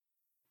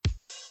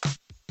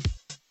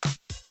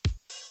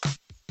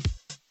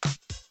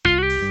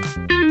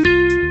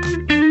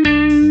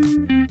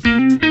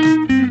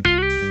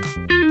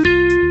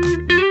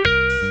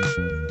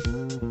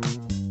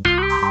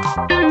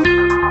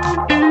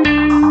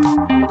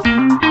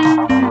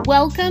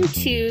Welcome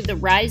to the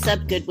Rise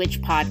Up Good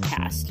Witch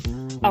podcast,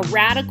 a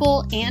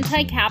radical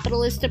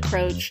anti-capitalist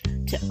approach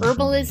to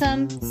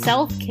herbalism,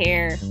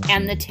 self-care,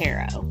 and the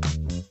tarot.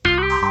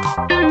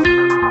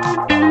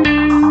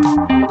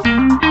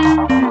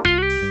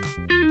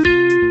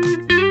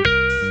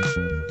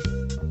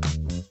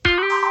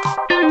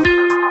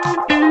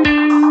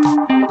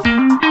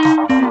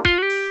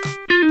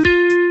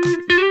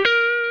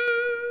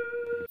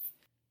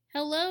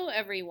 Hello,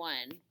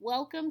 everyone.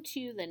 Welcome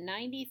to the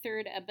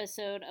 93rd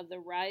episode of the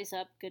Rise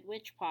Up Good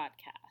Witch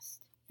podcast.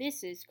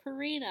 This is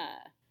Karina.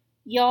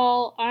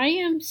 Y'all, I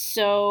am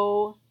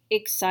so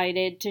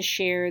excited to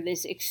share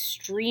this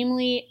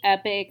extremely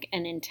epic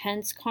and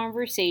intense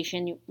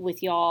conversation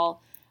with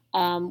y'all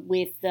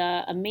with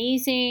the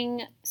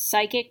amazing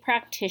psychic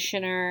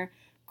practitioner,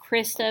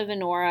 Krysta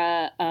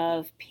Venora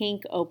of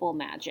Pink Opal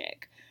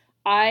Magic.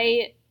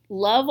 I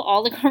love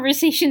all the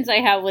conversations I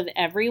have with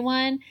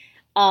everyone.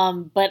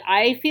 But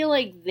I feel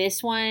like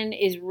this one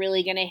is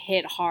really going to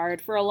hit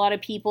hard for a lot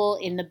of people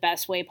in the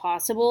best way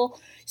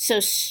possible. So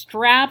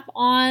strap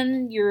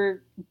on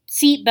your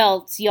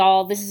seatbelts,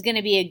 y'all. This is going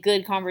to be a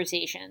good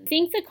conversation. I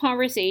think the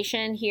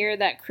conversation here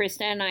that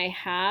Krysta and I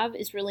have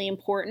is really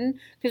important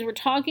because we're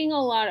talking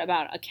a lot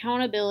about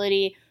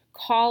accountability,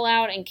 call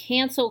out and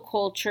cancel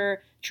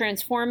culture,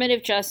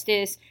 transformative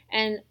justice,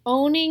 and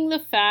owning the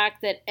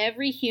fact that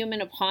every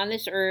human upon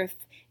this earth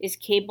is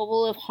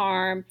capable of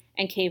harm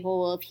and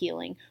capable of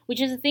healing,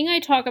 which is a thing I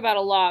talk about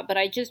a lot, but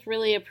I just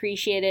really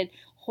appreciated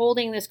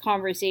holding this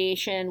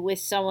conversation with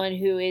someone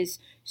who is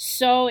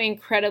so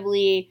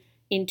incredibly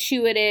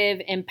intuitive,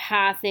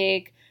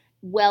 empathic,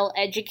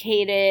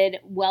 well-educated,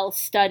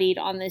 well-studied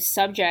on this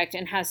subject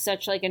and has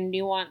such like a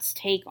nuanced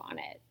take on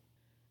it.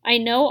 I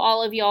know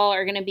all of y'all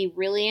are going to be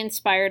really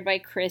inspired by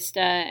Krysta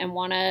and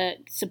want to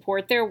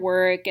support their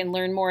work and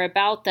learn more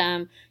about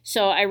them.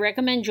 So I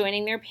recommend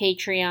joining their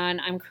Patreon.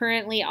 I'm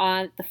currently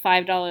on the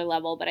 $5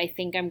 level, but I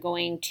think I'm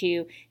going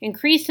to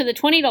increase to the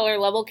 $20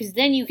 level because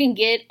then you can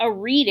get a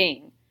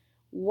reading.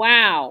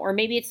 Wow. Or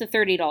maybe it's the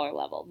 $30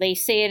 level. They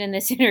say it in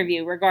this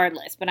interview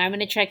regardless, but I'm going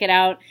to check it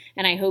out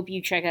and I hope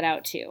you check it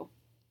out too.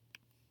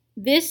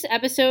 This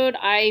episode,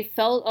 I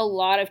felt a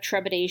lot of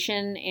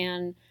trepidation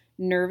and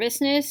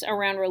nervousness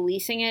around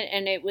releasing it,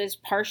 and it was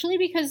partially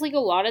because like a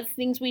lot of the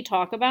things we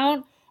talk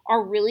about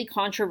are really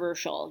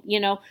controversial. You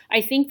know,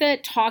 I think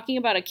that talking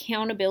about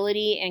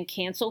accountability and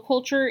cancel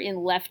culture in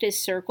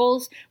leftist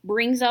circles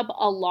brings up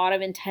a lot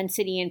of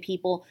intensity in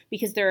people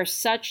because there are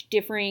such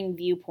differing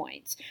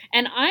viewpoints.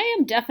 And I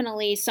am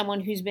definitely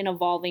someone who's been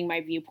evolving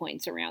my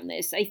viewpoints around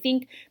this. I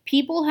think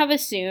people have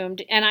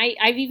assumed, and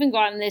I've even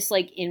gotten this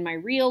like in my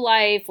real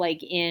life,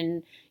 like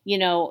in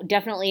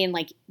definitely in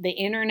like the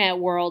internet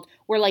world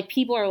where like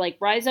people are like,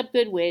 Rise Up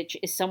Good Witch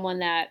is someone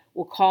that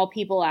will call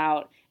people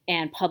out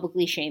and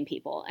publicly shame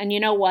people. And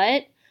you know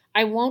what?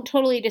 I won't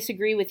totally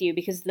disagree with you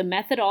because the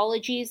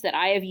methodologies that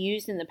I have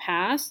used in the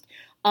past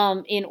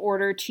in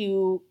order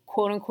to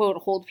quote unquote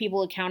hold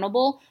people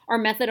accountable are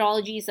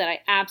methodologies that I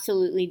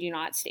absolutely do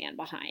not stand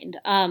behind.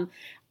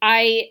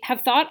 I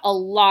have thought a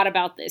lot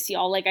about this,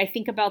 y'all. Like I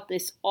think about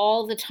this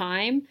all the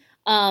time.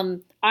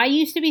 I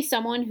used to be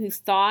someone who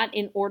thought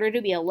in order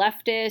to be a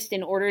leftist,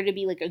 in order to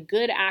be like a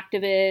good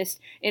activist,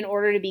 in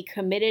order to be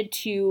committed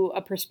to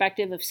a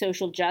perspective of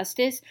social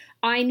justice,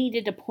 I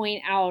needed to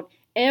point out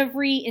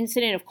every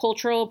incident of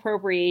cultural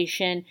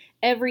appropriation,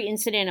 every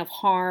incident of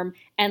harm,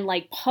 and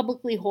like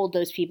publicly hold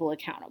those people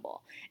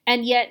accountable.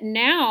 And yet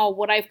now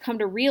what I've come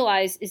to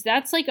realize is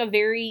that's like a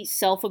very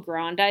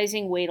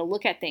self-aggrandizing way to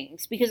look at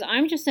things because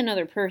I'm just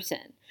another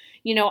person.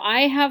 You know,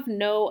 I have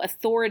no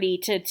authority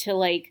to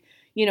like,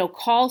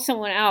 call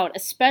someone out,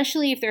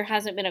 especially if there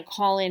hasn't been a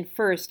call in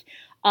first.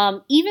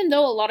 Even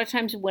though a lot of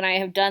times when I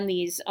have done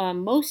these,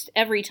 most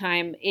every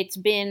time it's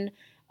been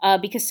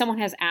because someone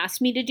has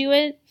asked me to do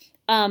it.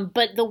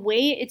 But the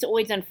way it's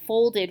always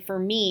unfolded for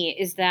me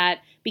is that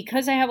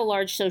because I have a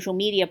large social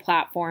media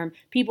platform,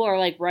 people are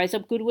like, Rise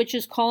Up Good Witch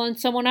is calling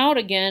someone out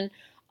again.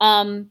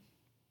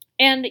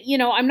 And,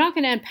 I'm not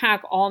going to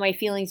unpack all my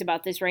feelings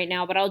about this right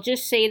now, but I'll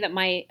just say that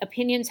my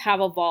opinions have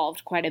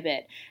evolved quite a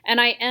bit. And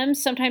I am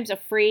sometimes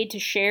afraid to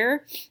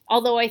share,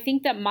 although I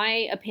think that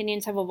my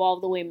opinions have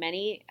evolved the way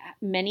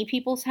many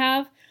people's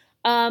have,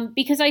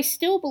 because I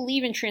still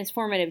believe in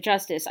transformative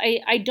justice.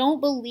 I don't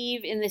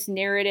believe in this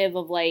narrative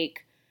of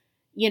like,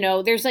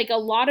 there's like a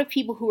lot of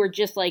people who are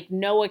just like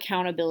no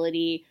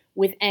accountability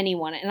with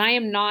anyone. And I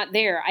am not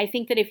there. I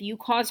think that if you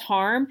cause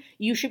harm,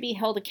 you should be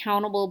held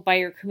accountable by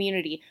your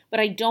community. But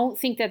I don't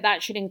think that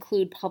that should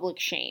include public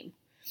shame.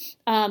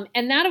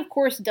 And that, of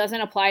course, doesn't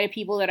apply to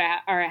people that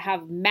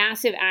have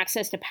massive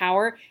access to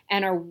power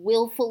and are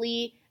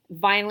willfully,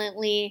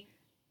 violently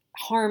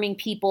harming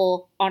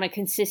people on a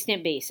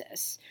consistent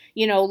basis.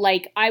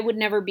 Like I would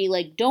never be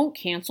like, don't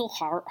cancel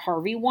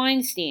Harvey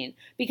Weinstein,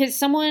 because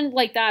someone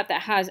like that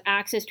has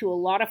access to a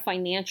lot of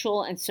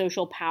financial and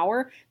social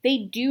power, they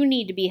do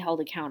need to be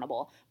held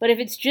accountable. But if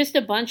it's just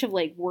a bunch of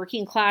like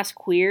working class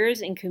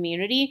queers in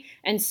community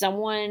and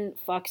someone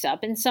fucks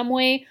up in some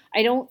way,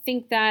 I don't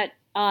think that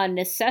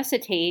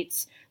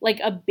necessitates like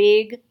a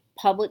big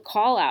public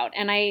call out.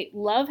 And I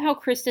love how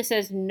Krysta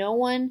says no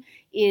one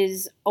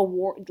is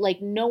awarded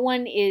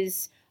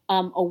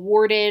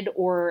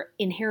or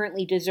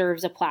inherently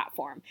deserves a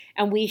platform,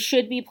 and we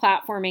should be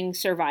platforming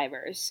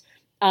survivors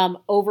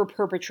over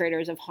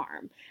perpetrators of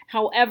harm.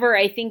 However,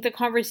 I think the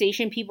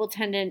conversation people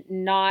tend to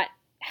not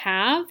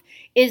have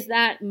is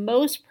that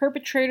most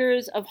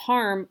perpetrators of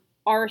harm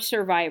are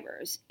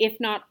survivors, if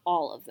not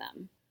all of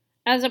them.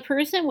 As a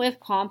person with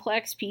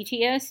complex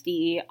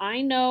PTSD,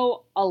 I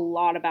know a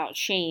lot about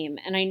shame,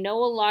 and I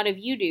know a lot of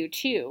you do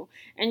too.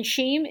 And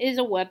shame is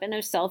a weapon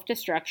of self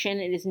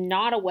destruction. It is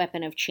not a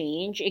weapon of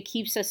change. It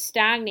keeps us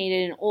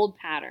stagnated in old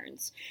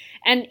patterns.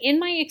 And in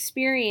my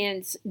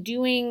experience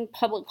doing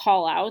public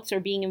call outs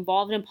or being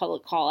involved in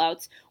public call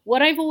outs,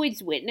 what I've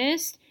always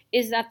witnessed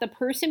is that the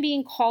person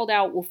being called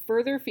out will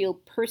further feel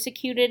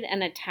persecuted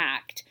and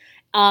attacked.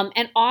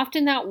 And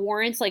often that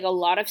warrants like a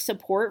lot of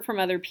support from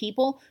other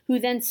people who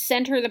then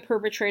center the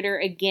perpetrator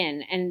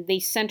again, and they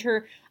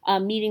center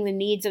meeting the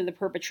needs of the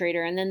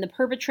perpetrator. And then the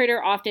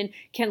perpetrator often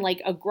can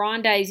like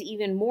aggrandize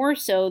even more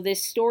so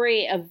this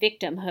story of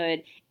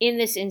victimhood in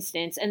this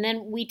instance. And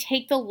then we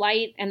take the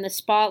light and the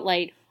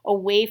spotlight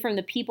away from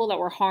the people that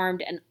were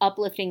harmed and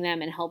uplifting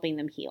them and helping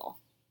them heal.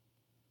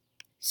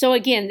 So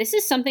again, this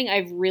is something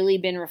I've really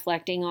been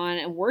reflecting on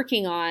and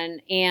working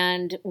on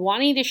and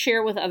wanting to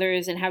share with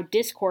others and have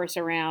discourse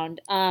around.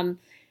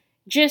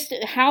 Just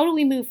how do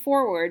we move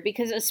forward?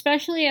 Because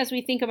especially as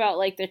we think about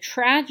like the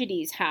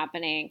tragedies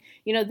happening,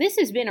 this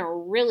has been a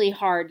really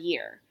hard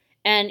year.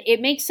 And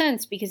it makes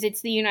sense because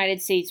it's the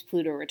United States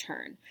Pluto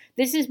return.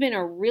 This has been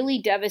a really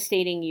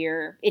devastating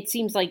year. It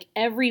seems like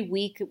every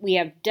week we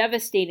have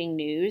devastating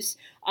news.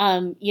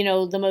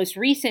 The most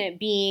recent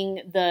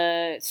being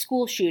the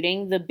school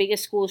shooting, the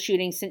biggest school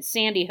shooting since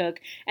Sandy Hook,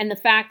 and the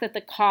fact that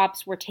the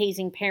cops were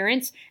tasing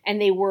parents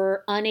and they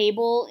were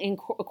unable,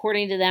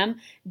 according to them,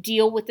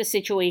 deal with the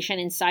situation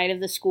inside of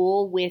the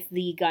school with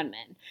the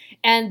gunmen.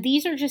 And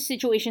these are just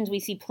situations we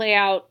see play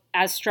out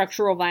as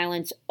structural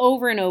violence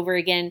over and over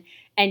again.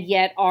 And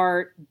yet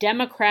our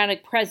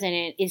Democratic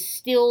president is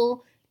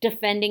still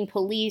defending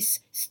police,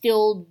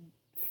 still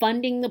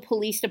funding the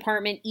police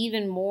department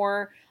even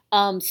more,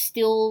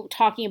 still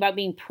talking about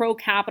being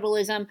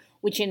pro-capitalism,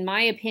 which in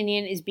my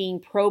opinion is being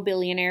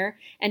pro-billionaire.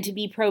 And to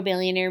be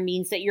pro-billionaire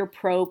means that you're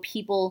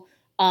pro-people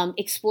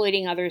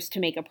exploiting others to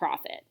make a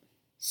profit.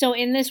 So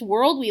in this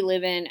world we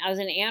live in, as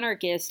an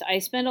anarchist, I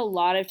spend a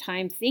lot of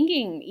time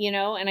thinking,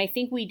 and I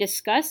think we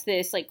discussed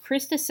this, like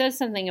Krysta says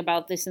something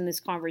about this in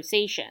this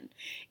conversation.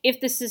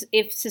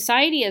 If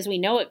society as we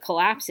know it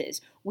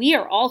collapses, we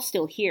are all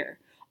still here.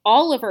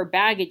 All of our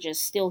baggage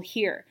is still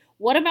here.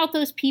 What about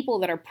those people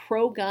that are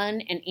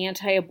pro-gun and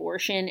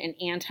anti-abortion and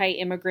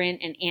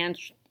anti-immigrant and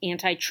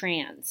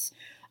anti-trans?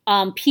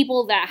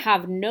 People that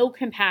have no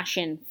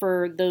compassion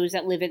for those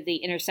that live at the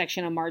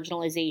intersection of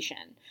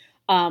marginalization.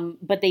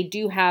 But they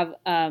do have,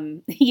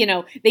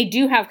 they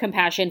do have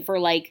compassion for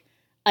like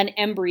an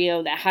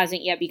embryo that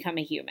hasn't yet become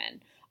a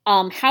human.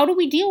 How do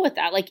we deal with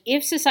that? Like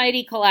if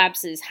society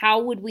collapses,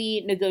 how would we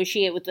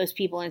negotiate with those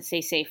people and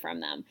stay safe from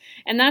them?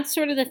 And that's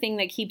sort of the thing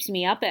that keeps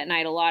me up at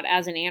night a lot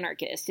as an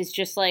anarchist. It's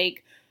just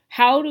like,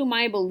 how do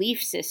my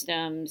belief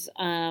systems,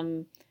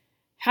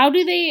 how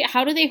do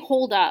they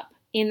hold up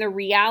in the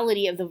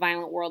reality of the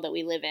violent world that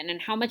we live in?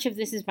 And how much of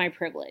this is my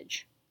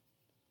privilege?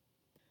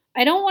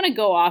 I don't want to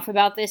go off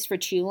about this for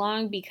too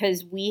long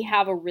because we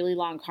have a really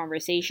long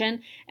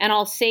conversation. And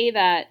I'll say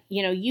that,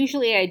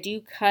 usually I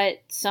do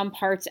cut some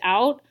parts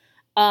out.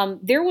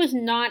 There was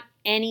not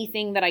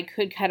anything that I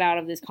could cut out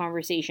of this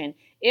conversation.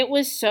 It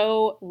was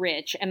so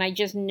rich, and I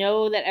just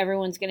know that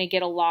everyone's going to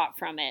get a lot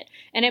from it.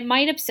 And it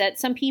might upset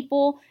some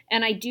people,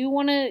 and I do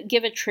want to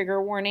give a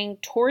trigger warning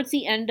towards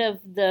the end of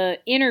the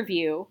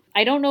interview.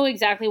 I don't know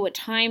exactly what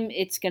time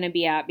it's going to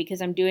be at because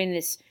I'm doing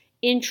this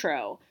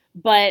intro,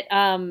 but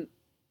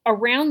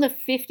around the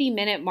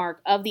 50-minute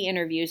mark of the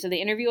interview. So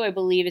the interview, I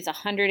believe, is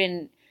 100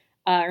 and,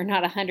 or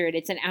not 100,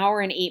 it's an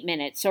hour and 8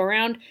 minutes. So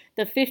around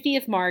the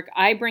 50th mark,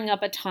 I bring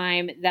up a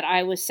time that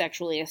I was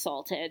sexually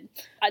assaulted.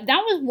 That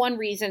was one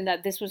reason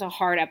that this was a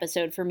hard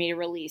episode for me to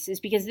release, is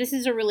because this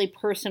is a really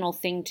personal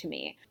thing to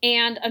me.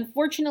 And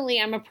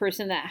unfortunately, I'm a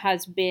person that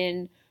has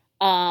been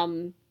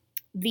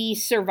the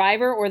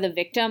survivor or the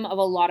victim of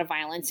a lot of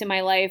violence in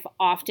my life,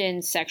 often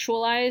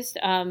sexualized.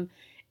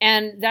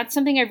 And that's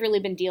something I've really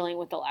been dealing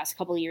with the last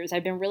couple of years.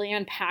 I've been really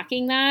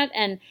unpacking that.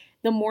 And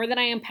the more that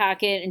I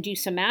unpack it and do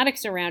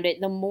somatics around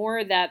it, the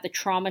more that the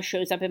trauma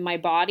shows up in my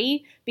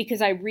body because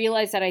I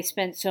realize that I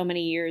spent so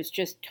many years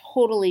just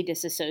totally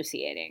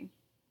disassociating.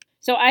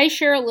 So I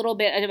share a little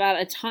bit about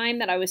a time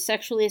that I was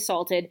sexually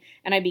assaulted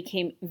and I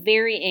became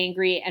very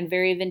angry and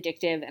very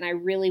vindictive. And I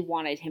really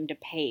wanted him to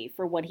pay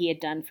for what he had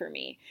done for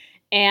me.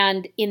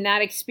 And in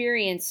that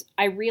experience,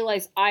 I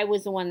realized I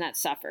was the one that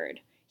suffered.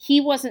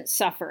 He wasn't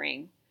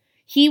suffering.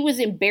 He was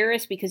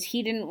embarrassed because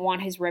he didn't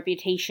want his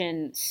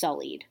reputation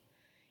sullied.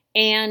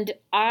 And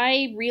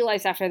I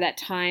realized after that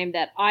time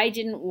that I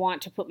didn't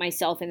want to put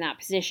myself in that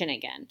position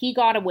again. He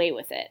got away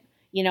with it.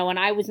 and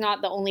I was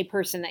not the only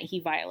person that he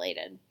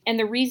violated. And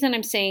the reason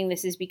I'm saying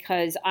this is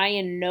because I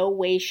in no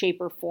way,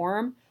 shape, or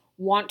form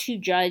want to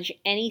judge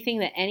anything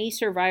that any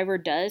survivor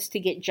does to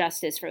get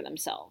justice for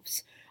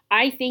themselves.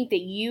 I think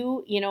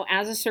that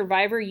as a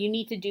survivor, you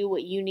need to do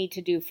what you need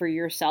to do for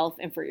yourself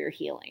and for your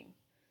healing.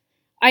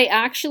 I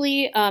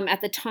actually, at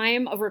the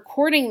time of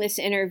recording this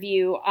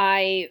interview,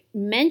 I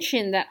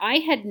mentioned that I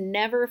had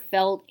never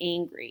felt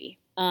angry.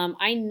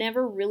 I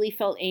never really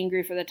felt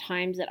angry for the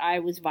times that I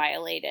was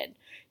violated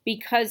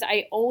because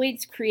I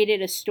always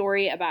created a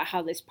story about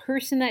how this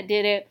person that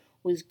did it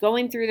was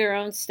going through their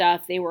own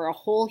stuff. They were a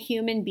whole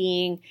human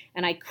being,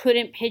 and I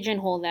couldn't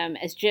pigeonhole them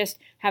as just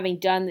having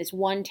done this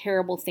one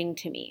terrible thing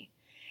to me.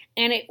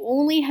 And it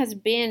only has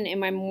been in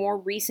my more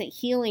recent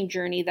healing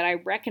journey that I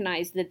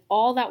recognized that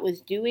all that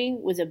was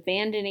doing was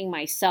abandoning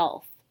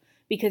myself,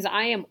 because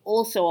I am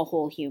also a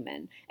whole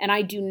human and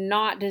I do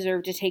not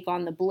deserve to take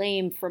on the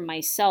blame from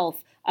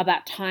myself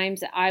about times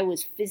that I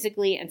was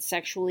physically and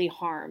sexually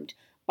harmed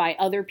by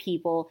other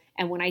people.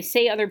 And when I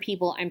say other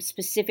people, I'm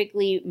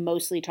specifically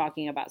mostly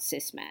talking about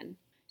cis men.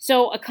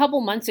 So a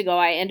couple months ago,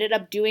 I ended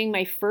up doing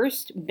my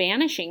first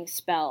banishing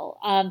spell.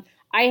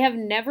 I have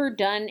never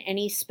done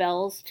any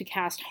spells to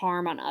cast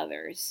harm on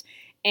others.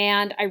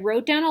 And I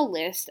wrote down a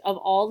list of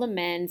all the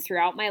men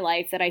throughout my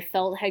life that I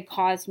felt had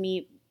caused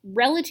me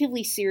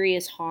relatively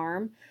serious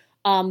harm.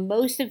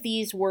 Most of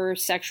these were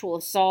sexual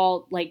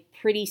assault, like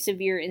pretty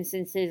severe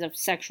instances of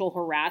sexual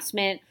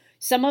harassment.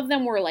 Some of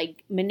them were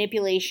like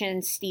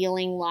manipulation,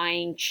 stealing,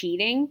 lying,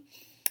 cheating.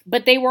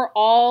 But they were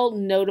all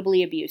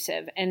notably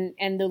abusive. And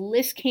the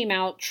list came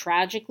out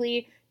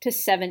tragically to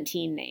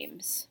 17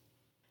 names.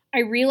 I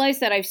realize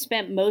that I've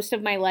spent most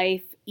of my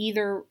life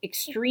either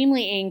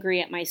extremely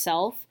angry at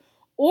myself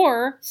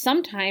or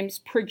sometimes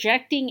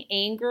projecting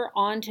anger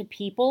onto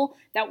people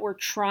that were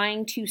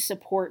trying to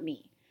support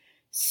me.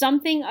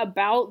 Something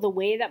about the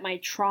way that my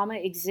trauma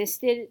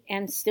existed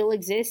and still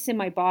exists in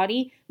my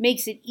body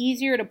makes it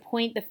easier to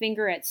point the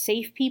finger at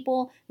safe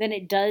people than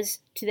it does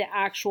to the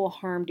actual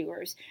harm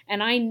doers.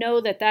 And I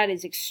know that that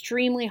is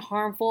extremely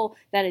harmful,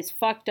 that is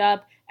fucked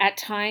up. At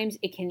times,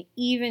 it can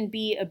even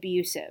be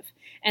abusive.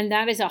 And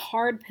that is a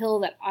hard pill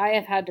that I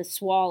have had to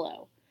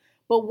swallow.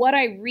 But what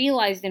I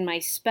realized in my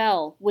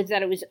spell was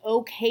that it was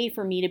okay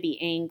for me to be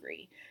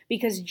angry.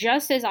 Because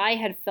just as I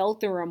had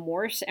felt the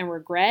remorse and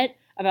regret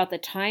about the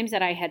times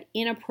that I had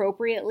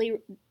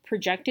inappropriately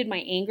projected my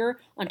anger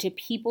onto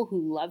people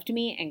who loved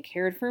me and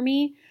cared for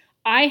me,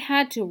 I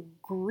had to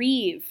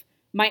grieve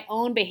my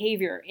own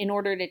behavior in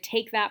order to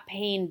take that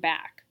pain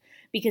back.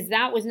 Because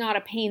that was not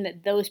a pain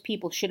that those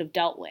people should have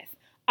dealt with.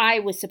 I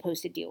was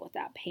supposed to deal with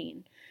that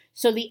pain.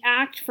 So the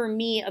act for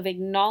me of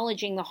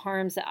acknowledging the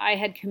harms that I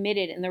had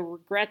committed and the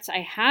regrets I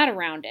had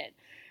around it,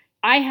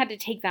 I had to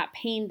take that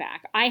pain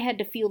back. I had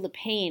to feel the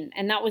pain.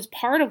 And that was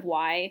part of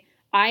why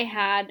I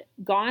had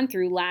gone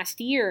through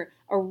last year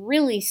a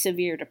really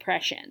severe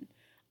depression,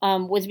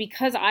 was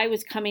because I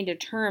was coming to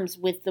terms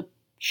with the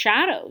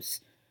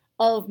shadows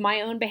of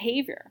my own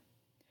behavior.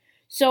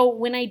 So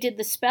when I did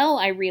the spell,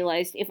 I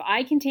realized if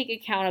I can take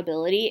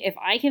accountability, if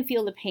I can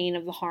feel the pain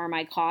of the harm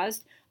I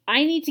caused,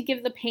 I need to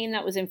give the pain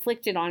that was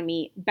inflicted on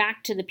me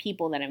back to the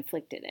people that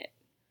inflicted it.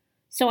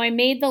 So I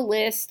made the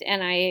list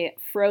and I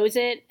froze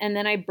it and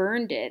then I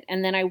burned it.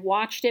 And then I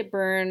watched it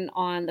burn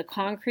on the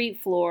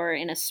concrete floor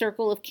in a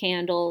circle of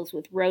candles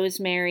with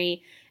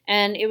rosemary.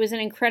 And it was an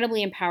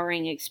incredibly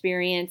empowering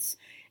experience.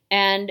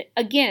 And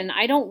again,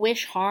 I don't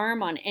wish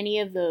harm on any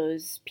of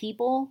those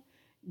people.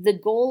 The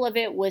goal of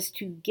it was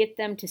to get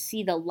them to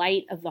see the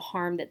light of the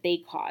harm that they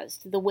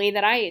caused, the way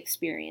that I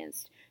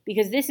experienced.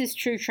 Because this is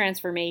true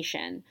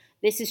transformation.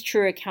 This is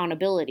true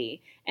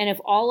accountability. And if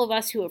all of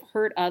us who have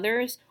hurt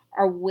others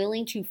are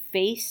willing to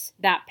face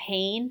that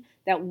pain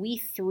that we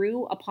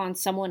threw upon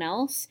someone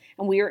else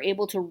and we are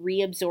able to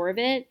reabsorb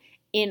it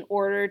in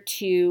order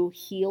to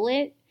heal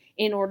it,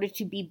 in order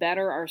to be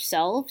better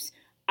ourselves,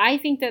 I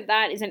think that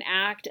that is an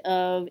act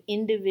of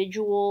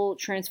individual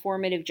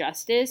transformative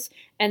justice.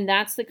 And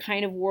that's the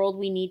kind of world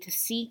we need to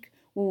seek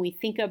when we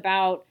think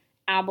about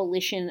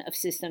abolition of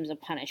systems of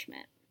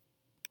punishment.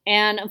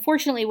 And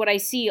unfortunately, what I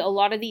see a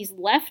lot of these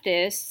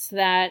leftists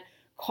that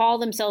call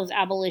themselves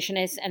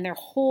abolitionists and their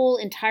whole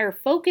entire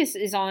focus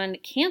is on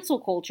cancel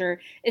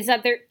culture is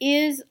that there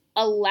is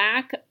a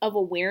lack of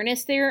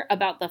awareness there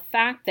about the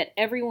fact that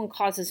everyone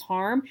causes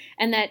harm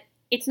and that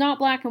it's not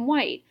black and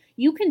white.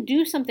 You can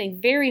do something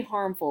very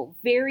harmful,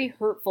 very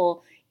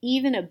hurtful,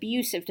 even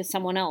abusive to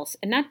someone else.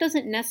 And that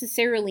doesn't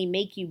necessarily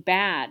make you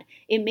bad.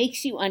 It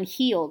makes you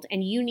unhealed,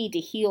 and you need to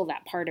heal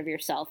that part of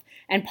yourself.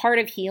 And part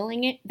of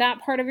healing that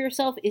part of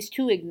yourself is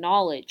to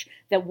acknowledge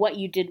that what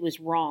you did was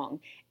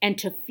wrong and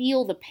to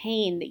feel the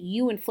pain that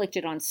you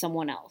inflicted on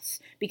someone else,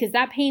 because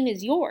that pain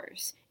is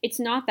yours. It's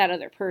not that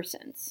other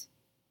person's.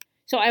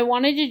 So I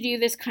wanted to do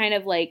this kind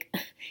of like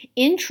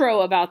intro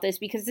about this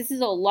because this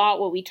is a lot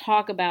what we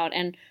talk about.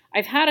 And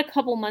I've had a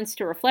couple months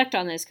to reflect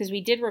on this because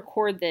we did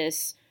record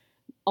this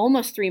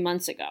almost 3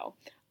 months ago.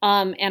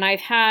 And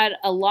I've had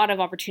a lot of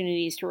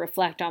opportunities to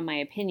reflect on my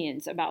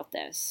opinions about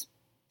this.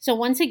 So,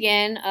 once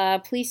again,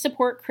 please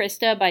support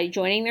Krista by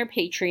joining their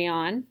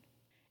Patreon.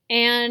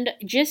 And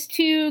just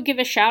to give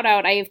a shout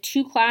out, I have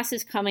two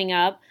classes coming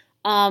up.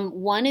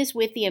 One is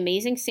with the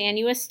amazing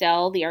Sanu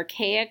Estelle, the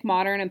archaic,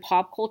 modern, and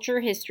pop culture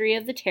history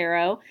of the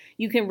tarot.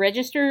 You can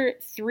register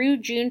through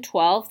June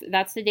 12th.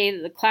 That's the day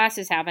that the class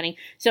is happening.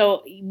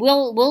 So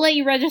we'll let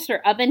you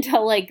register up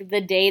until like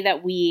the day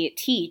that we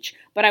teach.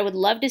 But I would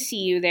love to see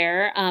you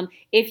there.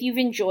 If you've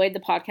enjoyed the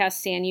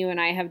podcast Sanu and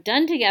I have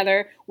done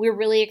together, we're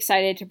really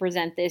excited to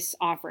present this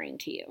offering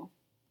to you.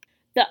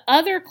 The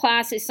other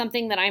class is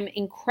something that I'm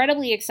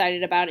incredibly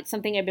excited about. It's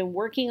something I've been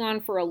working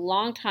on for a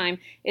long time.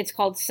 It's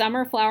called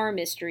Summer Flower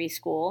Mystery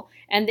School,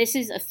 and this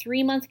is a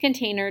 3-month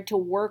container to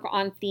work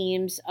on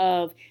themes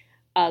of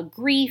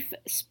grief,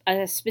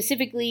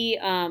 specifically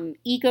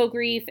eco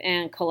grief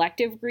and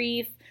collective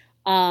grief,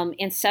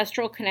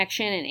 ancestral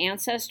connection and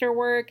ancestor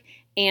work,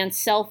 and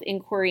self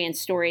inquiry and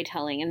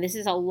storytelling. And this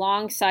is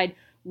alongside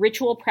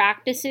ritual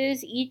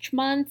practices each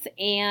month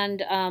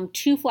and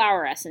 2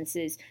 flower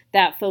essences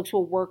that folks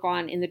will work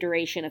on in the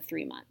duration of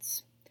 3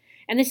 months.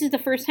 And this is the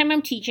first time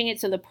I'm teaching it,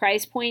 so the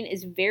price point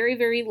is very,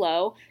 very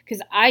low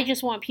because I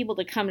just want people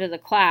to come to the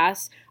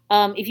class.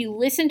 If you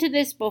listen to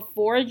this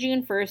before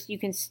June 1st, you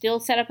can still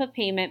set up a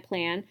payment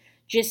plan.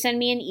 Just send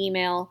me an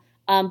email.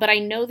 But I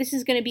know this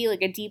is going to be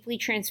like a deeply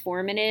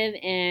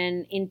transformative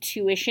and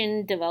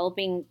intuition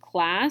developing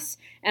class,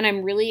 and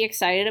I'm really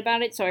excited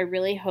about it, so I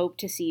really hope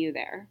to see you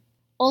there.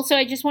 Also,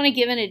 I just want to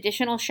give an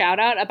additional shout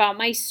out about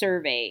my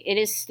survey. It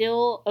is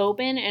still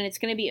open and it's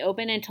going to be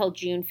open until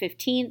June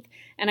 15th.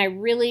 And I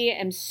really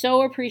am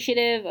so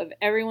appreciative of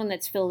everyone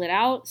that's filled it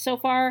out so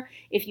far.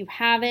 If you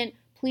haven't,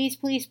 please,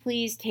 please,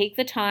 please take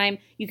the time.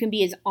 You can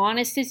be as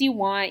honest as you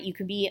want. You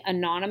can be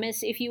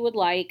anonymous if you would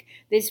like.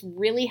 This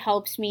really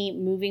helps me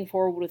moving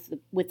forward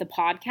with the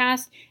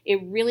podcast.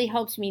 It really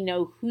helps me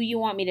know who you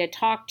want me to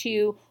talk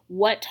to,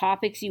 what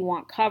topics you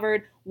want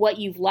covered, what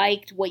you've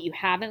liked, what you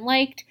haven't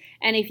liked.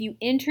 And if you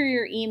enter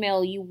your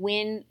email, you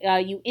win.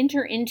 You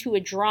enter into a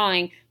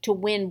drawing to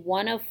win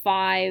one of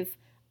 5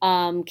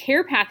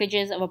 care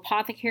packages of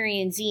Apothecary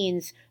and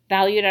Zines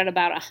valued at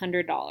about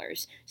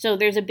 $100. So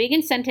there's a big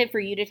incentive for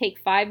you to take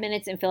 5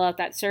 minutes and fill out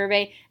that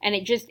survey. And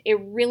it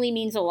really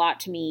means a lot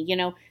to me. You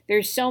know,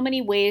 there's so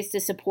many ways to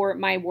support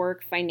my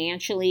work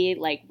financially,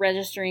 like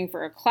registering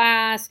for a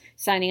class,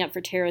 signing up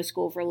for Tarot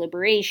School for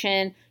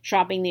Liberation,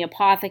 shopping the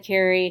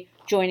Apothecary,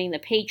 joining the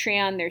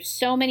Patreon. There's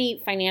so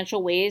many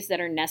financial ways that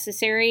are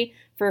necessary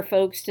for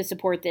folks to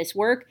support this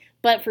work.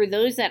 But for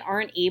those that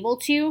aren't able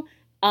to,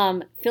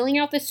 filling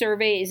out the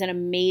survey is an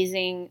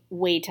amazing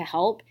way to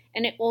help.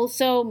 And it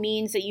also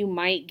means that you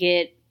might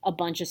get a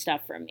bunch of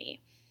stuff from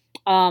me.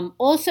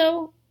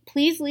 Also,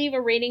 please leave a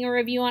rating or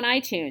review on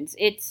iTunes.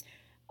 It's,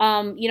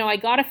 I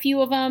got a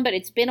few of them, but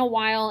it's been a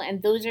while.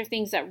 And those are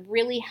things that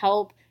really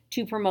help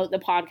to promote the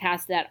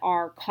podcast that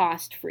are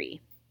cost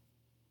free.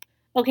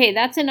 Okay,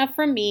 that's enough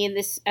from me.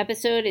 This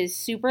episode is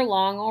super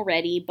long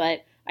already,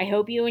 but I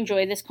hope you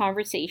enjoy this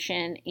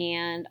conversation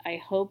and I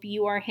hope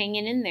you are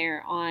hanging in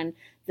there on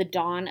the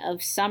dawn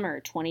of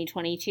summer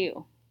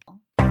 2022.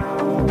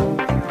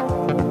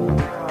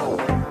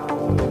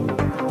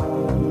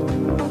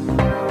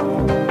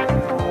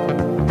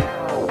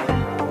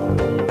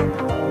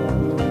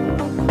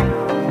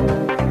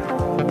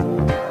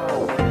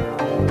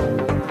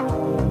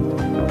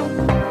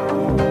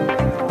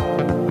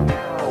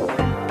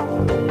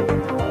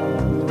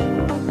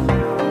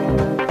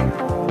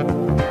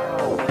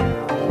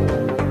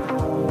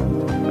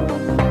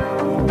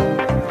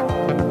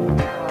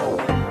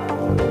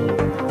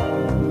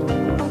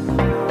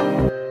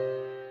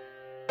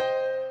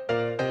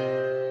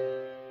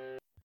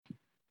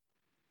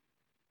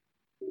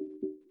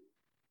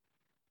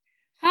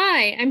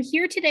 Hi, I'm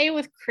here today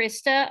with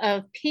Krysta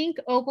of Pink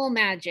Opal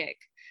Magic.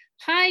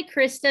 Hi,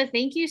 Krysta.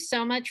 Thank you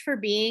so much for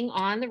being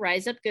on the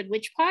Rise Up Good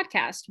Witch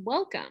podcast.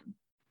 Welcome.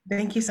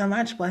 Thank you so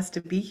much. Blessed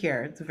to be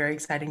here. It's a very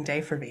exciting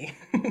day for me.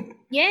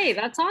 Yay,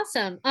 that's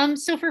awesome.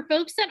 So for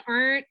folks that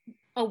aren't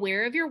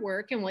aware of your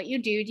work and what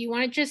you do you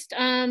want to just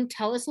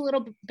tell us a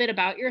little bit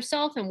about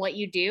yourself and what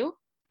you do?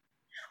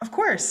 Of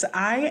course,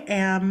 I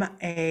am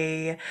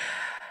a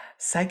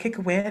psychic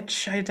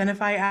witch. I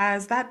identify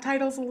as that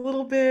title's a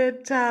little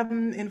bit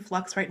in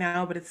flux right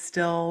now, but it's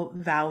still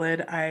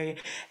valid. I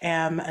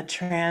am a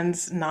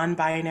trans,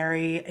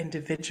 non-binary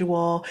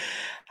individual.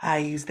 I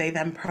use they,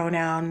 them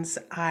pronouns.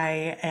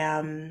 I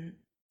am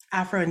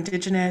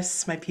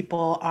Afro-Indigenous. My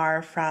people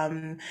are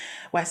from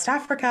West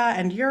Africa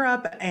and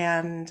Europe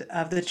and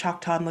of the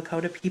Choctaw and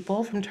Lakota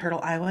people from Turtle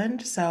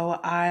Island.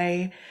 So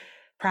I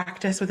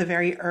practice with a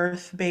very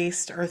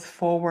earth-based,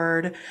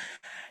 earth-forward,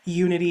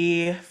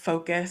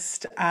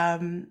 unity-focused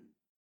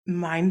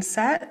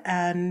mindset.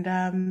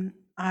 And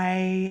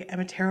I am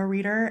a tarot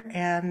reader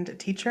and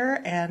teacher,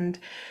 and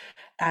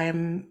I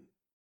am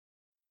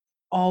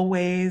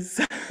always,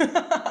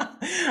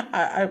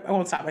 I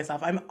won't stop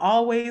myself. I'm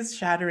always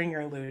shattering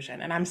your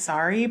illusion. And I'm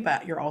sorry,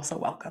 but you're also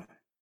welcome.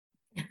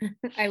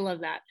 I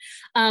love that.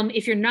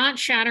 If you're not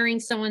shattering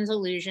someone's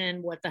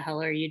illusion, what the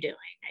hell are you doing?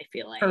 I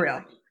feel For like.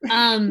 real.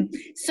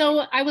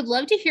 So I would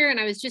love to hear, and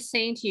I was just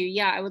saying to you,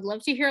 yeah, I would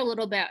love to hear a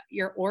little bit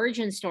your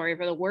origin story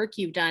for the work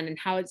you've done and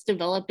how it's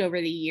developed over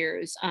the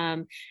years,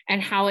 and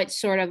how it's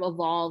sort of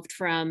evolved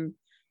from,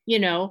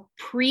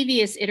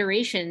 previous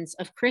iterations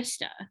of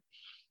Krista.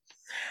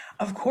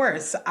 Of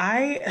course,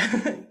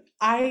 I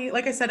I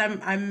like I said,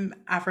 I'm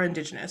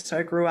Afro-Indigenous, so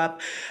I grew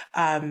up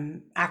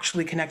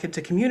actually connected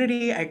to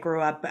community. I grew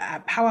up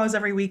at powwows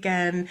every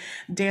weekend,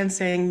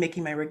 dancing,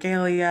 making my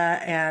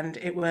regalia, and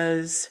it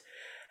was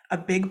a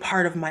big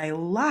part of my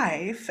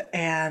life.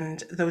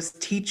 And those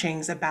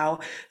teachings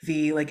about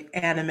the like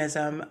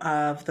animism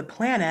of the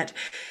planet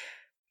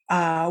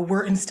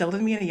were instilled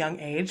in me at a young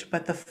age.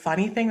 But the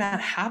funny thing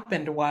that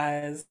happened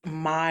was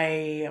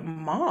my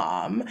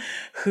mom,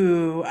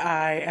 who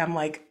I am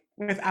like,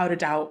 without a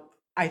doubt,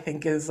 I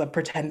think is a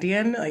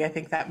pretendian. Like I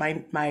think that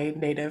my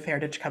native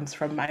heritage comes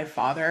from my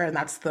father, and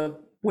that's the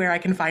where I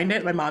can find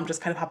it. My mom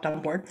just kind of hopped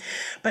on board.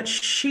 But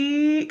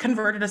she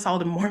converted us all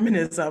to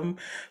Mormonism.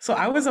 So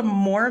I was a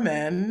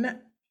Mormon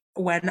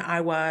when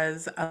I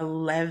was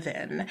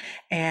 11.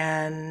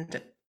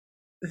 And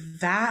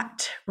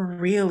that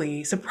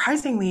really,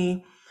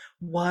 surprisingly,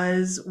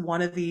 was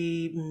one of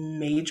the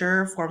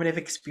major formative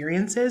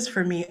experiences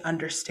for me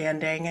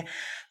understanding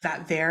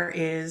that there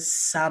is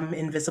some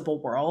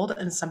invisible world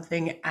and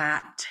something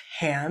at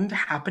hand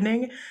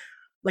happening.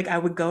 Like I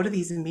would go to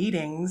these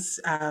meetings,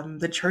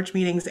 the church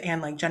meetings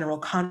and like general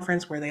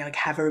conference where they like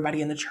have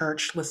everybody in the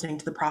church listening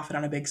to the prophet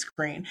on a big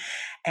screen.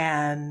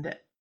 And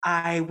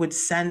I would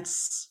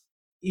sense,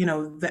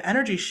 the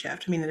energy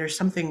shift. I mean, there's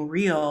something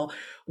real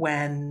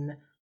when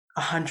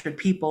 100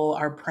 people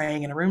are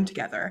praying in a room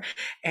together.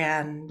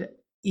 And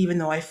even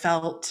though I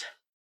felt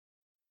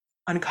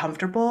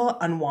uncomfortable,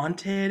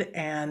 unwanted,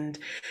 and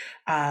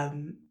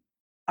um,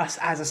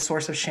 as a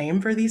source of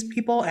shame for these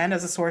people and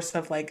as a source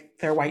of like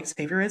their white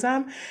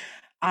saviorism,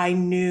 I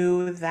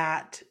knew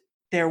that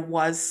there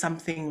was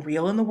something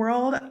real in the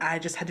world. I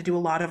just had to do a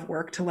lot of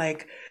work to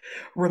like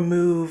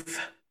remove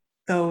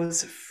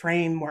those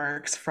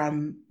frameworks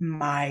from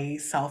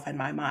myself and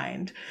my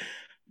mind.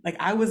 Like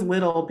I was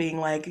little being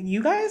like,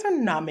 you guys are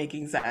not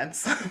making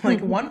sense. Like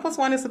 1 plus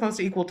 1 is supposed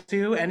to equal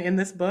 2, and in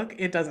this book,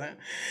 it doesn't.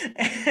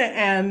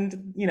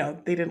 And,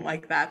 they didn't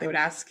like that. They would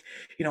ask,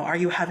 are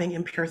you having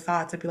impure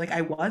thoughts? I'd be like,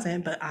 I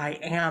wasn't, but I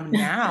am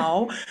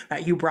now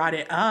that you brought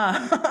it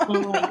Oh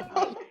my up.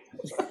 God.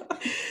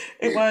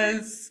 It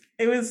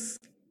was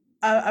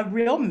a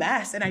real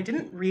mess. And I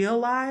didn't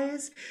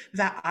realize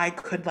that I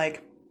could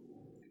like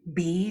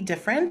be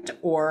different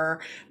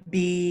or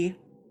be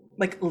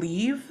like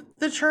leave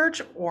the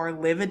church or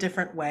live a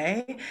different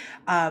way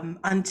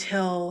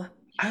until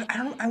I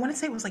don't I want to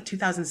say it was like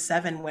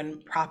 2007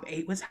 when Prop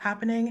 8 was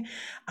happening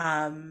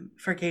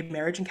for gay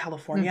marriage in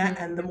California,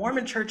 Mm-hmm. and the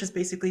Mormon church is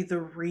basically the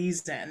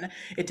reason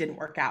it didn't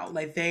work out.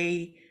 Like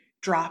they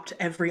dropped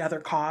every other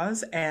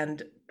cause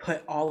and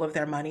put all of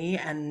their money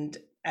and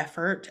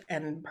effort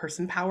and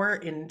person power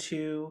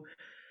into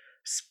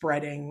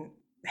spreading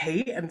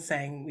hate and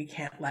saying we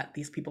can't let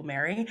these people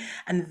marry.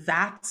 And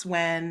that's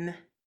when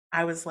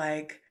I was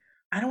like,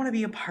 I don't want to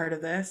be a part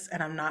of this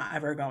and I'm not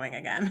ever going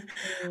again.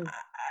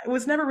 I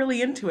was never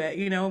really into it.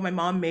 My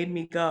mom made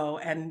me go,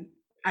 and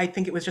I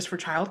think it was just for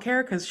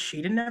childcare because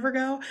she didn't ever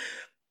go.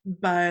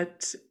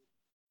 But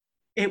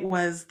that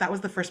was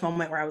the first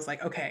moment where I was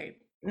like, okay,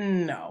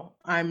 no,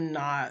 I'm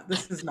not,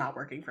 this is not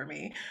working for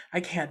me.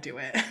 I can't do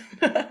it.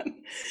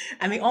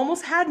 And they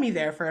almost had me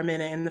there for a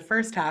minute in the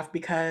first half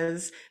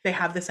because they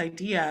have this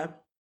idea,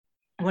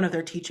 one of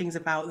their teachings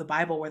about the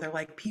Bible, where they're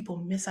like, people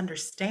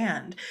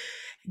misunderstand.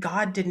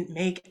 God didn't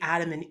make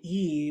Adam and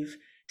Eve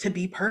to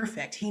be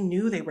perfect. He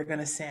knew they were going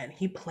to sin.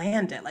 He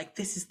planned it. Like,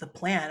 this is the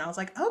plan. I was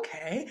like,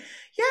 okay,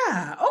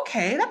 yeah,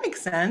 okay, that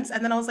makes sense.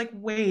 And then I was like,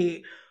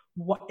 wait,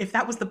 what if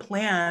that was the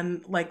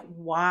plan? Like,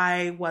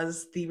 why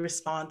was the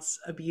response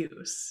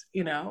abuse?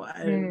 And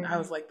I Mm.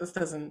 was like, this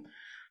doesn't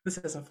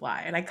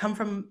fly. And I come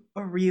from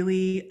a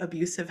really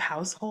abusive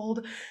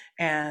household,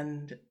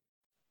 and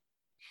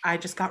I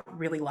just got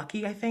really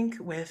lucky, I think,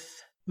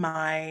 with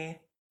my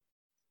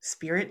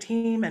spirit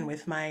team and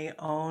with my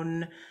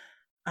own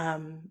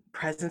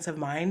presence of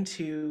mind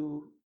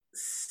to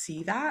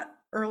see that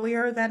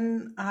earlier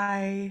than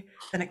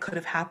it could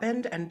have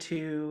happened, and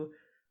to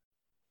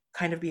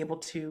kind of be able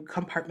to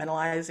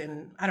compartmentalize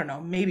in, I don't know,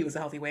 maybe it was a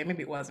healthy way,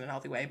 maybe it wasn't a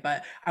healthy way,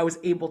 but I was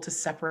able to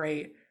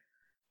separate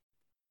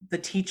the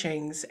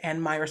teachings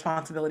and my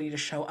responsibility to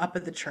show up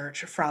at the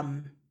church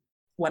from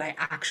what I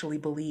actually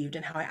believed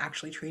and how I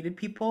actually treated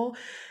people.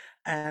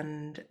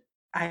 And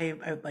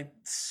I'm like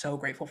so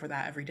grateful for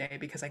that every day,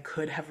 because I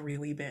could have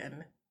really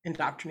been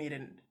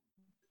indoctrinated.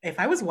 If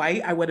I was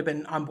white, I would have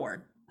been on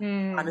board.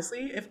 Mm.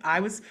 Honestly, if I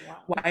was Wow.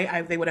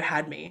 white, they would have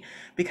had me,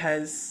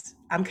 because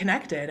I'm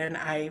connected and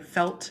I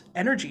felt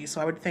energy.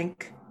 So I would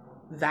think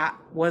that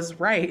was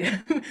right.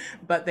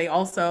 But they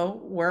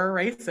also were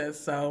racist.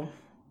 So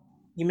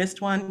you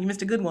missed one. You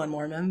missed a good one,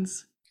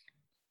 Mormons.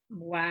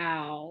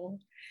 Wow.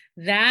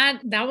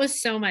 That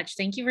was so much.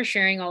 Thank you for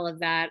sharing all of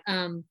that.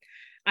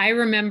 I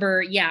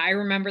remember, yeah, I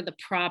remember the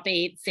Prop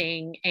 8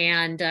 thing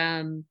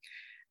and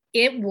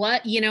it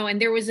was,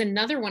 and there was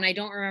another one, I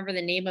don't remember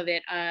the name of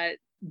it.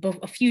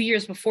 A few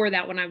years before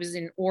that when I was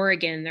in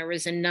Oregon, there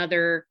was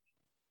another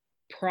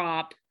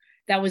prop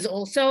that was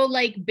also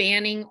like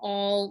banning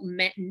all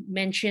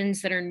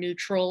mentions that are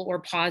neutral or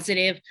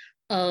positive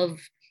of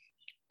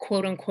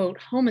quote unquote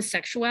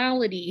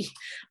homosexuality.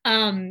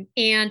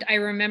 And I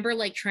remember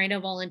like trying to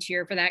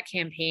volunteer for that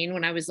campaign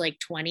when I was like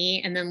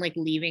 20 and then like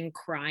leaving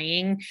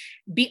crying.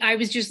 I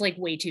was just like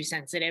way too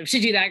sensitive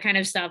to do that kind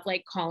of stuff,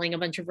 like calling a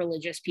bunch of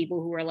religious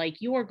people who were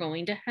like, you are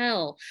going to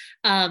hell.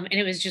 And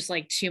it was just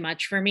like too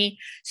much for me.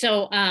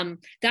 So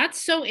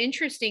that's so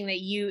interesting that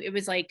it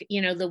was like,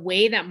 the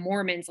way that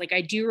Mormons, like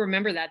I do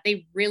remember that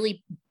they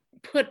really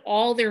put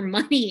all their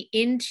money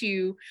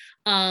into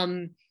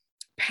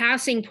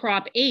passing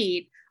Prop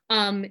 8.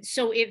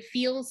 So it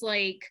feels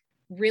like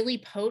really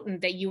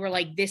potent that you were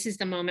like, this is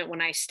the moment when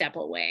I step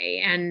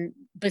away. And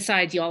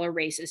besides, y'all are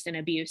racist and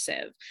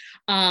abusive.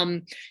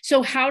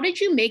 So how did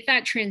you make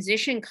that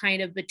transition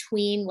kind of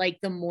between like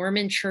the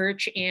Mormon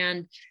church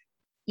and,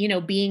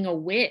 being a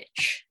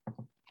witch?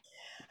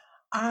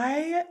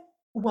 I,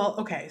 well,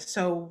 okay,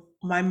 so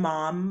my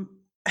mom,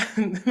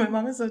 my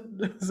mom is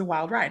a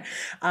wild ride.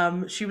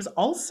 She was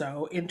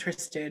also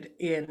interested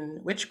in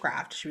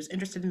witchcraft. She was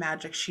interested in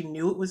magic. She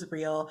knew it was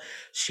real.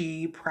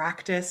 She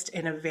practiced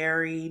in a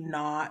very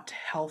not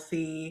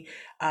healthy,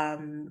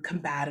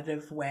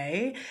 combative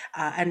way.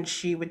 And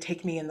she would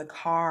take me in the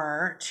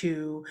car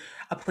to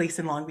a place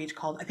in Long Beach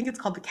called, I think it's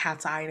called the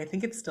Cat's Eye, and I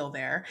think it's still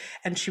there.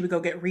 And she would go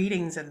get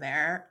readings in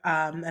there.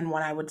 And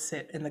when I would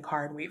sit in the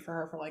car and wait for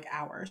her for like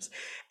hours.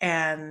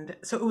 And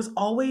so it was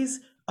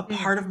always a Mm.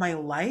 part of my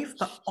life,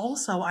 but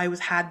also I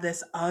was had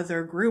this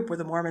other group where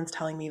the Mormons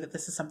telling me that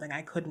this is something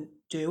I couldn't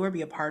do or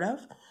be a part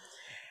of.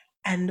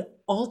 And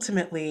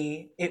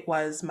ultimately, it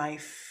was my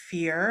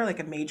fear, like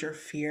a major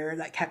fear,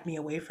 that kept me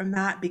away from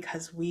that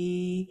because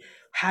we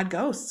had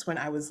ghosts when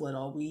I was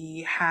little.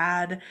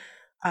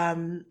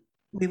 Um,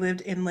 we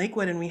lived in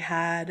Lakewood and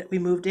we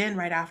moved in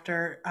right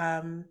after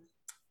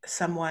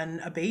someone,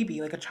 a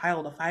baby, like a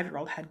child, a 5-year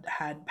old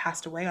had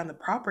passed away on the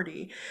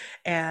property.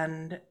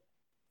 And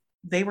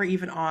they were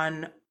even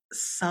on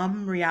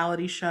some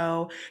reality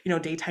show,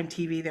 daytime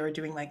TV. They were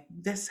doing like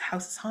this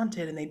house is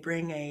haunted, and they'd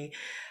bring a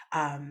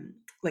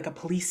like a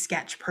police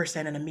sketch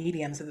person and a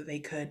medium so that they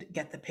could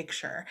get the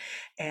picture.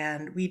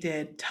 And we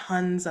did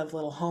tons of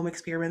little home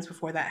experiments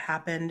before that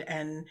happened,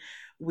 and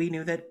we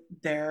knew that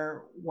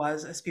there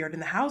was a spirit in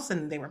the house,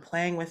 and they were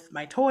playing with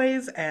my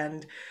toys,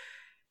 and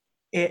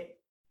it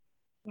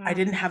I Wow.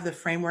 didn't have the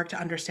framework to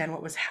understand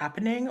what was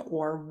happening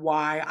or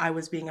why I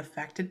was being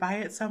affected by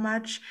it so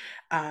much.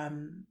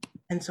 Um,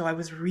 and so I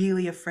was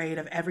really afraid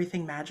of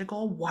everything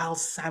magical while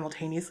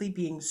simultaneously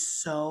being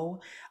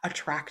so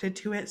attracted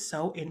to it,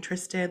 so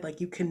interested.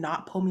 Like, you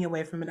cannot pull me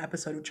away from an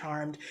episode of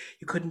Charmed.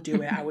 You couldn't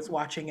do it. I was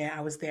watching it,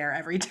 I was there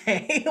every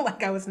day.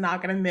 Like, I was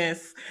not going to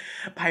miss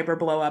Piper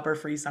blow up or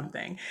free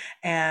something.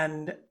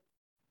 And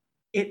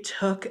it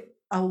took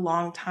a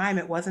long time.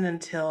 It wasn't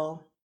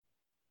until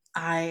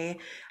I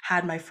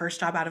had my first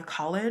job out of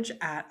college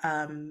at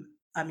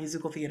a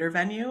musical theater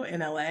venue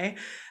in LA,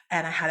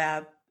 and I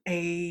had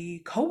a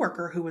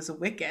coworker who was a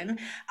Wiccan,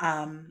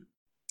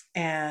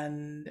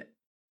 and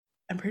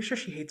I'm pretty sure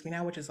she hates me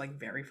now, which is like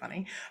very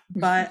funny.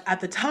 But at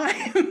the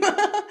time,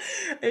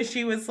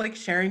 she was like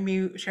sharing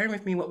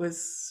with me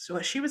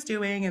what she was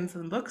doing and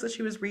some books that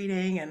she was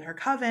reading and her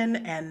coven,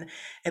 and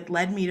it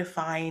led me to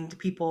find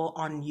people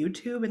on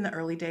YouTube in the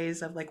early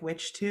days of like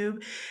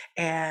WitchTube,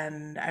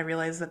 and I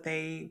realized that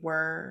they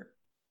were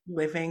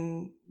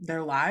living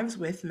their lives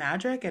with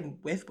magic and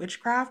with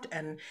witchcraft.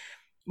 And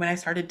when I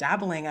started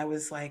dabbling, I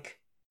was like,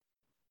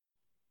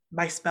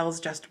 my spells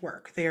just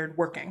work. They're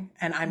working,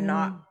 and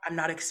Mm. I'm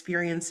not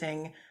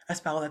experiencing a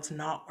spell that's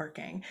not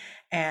working.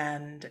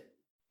 And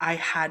I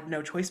had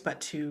no choice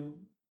but to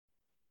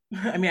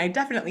I mean, I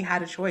definitely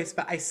had a choice,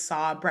 but I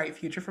saw a bright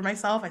future for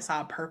myself. I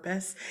saw a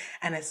purpose,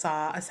 and I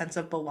saw a sense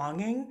of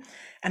belonging.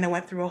 And I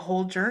went through a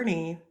whole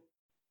journey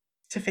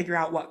to figure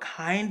out what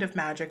kind of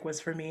magic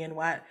was for me and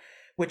what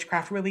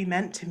witchcraft really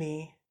meant to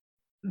me.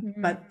 Mm.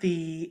 But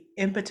the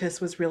impetus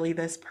was really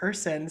this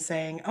person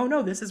saying, "Oh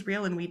no, this is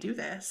real and we do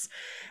this."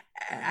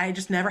 I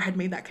just never had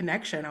made that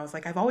connection. I was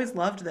like, I've always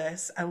loved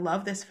this. I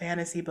love this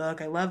fantasy book.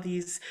 I love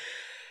these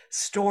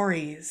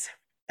stories.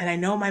 And I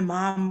know my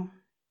mom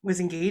was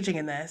engaging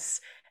in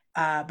this.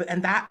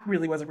 And that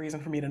really was a reason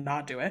for me to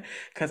not do it,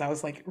 because I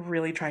was like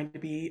really trying to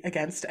be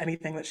against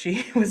anything that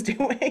she was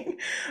doing.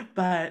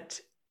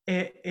 But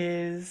it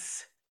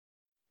is,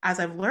 as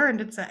I've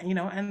learned, it's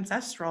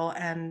ancestral,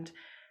 and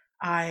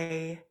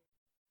I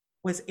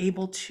was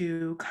able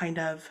to kind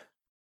of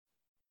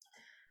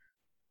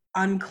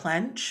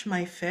unclench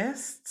my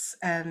fists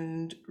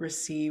and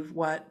receive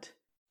what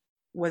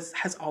was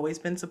has always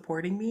been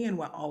supporting me and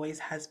what always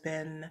has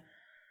been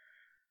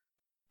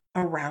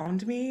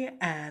around me.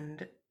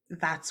 And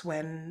that's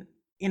when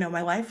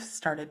my life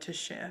started to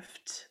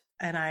shift.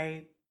 and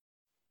I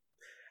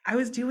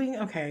was doing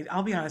okay,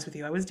 I'll be honest with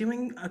you. I was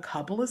doing a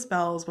couple of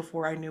spells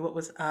before I knew what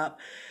was up,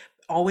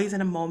 always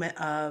in a moment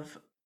of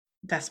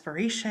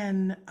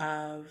desperation,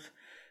 of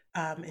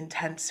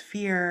intense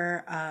fear,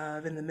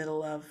 of in the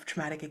middle of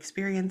traumatic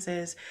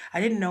experiences. I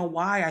didn't know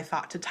why I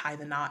thought to tie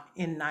the knot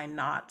in 9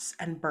 knots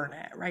and burn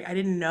it, right? I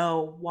didn't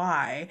know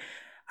why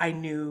I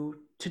knew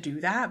to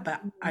do that,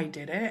 but I Mhm.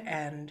 did it,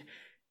 and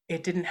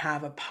it didn't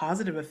have a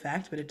positive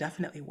effect, but it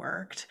definitely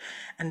worked.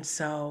 And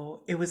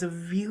so it was a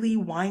really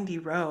windy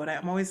road.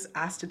 I'm always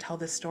asked to tell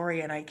this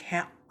story, and I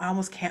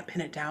almost can't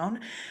pin it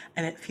down.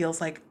 And it feels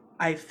like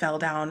I fell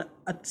down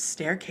a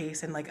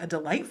staircase in like a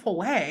delightful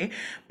way,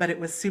 but it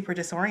was super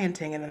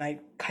disorienting. And then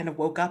I kind of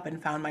woke up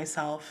and found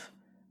myself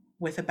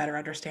with a better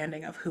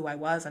understanding of who I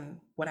was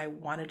and what I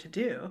wanted to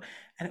do.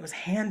 And it was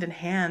hand in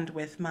hand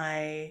with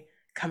my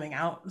coming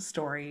out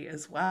story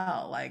as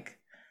well. Like,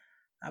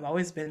 I've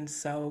always been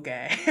so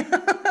gay.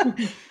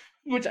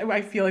 Which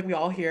I feel like we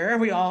all hear.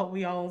 We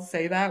all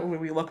say that when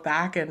we look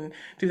back and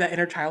do that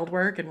inner child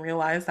work and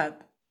realize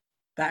that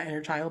that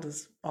inner child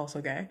is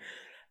also gay.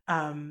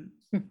 Um,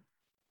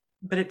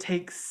 but it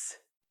takes,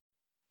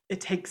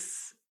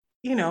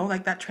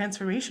 like that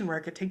transformation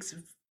work. It takes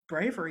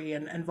bravery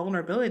and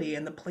vulnerability,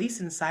 and the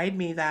place inside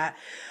me that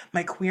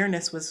my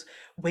queerness was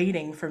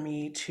waiting for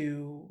me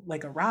to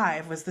like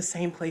arrive was the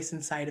same place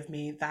inside of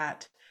me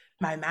that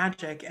my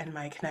magic and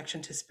my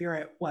connection to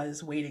spirit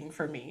was waiting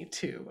for me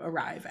to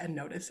arrive and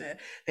notice it.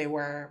 They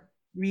were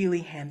really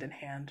hand in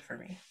hand for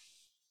me.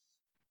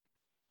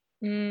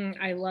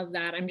 I love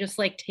that. I'm just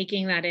like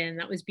taking that in.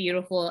 That was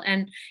beautiful.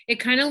 And it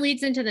kind of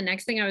leads into the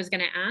next thing I was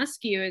going to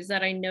ask you is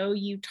that I know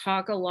you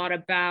talk a lot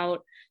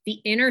about the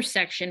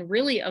intersection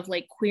really of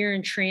like queer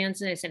and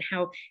transness and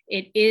how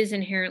it is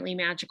inherently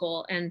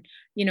magical. And,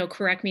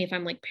 correct me if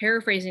I'm like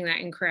paraphrasing that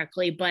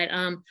incorrectly, but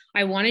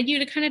I wanted you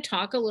to kind of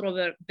talk a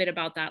little bit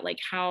about that, like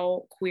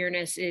how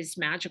queerness is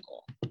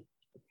magical.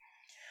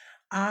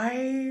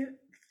 I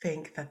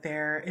think that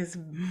there is,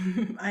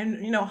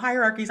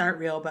 hierarchies aren't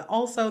real, but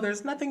also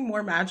there's nothing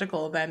more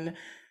magical than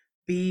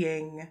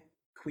being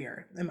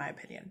queer, in my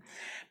opinion.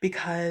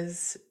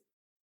 Because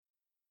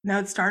now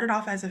it started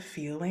off as a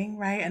feeling,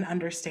 right? And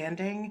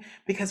understanding.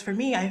 Because for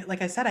me,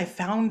 like I said, I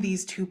found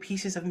these two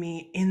pieces of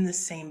me in the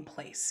same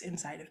place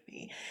inside of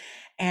me.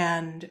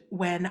 And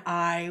when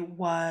I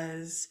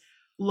was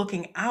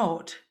looking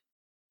outside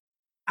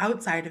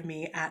of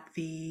me at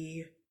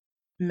the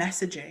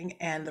messaging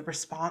and the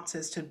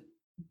responses to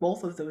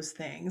both of those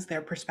things,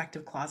 their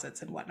perspective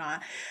closets and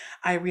whatnot,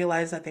 I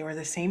realized that they were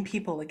the same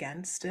people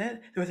against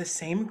it. They were the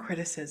same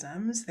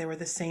criticisms. They were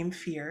the same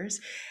fears.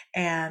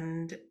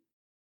 And,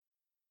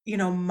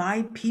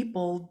 my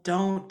people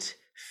don't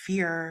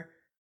fear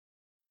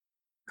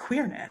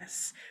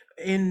queerness.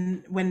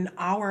 When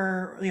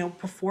our,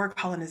 before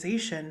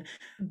colonization,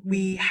 Mhm.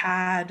 we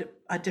had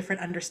a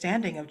different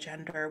understanding of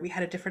gender. We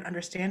had a different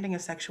understanding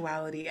of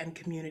sexuality and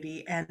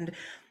community. And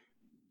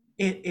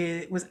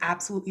it was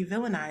absolutely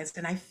villainized.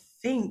 And I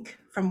think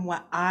from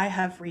what I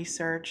have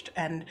researched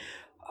and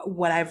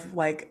what I've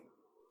like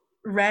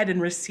read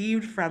and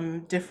received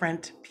from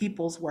different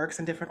people's works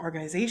and different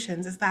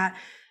organizations is that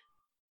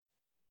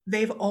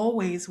they've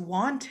always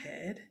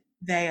wanted,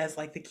 they as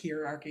like the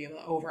hierarchy,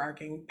 the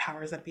overarching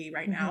powers that be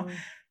right now,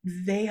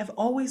 Mhm. they have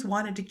always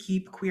wanted to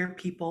keep queer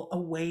people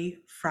away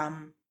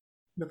from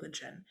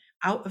religion,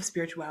 out of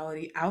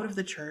spirituality, out of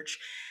the church.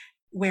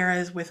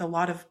 Whereas with a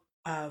lot of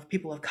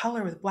people of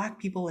color, with Black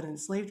people and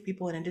enslaved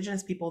people and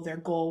Indigenous people, their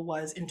goal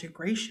was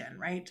integration,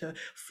 right? To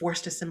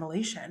forced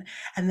assimilation.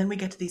 And then we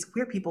get to these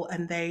queer people,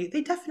 and they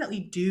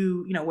definitely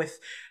do, with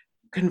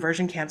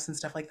conversion camps and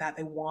stuff like that,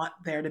 they want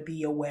there to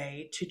be a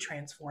way to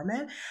transform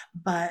it.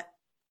 But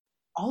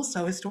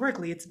also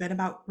historically, it's been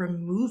about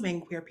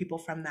removing queer people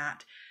from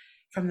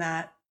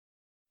that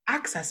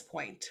access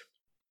point,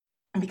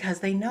 because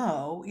they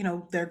know,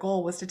 their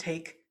goal was to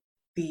take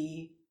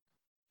the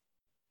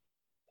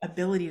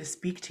ability to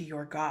speak to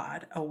your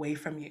God away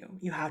from you.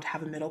 You have to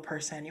have a middle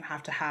person. You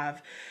have to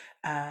have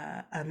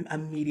a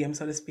medium,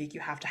 so to speak. You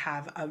have to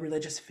have a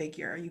religious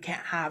figure. You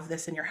can't have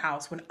this in your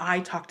house. When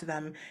I talk to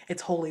them,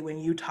 it's holy. When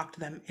you talk to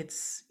them,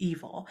 it's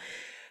evil.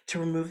 To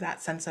remove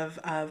that sense of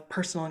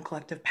personal and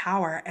collective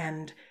power.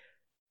 And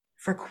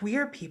for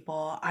queer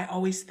people, I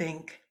always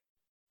think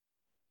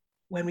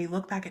when we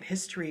look back at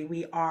history,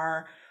 we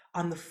are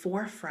on the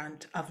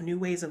forefront of new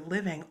ways of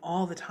living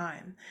all the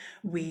time.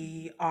 Mhm.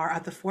 We are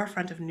at the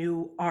forefront of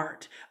new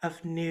art,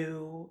 of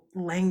new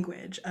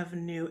language, of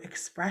new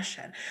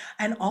expression,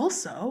 and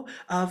also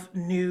of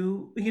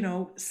new,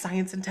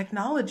 science and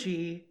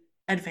technology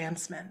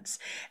advancements.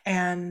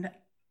 And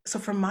so,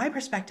 from my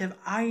perspective,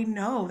 I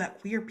know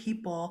that queer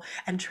people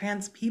and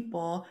trans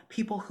people,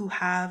 people who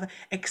have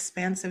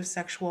expansive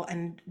sexual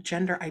and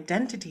gender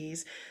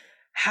identities,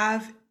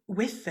 have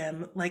with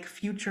them like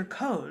future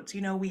codes.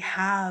 We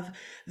have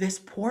this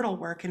portal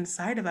work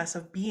inside of us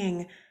of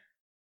being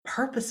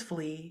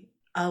purposefully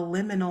a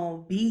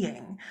liminal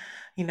being,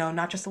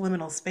 not just a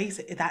liminal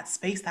space, that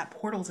space, that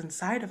portal's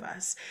inside of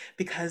us,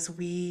 because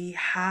we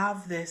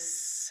have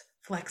this.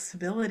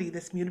 flexibility,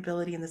 this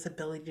mutability, and this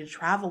ability to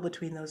travel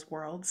between those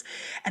worlds.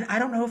 And I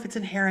don't know if it's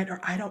inherent, or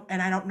I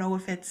don't know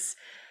if it's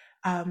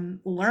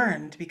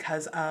learned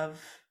because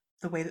of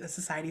the way that the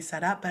society's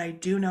set up, but I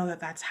do know that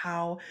that's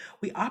how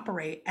we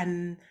operate.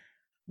 And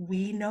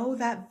we know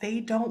that they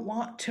don't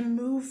want to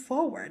move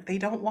forward. They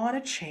don't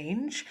want to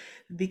change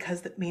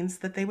because that means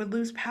that they would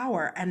lose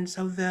power. And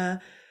so the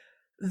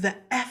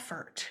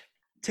effort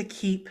to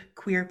keep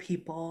queer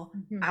people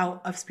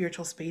out of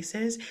spiritual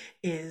spaces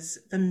is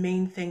the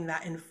main thing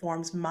that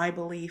informs my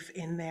belief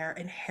in their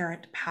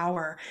inherent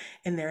power,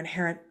 in their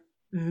inherent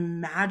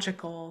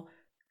magical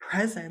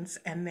presence,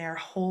 and their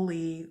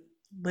holy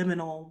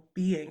liminal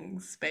being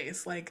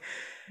space. Like,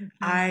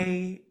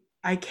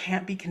 I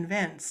can't be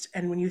convinced.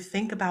 And when you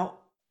think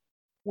about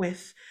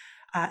with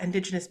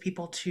indigenous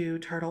people to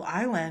Turtle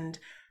Island,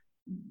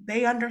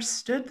 they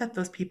understood that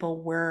those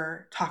people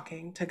were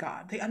talking to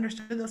God. They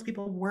understood those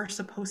people were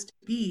supposed to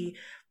be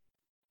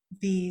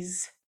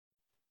these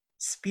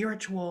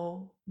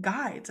spiritual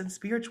guides and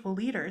spiritual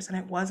leaders. And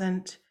it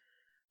wasn't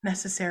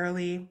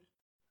necessarily,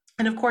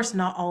 and of course,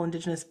 not all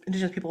indigenous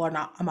people are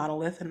not a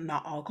monolith, and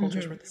not all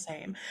cultures were the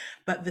same.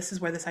 But this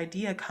is where this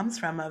idea comes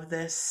from of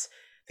these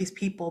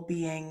people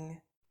being,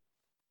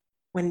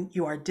 when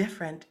you are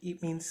different,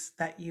 it means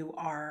that you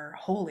are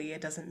holy. It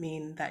doesn't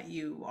mean that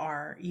you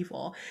are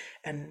evil.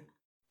 And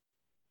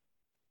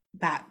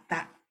that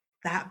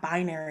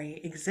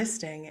binary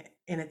existing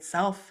in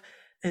itself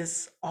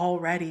is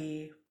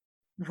already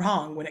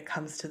wrong when it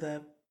comes to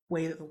the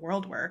way that the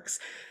world works.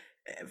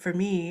 For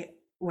me,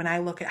 when I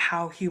look at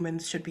how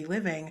humans should be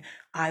living,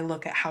 I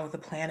look at how the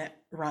planet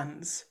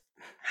runs,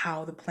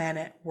 how the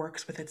planet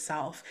works with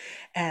itself.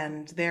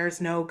 And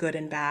there's no good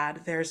and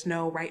bad. There's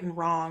no right and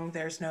wrong.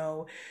 There's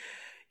no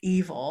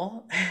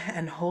evil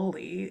and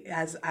holy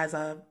as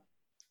a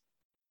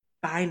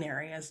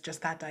binary, as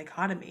just that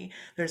dichotomy.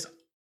 There's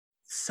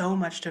so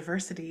much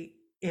diversity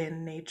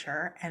in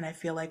nature, and I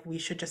feel like we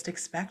should just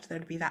expect there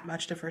to be that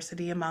much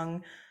diversity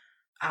among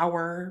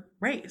our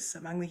race,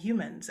 among the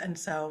humans. And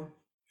so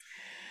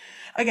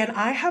again,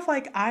 I have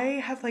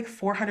like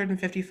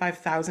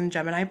 455,000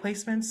 Gemini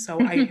placements, so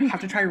I have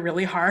to try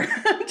really hard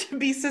to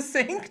be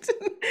succinct.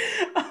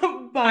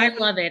 I But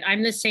love it.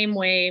 I'm the same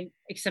way,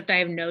 except I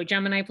have no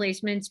Gemini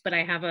placements, but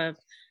I have a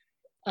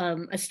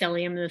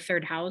stellium in the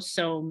third house,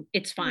 so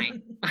it's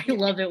fine. I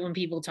love it when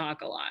people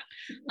talk a lot.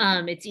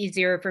 It's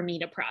easier for me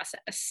to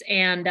process.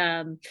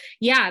 And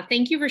yeah,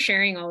 thank you for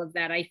sharing all of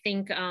that. I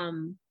think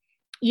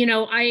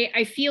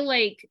I feel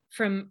like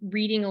from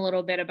reading a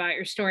little bit about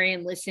your story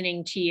and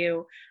listening to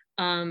you,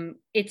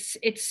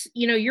 it's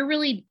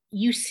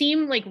you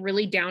seem like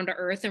really down to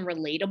earth and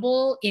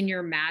relatable in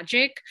your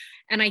magic,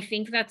 and I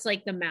think that's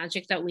like the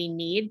magic that we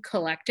need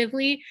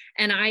collectively.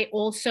 And I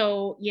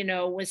also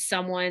was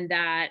someone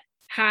that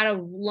had a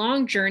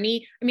long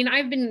journey. I mean,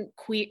 I've been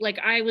queer, like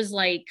I was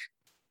like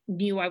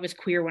knew I was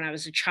queer when I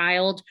was a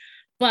child,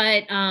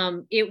 but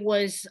it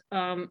was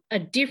a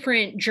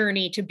different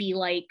journey to be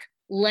like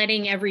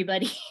letting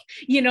everybody,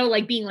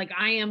 like being like,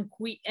 I am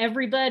queer,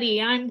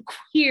 everybody, I'm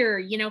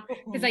queer,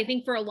 because I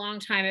think for a long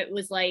time it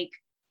was like,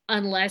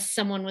 unless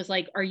someone was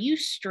like, are you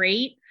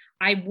straight?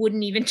 I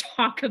wouldn't even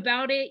talk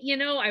about it.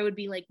 I would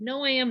be like,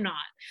 no, I am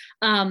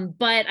not.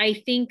 But I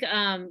think,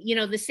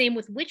 the same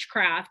with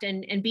witchcraft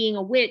and being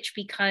a witch,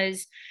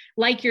 because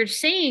like you're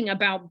saying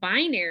about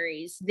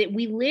binaries, that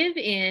we live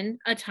in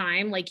a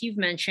time, like you've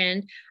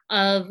mentioned,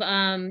 of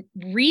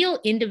real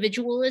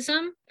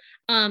individualism.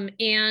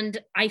 And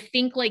I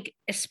think, like,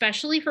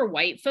 especially for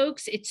white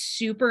folks, it's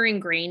super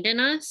ingrained in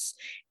us.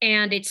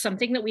 And it's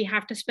something that we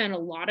have to spend a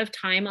lot of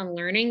time on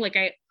learning. Like,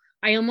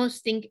 I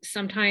almost think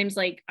sometimes,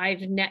 like,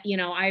 I've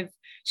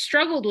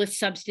struggled with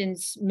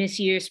substance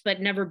misuse,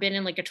 but never been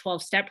in like a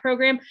 12-step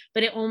program.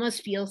 But it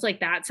almost feels like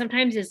that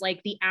sometimes is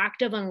like the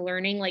act of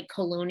unlearning, like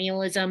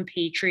colonialism,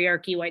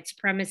 patriarchy, white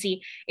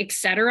supremacy,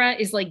 etc.,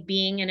 is like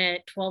being in a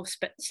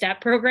 12-step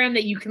program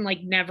that you can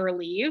like never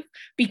leave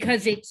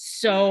because it's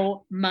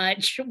so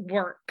much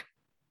work.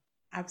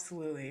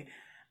 absolutely.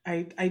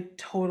 I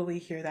totally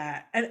hear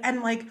that.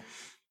 And like,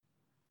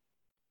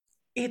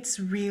 it's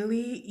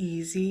really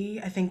easy,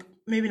 I think,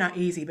 maybe not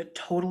easy, but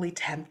totally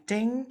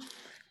tempting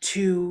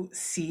to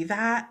see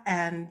that,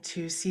 and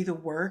to see the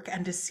work,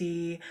 and to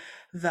see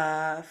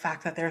the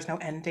fact that there's no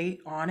end date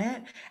on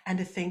it, and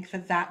to think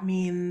that that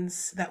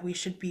means that we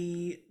should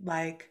be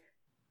like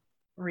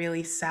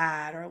really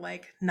sad or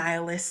like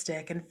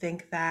nihilistic, and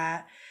think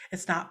that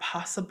it's not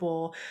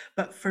possible.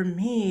 But for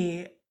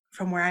me,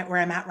 from where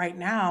I'm at right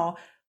now,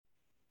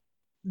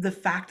 the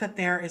fact that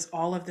there is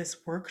all of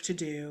this work to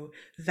do,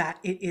 that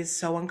it is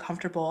so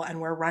uncomfortable, and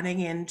we're running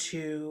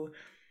into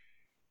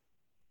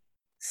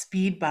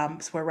speed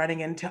bumps, we're running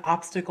into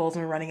obstacles,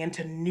 and we're running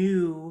into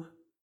new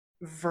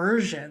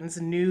versions,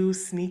 new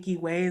sneaky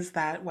ways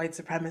that white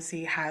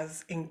supremacy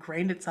has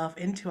ingrained itself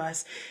into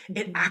us,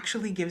 it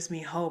actually gives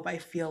me hope. I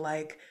feel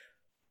like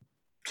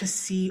to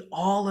see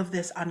all of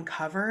this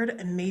uncovered.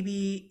 And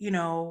maybe,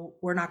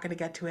 we're not going to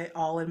get to it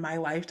all in my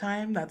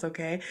lifetime. That's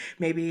okay.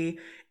 Maybe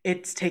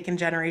it's taken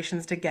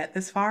generations to get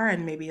this far,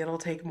 and maybe it'll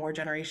take more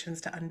generations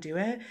to undo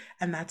it.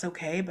 And that's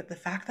okay. But the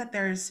fact that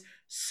there's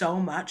so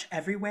much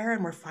everywhere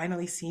and we're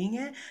finally seeing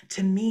it,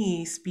 to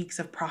me, speaks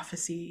of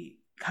prophecy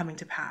coming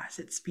to pass.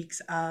 It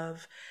speaks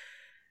of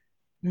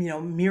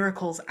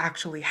miracles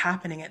actually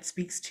happening. It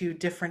speaks to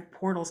different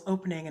portals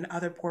opening and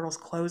other portals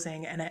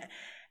closing. And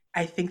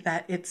I think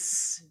that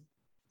it's,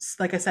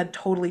 like I said,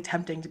 totally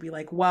tempting to be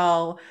like,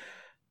 well,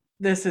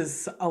 this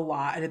is a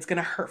lot and it's going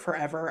to hurt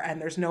forever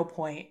and there's no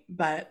point.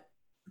 But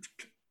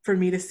for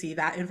me to see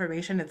that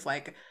information, it's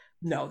like,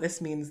 no,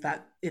 this means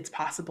that it's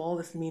possible.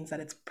 This means that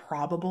it's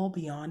probable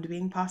beyond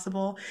being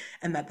possible,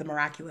 and that the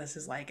miraculous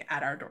is like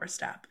at our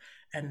doorstep.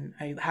 And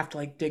I have to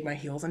like dig my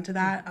heels into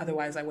that.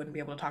 Otherwise, I wouldn't be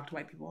able to talk to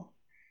white people.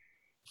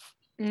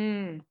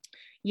 Mm.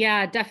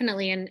 Yeah,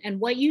 definitely. And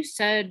what you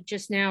said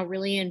just now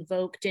really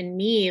invoked in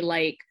me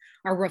like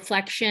a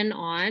reflection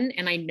on,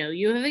 and I know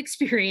you have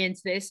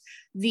experienced this,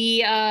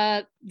 the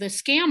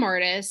scam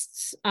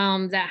artists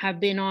that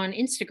have been on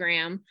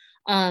Instagram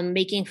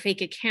making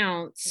fake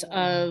accounts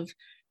of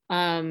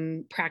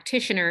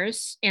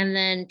practitioners and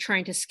then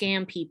trying to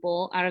scam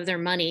people out of their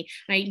money.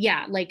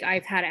 Yeah, like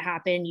I've had it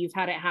happen, you've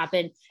had it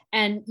happen.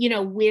 And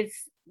with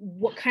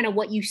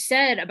what you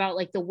said about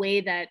like the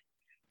way that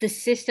the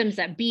systems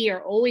that be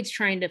are always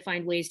trying to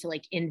find ways to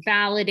like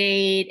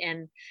invalidate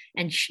and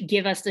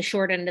give us the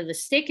short end of the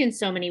stick in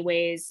so many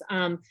ways.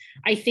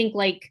 I think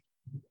like,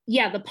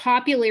 yeah,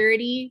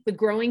 the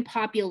growing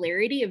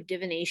popularity of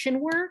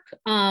divination work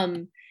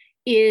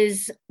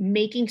is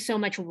making so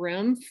much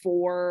room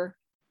for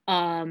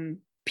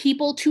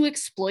people to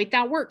exploit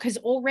that work, because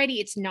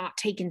already it's not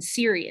taken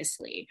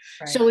seriously.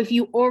 Right. So if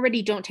you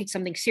already don't take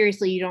something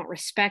seriously, you don't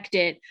respect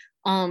it,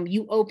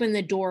 you open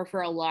the door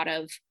for a lot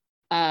of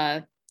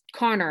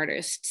con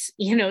artists,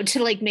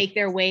 to like make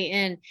their way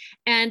in.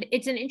 And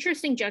it's an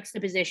interesting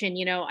juxtaposition.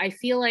 I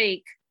feel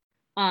like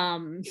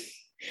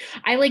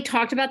I like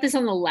talked about this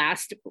on the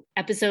last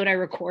episode I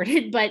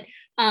recorded, but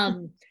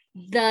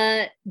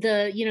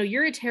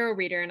you're a tarot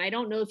reader, and I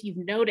don't know if you've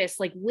noticed,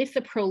 like with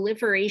the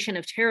proliferation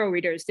of tarot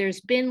readers, there's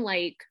been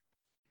like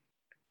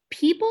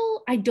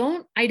people, I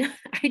don't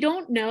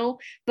know,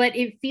 but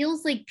it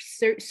feels like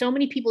so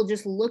many people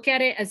just look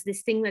at it as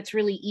this thing that's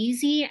really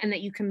easy and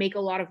that you can make a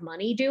lot of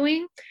money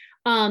doing.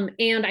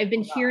 And I've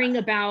been hearing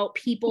about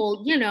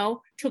people,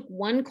 took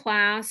one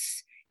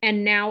class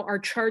and now are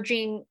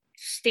charging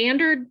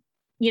standard,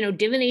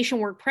 divination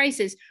work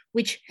prices,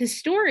 which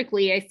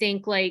historically, I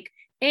think like,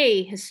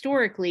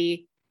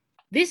 historically,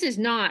 this is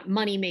not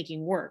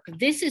money-making work.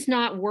 This is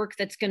not work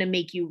that's going to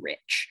make you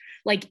rich.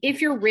 Like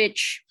if you're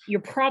rich,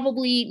 you're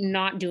probably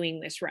not doing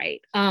this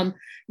right.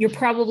 You're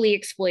probably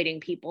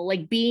exploiting people.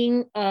 Like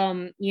being,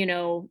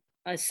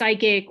 a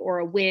psychic or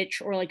a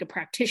witch or like a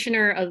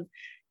practitioner of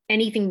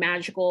anything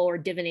magical or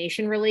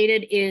divination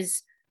related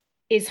is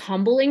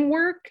humbling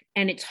work,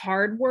 and it's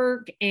hard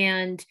work,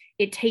 and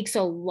it takes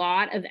a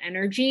lot of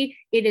energy.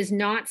 It is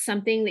not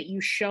something that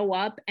you show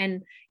up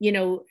and,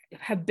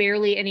 have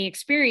barely any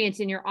experience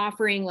and you're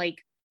offering like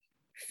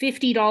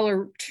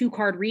 $50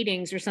 2-card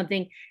readings or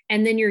something,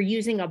 and then you're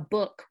using a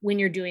book when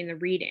you're doing the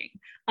reading.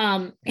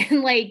 And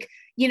like,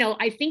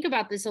 I think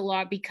about this a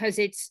lot because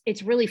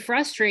it's really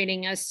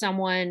frustrating as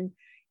someone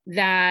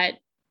that,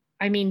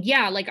 I mean,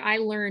 yeah, like I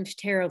learned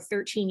tarot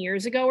 13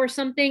 years ago or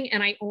something,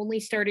 and I only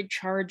started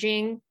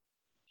charging,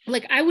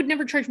 like I would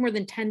never charge more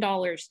than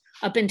 $10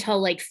 up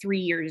until like 3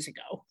 years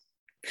ago.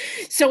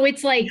 So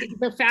it's like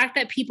the fact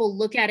that people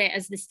look at it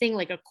as this thing,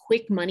 like a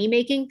quick money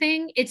making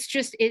thing,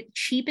 it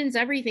cheapens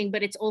everything,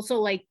 but it's also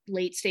like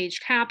late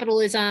stage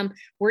capitalism.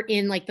 We're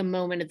in like the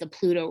moment of the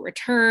Pluto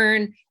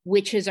return,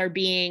 witches are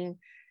being,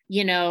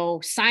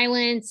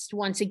 silenced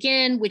once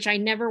again, which I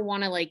never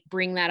want to like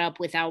bring that up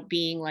without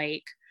being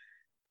like,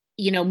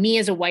 me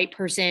as a white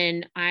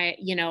person,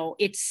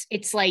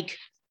 it's like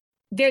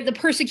the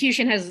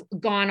persecution has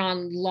gone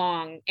on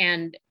long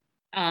and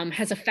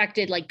has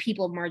affected like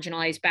people of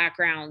marginalized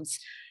backgrounds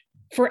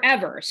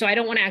forever. So I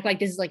don't want to act like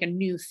this is like a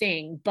new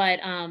thing, but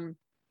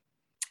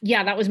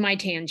yeah, that was my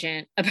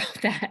tangent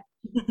about that.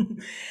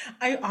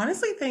 I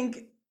honestly think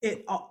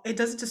it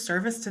does a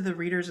disservice to the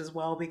readers as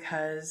well,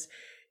 because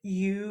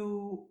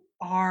you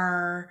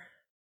are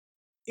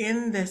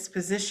in this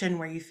position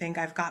where you think,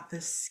 I've got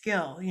this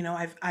skill,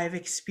 I've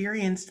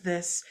experienced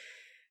this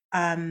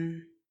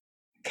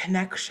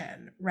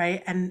connection,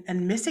 right?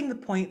 And missing the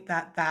point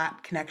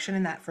that connection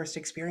and that first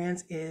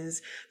experience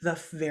is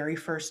the very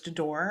first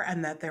door,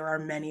 and that there are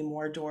many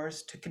more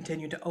doors to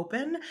continue to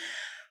open.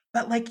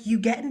 But like you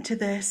get into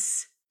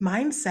this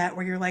mindset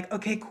where you're like,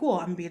 okay, cool,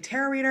 I'm gonna be a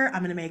tarot reader,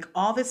 I'm gonna make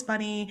all this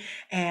money.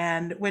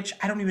 And which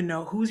I don't even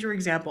know, who's your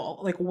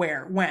example, like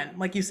where, when,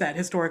 like you said,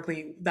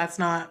 historically that's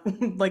not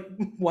like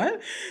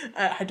what,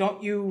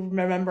 don't you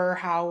remember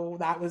how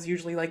that was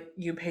usually like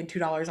you paid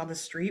 $2 on the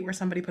street where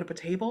somebody put up a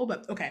table?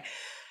 But okay,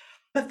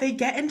 but they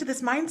get into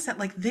this mindset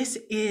like this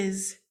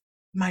is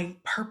my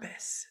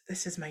purpose.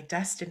 This is my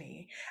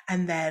destiny.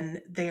 And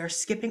then they are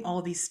skipping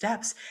all these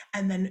steps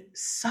and then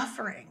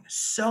suffering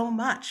so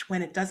much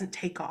when it doesn't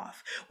take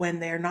off, when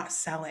they're not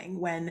selling,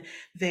 when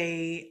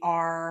they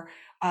are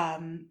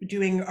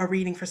doing a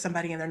reading for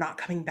somebody and they're not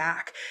coming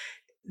back.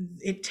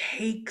 It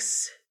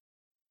takes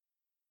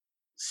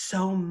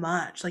so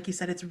much. Like you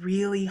said, it's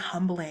really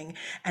humbling,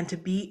 and to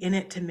be in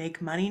it to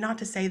make money, not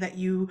to say that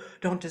you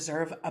don't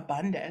deserve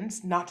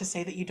abundance, not to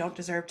say that you don't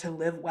deserve to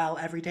live well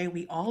every day.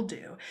 We all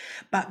do.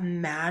 But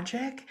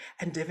magic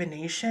and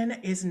divination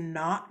is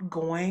not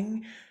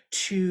going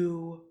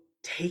to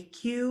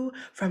take you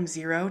from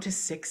 0 to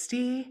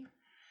 60,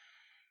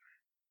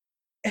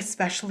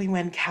 especially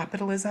when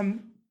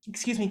capitalism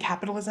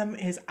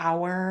is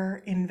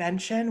our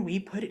invention. We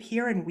put it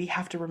here and we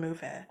have to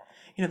remove it.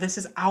 This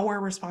is our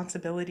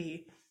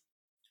responsibility.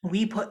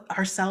 We put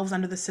ourselves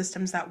under the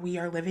systems that we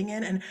are living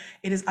in, and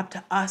it is up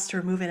to us to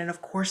remove it. And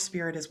of course,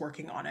 spirit is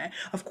working on it.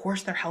 Of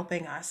course, they're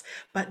helping us.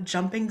 But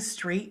jumping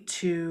straight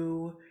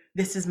to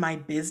this is my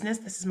business,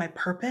 this is my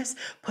purpose,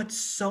 puts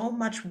so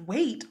much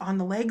weight on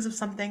the legs of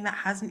something that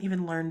hasn't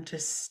even learned to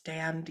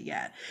stand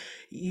yet.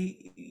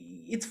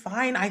 It's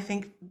fine, I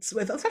think,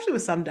 especially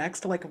with some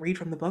decks, to like read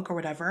from the book or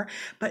whatever,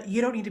 but you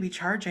don't need to be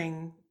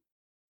charging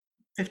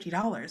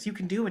 $50. You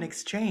can do an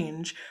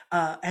exchange,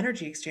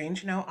 energy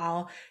exchange.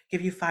 I'll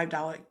give you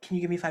 $5. Can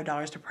you give me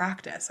 $5 to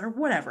practice or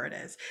whatever it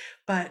is?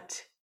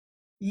 But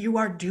you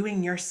are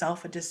doing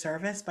yourself a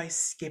disservice by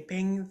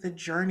skipping the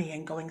journey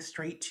and going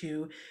straight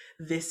to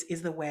this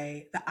is the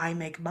way that I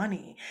make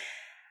money.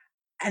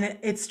 And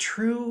it's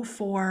true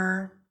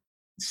for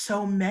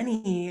so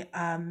many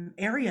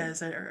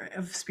areas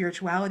of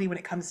spirituality when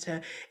it comes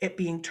to it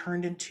being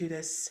turned into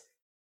this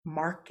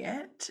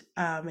market,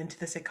 into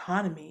this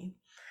economy,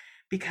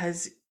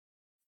 because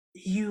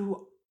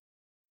you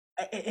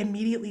it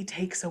immediately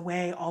takes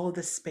away all of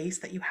the space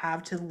that you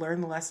have to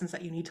learn the lessons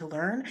that you need to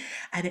learn,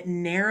 and it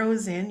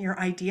narrows in your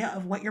idea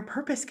of what your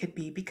purpose could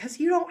be, because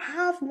you don't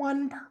have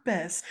one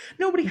purpose.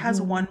 Nobody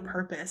has Mhm. one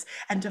purpose.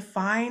 And to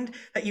find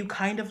that you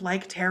kind of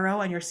like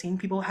tarot and you're seeing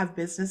people have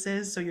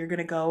businesses, so you're going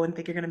to go and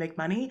think you're going to make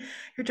money,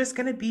 you're just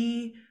going to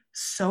be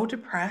so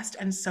depressed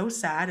and so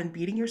sad and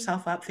beating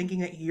yourself up thinking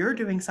that you're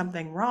doing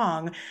something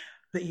wrong,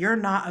 that you're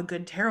not a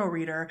good tarot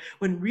reader,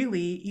 when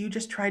really you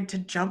just tried to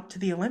jump to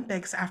the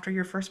Olympics after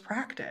your first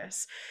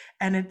practice.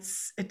 And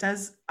it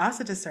does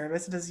us a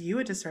disservice, it does you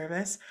a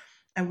disservice,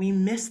 and we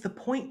miss the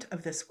point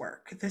of this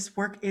work. This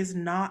work is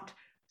not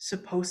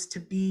supposed to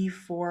be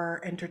for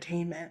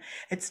entertainment.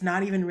 It's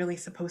not even really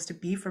supposed to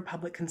be for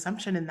public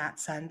consumption in that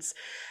sense.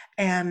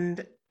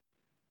 And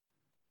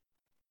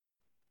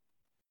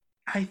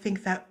I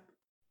think that,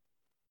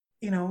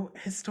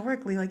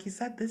 historically, like you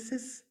said, this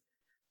is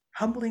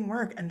humbling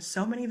work. And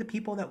so many of the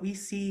people that we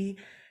see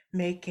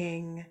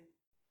making,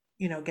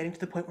 getting to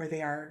the point where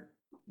they are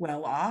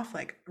well off,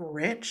 like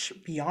rich,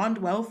 beyond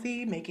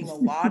wealthy, making a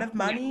lot of Yeah.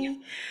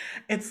 money,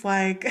 it's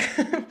like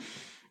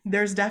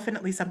there's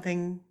definitely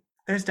something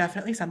there's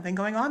definitely something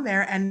going on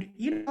there. And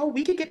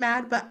we could get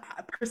mad, but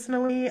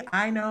personally,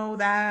 I know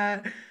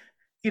that,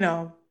 you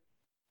know,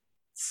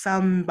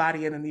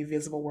 somebody in the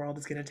invisible world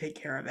is going to take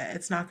care of it.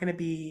 It's not going to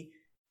be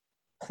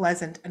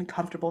pleasant and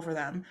comfortable for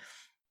them,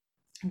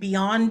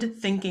 beyond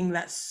thinking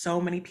that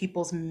so many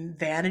people's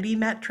vanity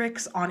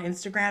metrics on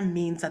Instagram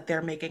means that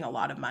they're making a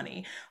lot of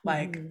money.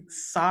 Like, Mhm.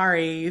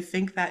 sorry, you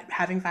think that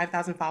having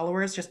 5,000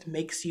 followers just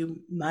makes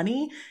you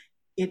money?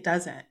 It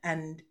doesn't.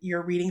 And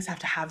your readings have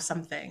to have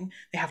something.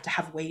 They have to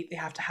have weight. They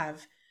have to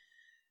have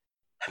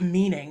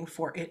meaning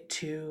for it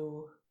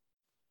to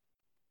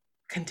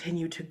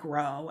continue to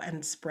grow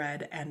and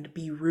spread and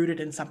be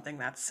rooted in something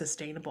that's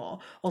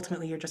sustainable.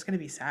 Ultimately, you're just going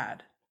to be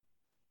sad.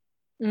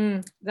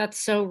 That's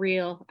so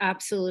real.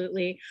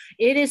 Absolutely.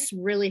 It is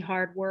really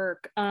hard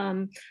work.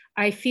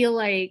 I feel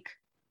like,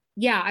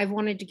 yeah, I've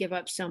wanted to give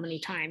up so many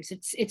times.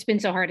 It's been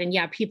so hard. And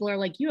yeah, people are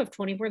like, you have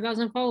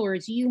 24,000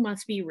 followers, you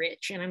must be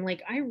rich. And I'm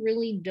like, I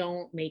really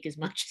don't make as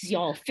much as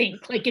y'all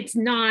think. Like, it's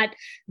not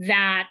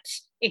that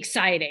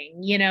exciting.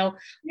 Yeah.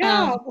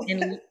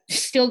 And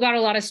still got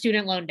a lot of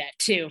student loan debt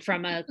too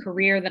from a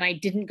career that I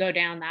didn't go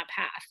down that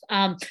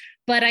path.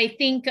 But I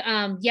think,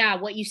 yeah,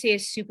 what you say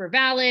is super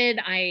valid.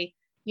 I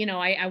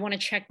want to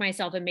check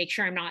myself and make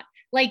sure I'm not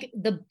like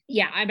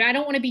I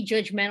don't want to be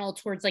judgmental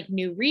towards like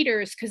new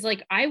readers, because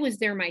like I was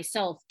there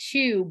myself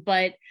too,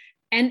 but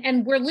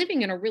and we're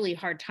living in a really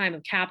hard time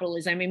of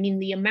capitalism. I mean,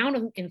 the amount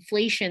of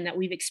inflation that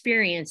we've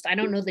experienced, I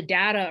don't know the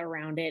data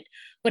around it,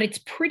 but it's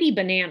pretty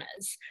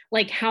bananas,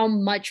 like how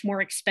much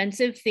more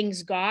expensive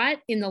things got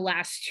in the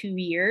last 2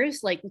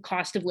 years, like the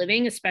cost of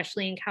living,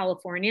 especially in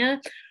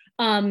California.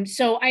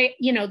 So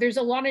there's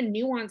a lot of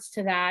nuance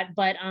to that,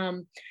 but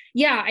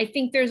yeah, I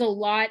think there's a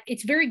lot,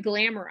 it's very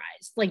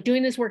glamorized. Like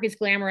doing this work is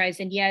glamorized.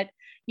 And yet,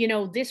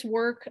 this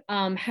work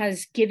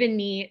has given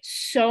me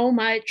so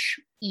much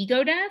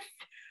ego death.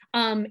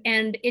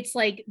 And it's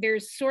like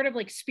there's sort of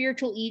like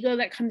spiritual ego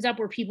that comes up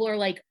where people are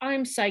like,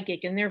 I'm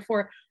psychic and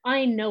therefore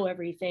I know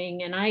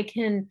everything and I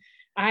can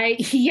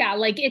Yeah,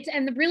 like it's,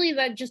 and really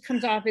that just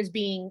comes off as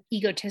being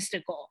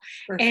egotistical.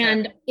 For sure.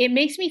 And it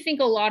makes me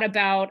think a lot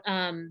about,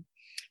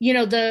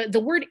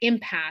 the word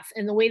empath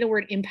and the way the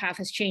word empath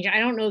has changed. I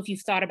don't know if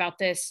you've thought about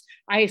this.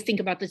 I think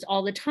about this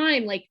all the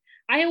time. Like,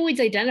 I always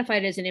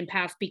identified as an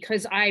empath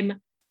because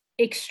I'm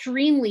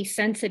extremely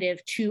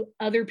sensitive to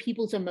other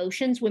people's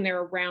emotions when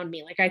they're around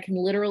me. Like, I can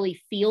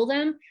literally feel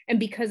them. And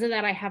because of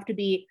that, I have to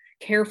be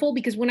careful,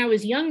 because when I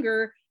was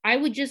younger, I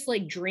would just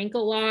like drink a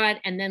lot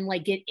and then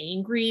like get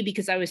angry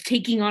because I was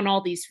taking on all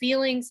these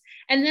feelings.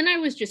 And then I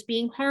was just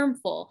being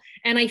harmful.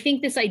 And I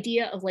think this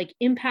idea of like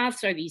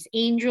empaths are these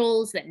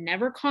angels that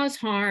never cause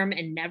harm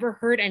and never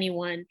hurt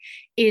anyone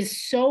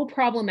is so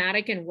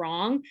problematic and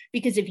wrong,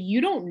 because if you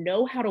don't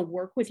know how to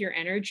work with your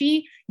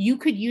energy, you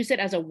could use it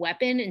as a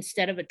weapon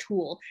instead of a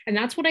tool. And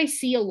that's what I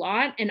see a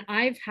lot. And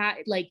I've had,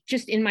 like,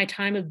 just in my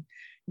time of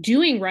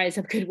doing Rise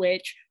Up Good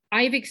Witch,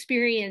 I've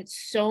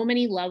experienced so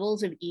many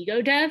levels of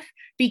ego death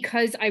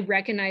because I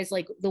recognize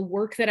like the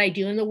work that I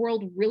do in the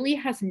world really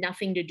has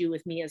nothing to do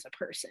with me as a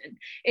person.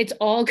 It's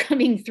all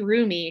coming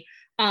through me.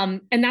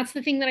 And that's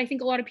the thing that I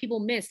think a lot of people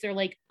miss. They're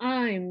like,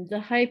 I'm the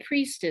high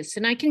priestess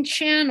and I can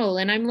channel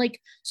and I'm like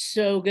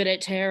so good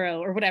at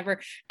tarot or whatever.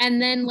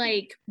 And then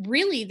like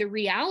really the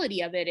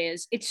reality of it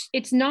is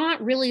it's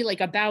not really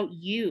like about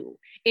you.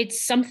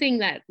 It's something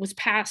that was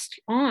passed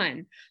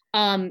on,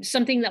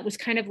 something that was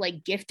kind of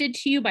like gifted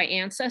to you by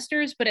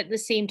ancestors, but at the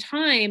same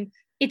time,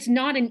 it's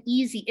not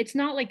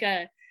like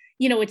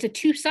it's a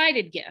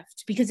two-sided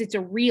gift because it's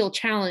a real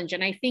challenge.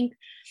 And I think,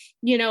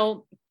 you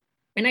know,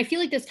 and I feel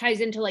like this ties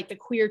into like the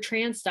queer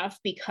trans stuff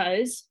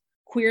because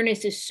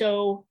queerness is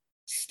so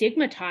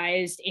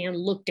stigmatized and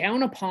looked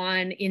down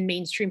upon in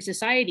mainstream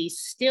society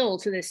still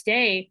to this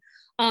day.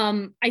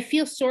 I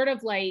feel sort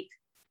of like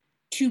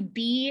to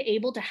be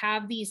able to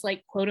have these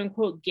like quote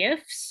unquote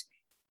gifts,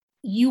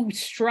 you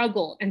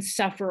struggle and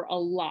suffer a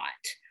lot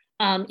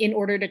in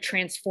order to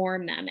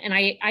transform them. And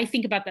I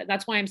think about that.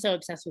 That's why I'm so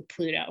obsessed with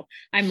Pluto.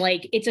 I'm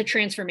like, it's a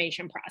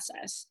transformation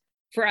process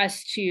for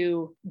us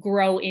to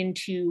grow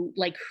into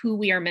like who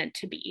we are meant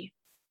to be.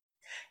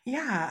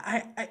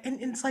 Yeah,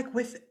 and it's like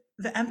with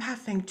the empath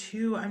thing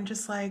too, I'm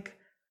just like,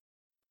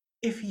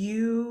 if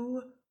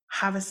you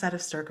have a set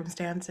of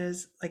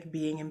circumstances like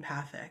being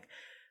empathic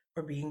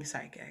or being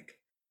psychic,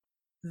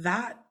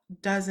 that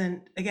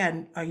doesn't,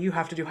 again, you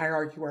have to do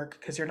hierarchy work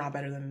because you're not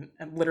better than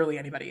literally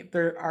anybody.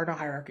 There are no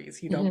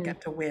hierarchies. You don't Mm-hmm.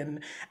 get to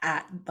win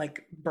at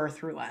like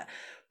birth roulette.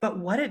 But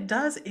what it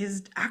does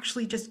is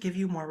actually just give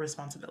you more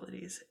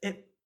responsibilities.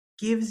 It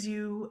gives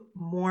you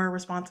more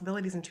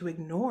responsibilities, and to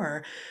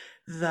ignore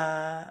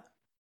the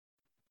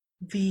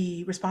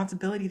the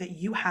responsibility that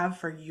you have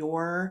for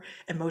your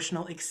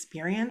emotional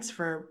experience,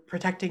 for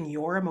protecting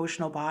your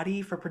emotional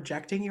body, for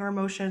projecting your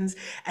emotions,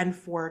 and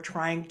for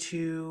trying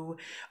to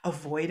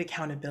avoid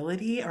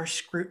accountability or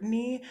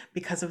scrutiny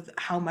because of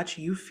how much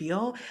you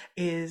feel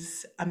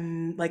is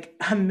like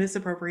a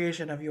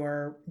misappropriation of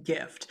your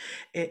gift.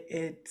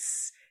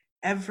 It's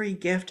every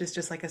gift is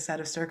just like a set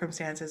of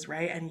circumstances,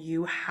 right? And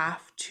you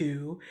have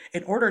to,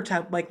 in order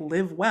to like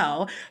live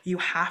well, you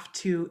have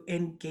to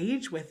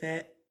engage with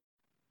it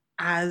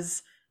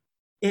as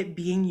it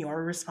being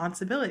your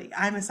responsibility.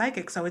 I'm a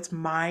psychic, so it's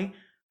my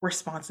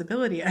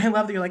responsibility. And I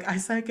love that you're like, I'm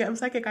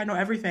psychic, I know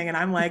everything. And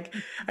I'm like,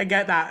 I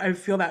get that. I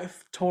feel that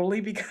totally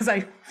because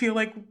I feel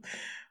like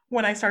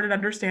when I started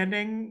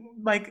understanding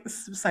like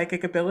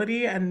psychic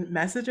ability and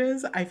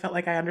messages, I felt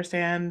like I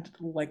understand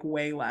like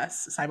way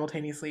less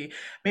simultaneously.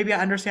 Maybe I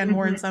understand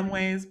more in Mm-hmm. some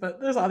ways,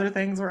 but there's other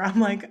things where I'm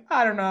like,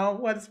 I don't know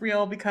what's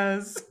real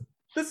because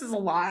this is a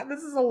lot.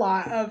 This is a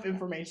lot of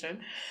information.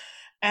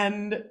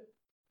 And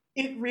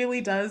it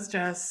really does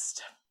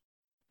just,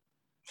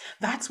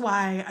 that's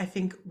why I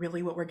think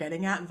really what we're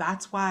getting at,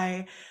 that's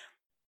why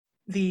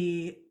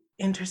the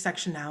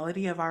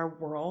intersectionality of our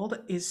world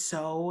is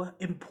so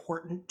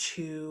important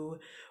to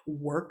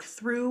work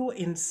through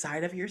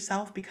inside of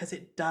yourself, because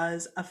it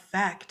does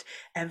affect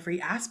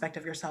every aspect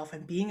of yourself.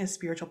 And being a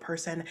spiritual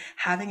person,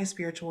 having a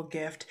spiritual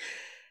gift,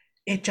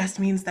 it just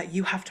means that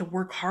you have to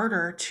work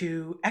harder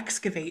to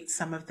excavate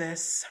some of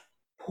this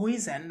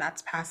poison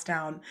that's passed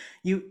down.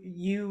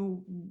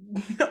 You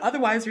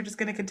otherwise you're just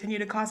going to continue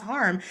to cause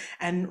harm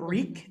and Mm-hmm.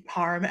 wreak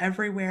harm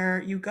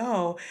everywhere you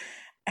go.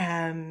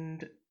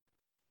 And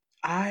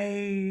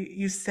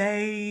you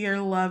say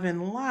you're love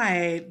and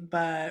light,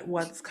 but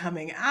what's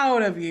coming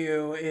out of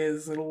you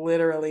is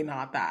literally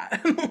not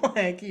that.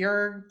 Like,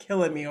 you're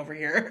killing me over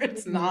here.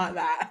 It's Mm-hmm. not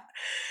that.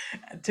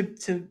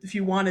 If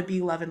you want to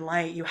be love and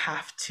light, you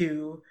have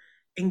to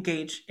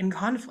engage in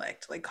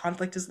conflict. Like,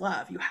 conflict is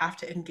love. You have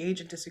to engage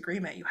in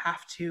disagreement. You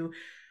have to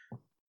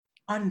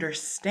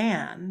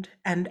understand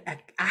and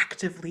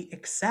actively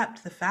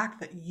accept the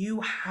fact that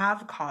you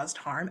have caused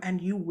harm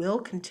and you will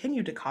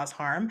continue to cause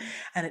harm.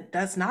 And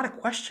that's not a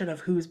question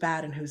of who's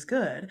bad and who's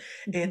good.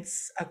 Mm-hmm.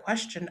 It's a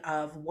question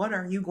of what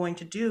are you going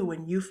to do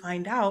when you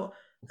find out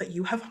that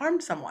you have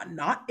harmed someone,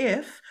 not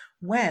if,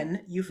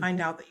 when you find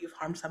out that you've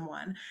harmed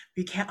someone.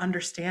 You can't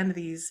understand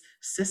these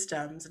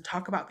systems and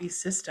talk about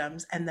these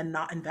systems and then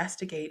not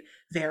investigate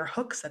their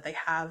hooks that they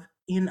have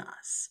in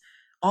us,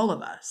 all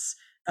of us,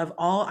 of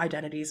all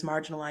identities,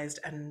 marginalized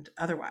and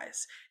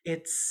otherwise.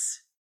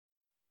 It's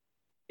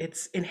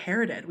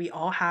inherited. We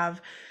all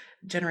have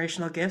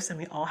generational gifts and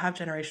we all have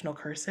generational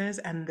curses,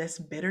 and this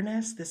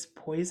bitterness, this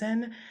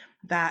poison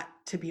that,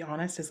 to be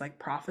honest, is like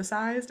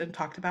prophesized and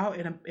talked about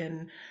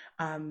in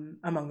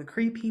among the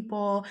Cree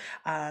people,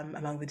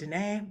 among the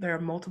Dene. There are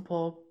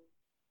multiple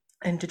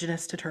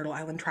indigenous to Turtle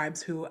Island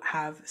tribes who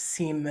have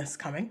seen this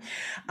coming,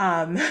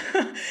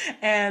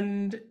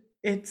 and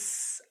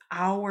it's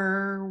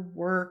our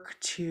work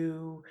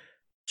to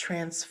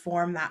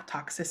transform that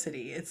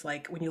toxicity. It's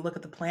like when you look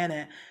at the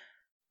planet,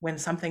 when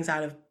something's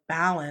out of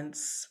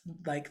balance,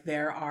 like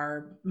there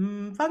are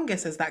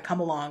funguses that come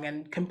along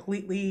and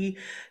completely,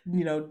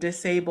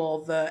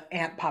 disable the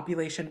ant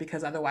population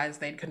because otherwise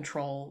they'd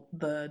control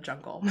the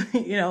jungle. Like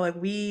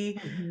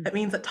that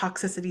means that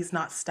toxicity is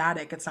not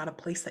static. It's not a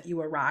place that you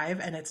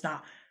arrive, and it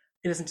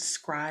doesn't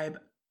describe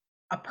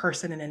a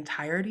person in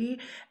entirety.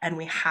 And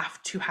we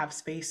have to have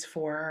space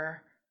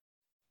for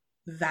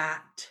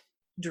that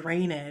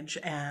drainage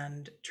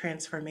and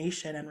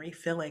transformation and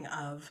refilling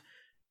of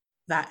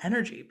that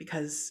energy,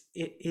 because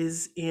it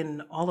is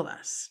in all of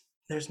us.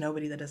 There's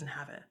nobody that doesn't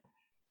have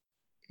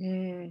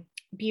it.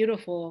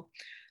 Beautiful.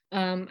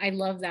 I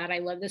love that. I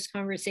love this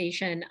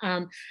conversation.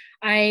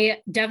 I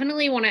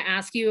definitely want to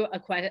ask you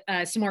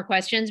some more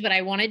questions, but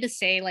I wanted to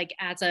say, like,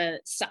 as a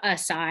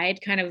aside,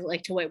 kind of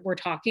like to what we're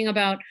talking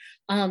about,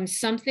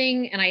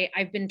 something, and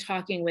I've been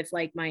talking with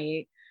like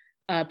my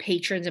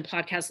patrons and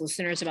podcast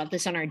listeners about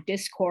this on our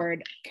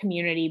Discord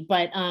community,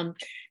 but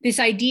this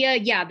idea,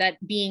 that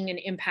being an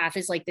empath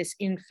is like this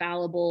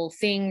infallible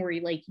thing where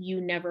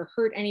you never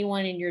hurt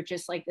anyone and you're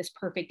just like this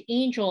perfect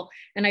angel.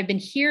 And I've been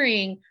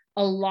hearing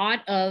a lot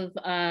of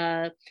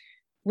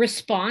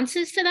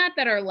responses to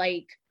that are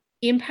like,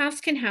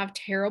 empaths can have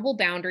terrible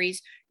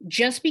boundaries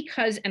just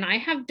because, and I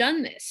have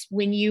done this,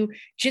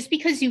 just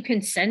because you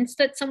can sense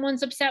that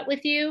someone's upset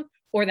with you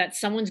or that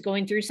someone's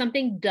going through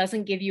something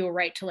doesn't give you a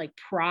right to like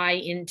pry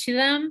into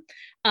them.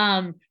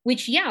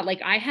 Which,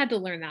 like I had to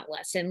learn that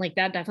lesson. Like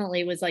that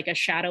definitely was like a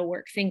shadow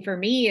work thing for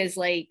me, is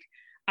like,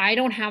 I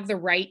don't have the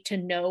right to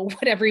know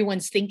what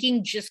everyone's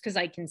thinking just because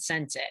I can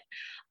sense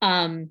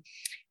it.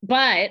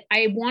 But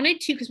I wanted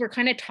to, because we're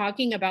kind of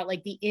talking about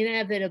like the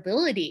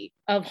inevitability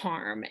of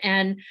harm.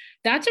 And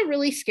that's a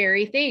really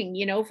scary thing,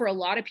 for a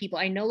lot of people.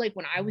 I know like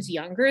when I was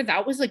younger,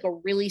 that was like a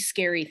really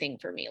scary thing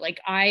for me.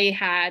 Like I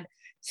had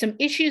some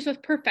issues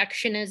with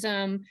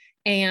perfectionism,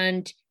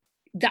 and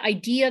the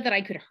idea that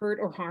I could hurt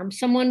or harm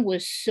someone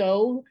was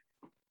so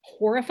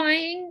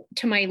horrifying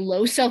to my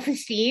low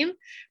self-esteem,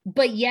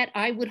 but yet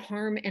I would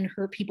harm and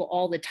hurt people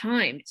all the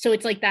time. So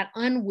it's like that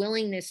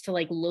unwillingness to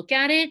like look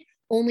at it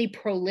only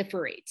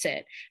proliferates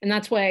it. And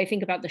that's why I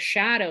think about the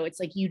shadow. It's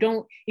like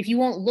if you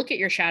won't look at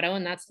your shadow,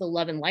 and that's the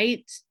love and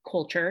light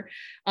culture.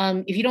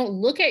 If you don't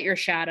look at your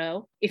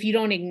shadow, if you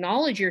don't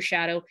acknowledge your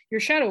shadow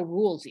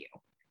rules you.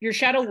 Your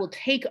shadow will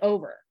take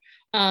over.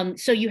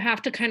 So you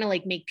have to kind of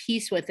like make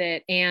peace with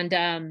it.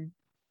 And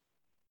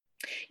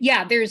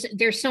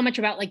there's so much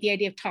about like the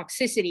idea of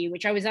toxicity,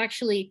 which I was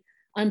actually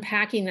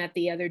unpacking that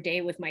the other day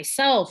with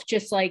myself.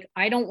 Just like,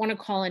 I don't want to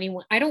call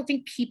anyone, I don't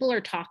think people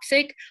are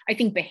toxic. I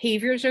think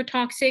behaviors are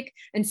toxic,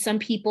 and some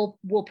people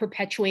will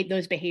perpetuate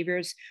those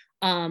behaviors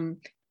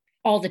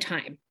all the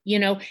time,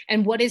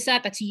 and what is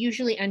that? That's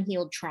usually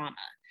unhealed trauma.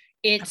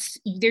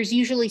 There's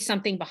usually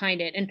something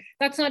behind it. And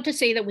that's not to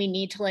say that we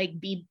need to like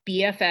be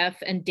BFF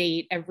and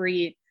date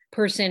every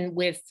person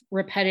with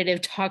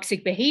repetitive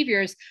toxic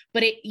behaviors,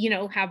 but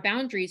have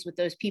boundaries with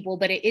those people.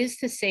 But it is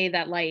to say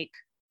that like,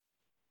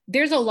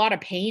 there's a lot of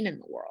pain in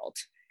the world,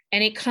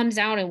 and it comes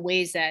out in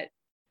ways that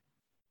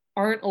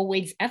aren't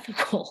always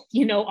ethical,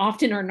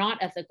 often are not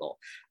ethical.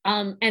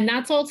 And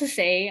that's all to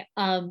say,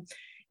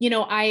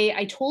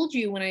 I told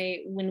you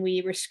when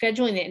we were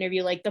scheduling the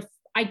interview, like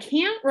I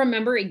can't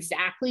remember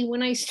exactly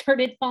when I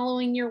started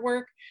following your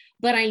work,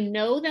 but I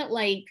know that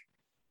like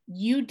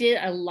you did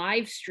a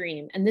live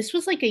stream, and this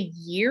was like a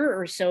year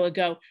or so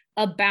ago,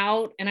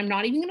 about, and I'm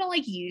not even going to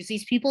like use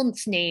these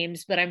people's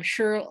names, but I'm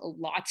sure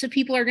lots of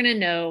people are going to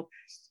know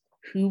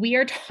who we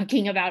are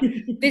talking about.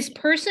 This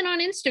person on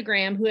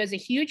Instagram who has a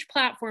huge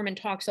platform and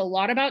talks a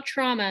lot about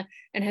trauma,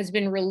 and has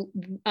been,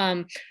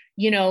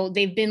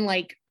 they've been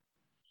like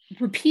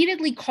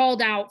repeatedly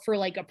called out for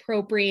like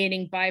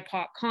appropriating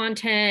BIPOC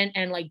content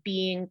and like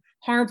being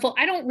harmful.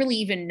 I don't really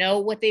even know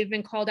what they've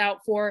been called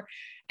out for.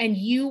 And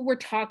you were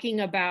talking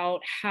about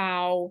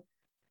how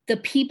the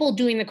people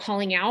doing the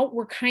calling out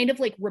were kind of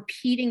like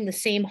repeating the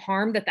same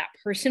harm that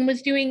person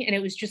was doing. And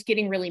it was just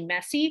getting really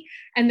messy.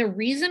 And the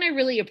reason I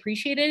really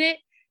appreciated it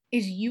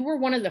is you were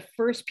one of the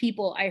first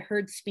people I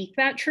heard speak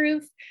that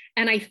truth.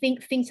 And I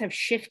think things have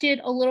shifted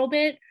a little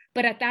bit.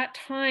 But at that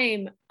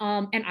time,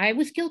 and I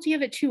was guilty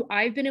of it too,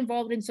 I've been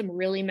involved in some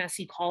really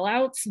messy call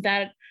outs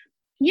that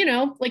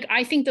like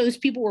I think those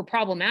people were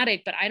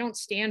problematic, but I don't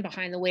stand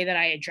behind the way that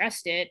I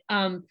addressed it.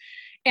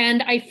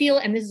 And I feel,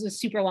 and this is a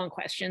super long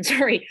question,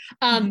 sorry,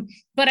 Mhm.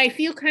 but I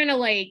feel kind of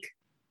like,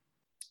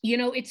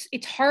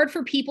 it's hard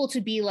for people to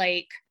be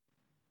like,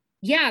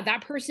 yeah,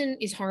 that person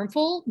is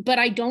harmful, but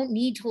I don't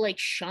need to like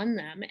shun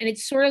them. And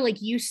it's sort of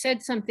like you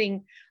said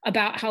something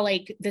about how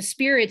like the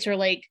spirits are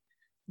like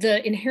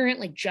the inherent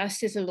like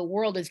justice of the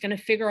world is going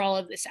to figure all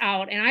of this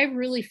out. And I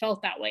really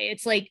felt that way.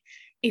 It's like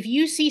if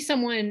you see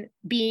someone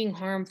being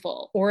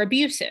harmful or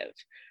abusive,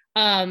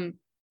 um,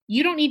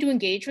 you don't need to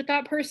engage with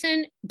that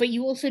person, but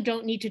you also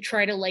don't need to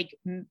try to like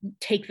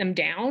take them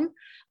down.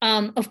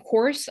 Of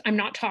course, I'm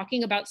not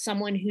talking about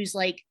someone who's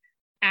like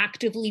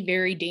actively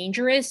very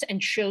dangerous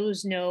and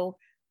shows no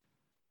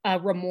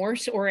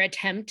remorse or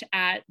attempt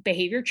at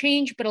behavior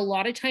change. But a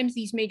lot of times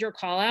these major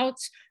call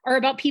outs are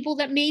about people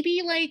that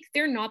maybe like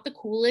they're not the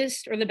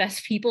coolest or the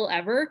best people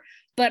ever,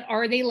 but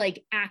are they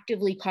like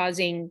actively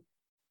causing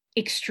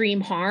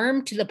extreme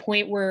harm to the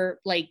point where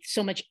like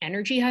so much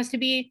energy has to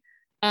be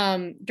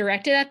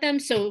directed at them?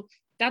 So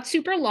that's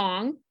super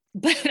long,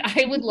 but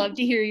I would love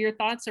to hear your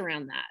thoughts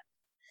around that.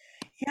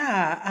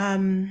 Yeah,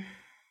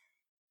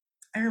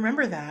 I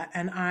remember that,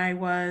 and I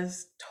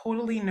was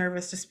totally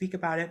nervous to speak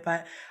about it.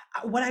 But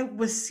what I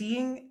was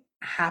seeing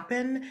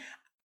happen,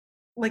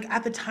 like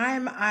at the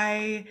time,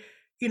 I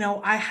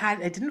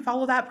didn't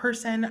follow that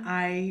person.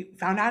 I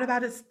found out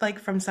about it like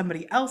from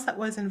somebody else that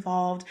was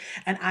involved,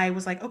 and I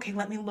was like, okay,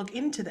 let me look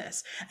into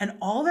this. And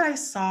all that I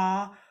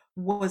saw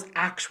was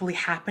actually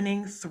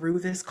happening through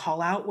this call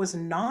out was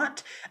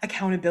not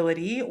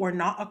accountability or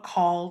not a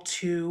call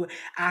to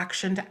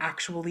action to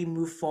actually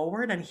move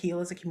forward and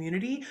heal as a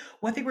community.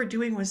 What they were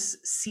doing was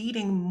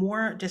seeding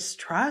more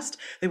distrust.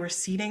 They were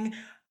seeding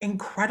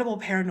incredible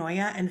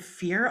paranoia and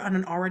fear on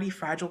an already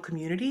fragile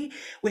community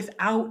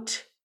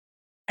without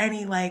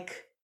any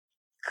like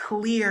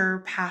clear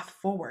path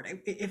forward.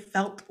 It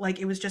felt like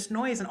it was just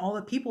noise, and all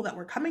the people that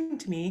were coming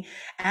to me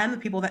and the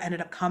people that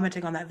ended up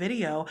commenting on that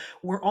video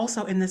were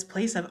also in this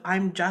place of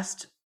I'm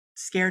just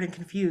scared and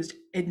confused.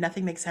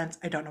 Nothing makes sense.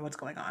 I don't know what's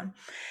going on.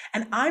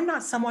 And I'm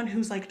not someone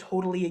who's like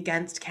totally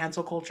against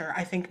cancel culture.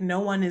 I think no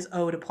one is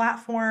owed a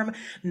platform.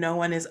 No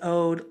one is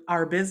owed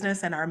our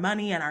business and our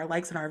money and our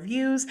likes and our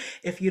views.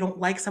 If you don't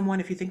like someone,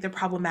 if you think they're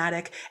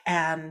problematic,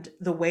 and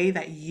the way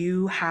that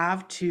you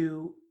have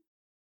to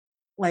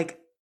like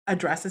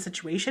address the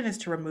situation is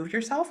to remove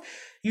yourself,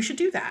 you should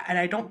do that. And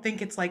I don't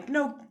think it's like,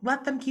 no,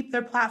 let them keep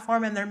their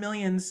platform and their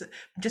millions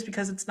just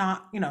because it's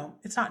not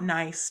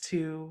nice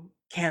to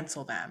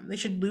cancel them. They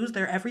should lose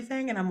their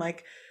everything. And I'm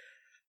like,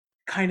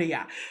 kind of,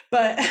 yeah.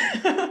 But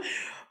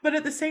but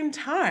at the same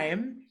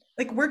time,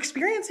 like we're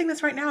experiencing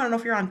this right now. I don't know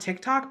if you're on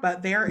TikTok,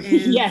 but there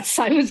is Yes,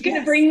 I was going to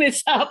yes, bring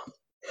this up.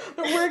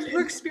 but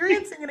we're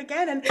experiencing it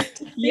again. And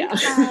to Yeah.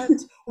 think that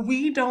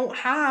we don't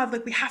have,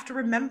 like, we have to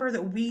remember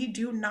that we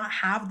do not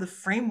have the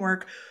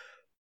framework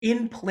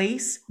in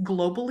place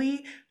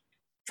globally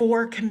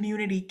for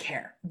community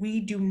care. We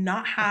do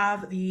not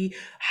have the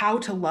how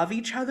to love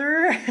each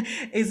other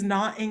is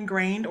not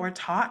ingrained or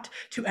taught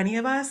to any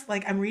of us.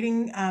 Like I'm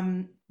reading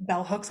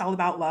Bell Hooks All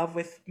About Love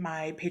with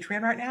my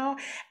Patreon right now,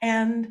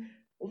 and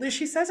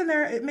she says in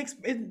there it makes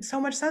it so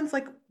much sense.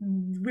 Like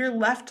we're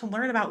left to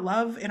learn about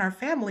love in our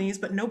families,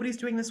 but nobody's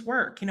doing this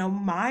work.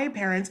 My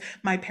parents,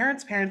 my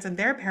parents' parents, and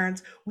their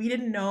parents, we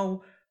didn't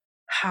know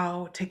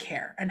how to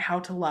care and how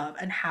to love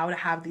and how to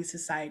have these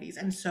societies.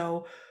 And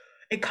so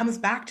it comes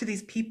back to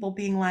these people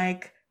being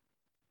like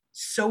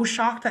so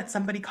shocked that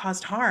somebody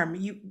caused harm.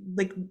 You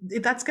like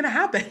that's going to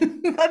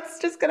happen. That's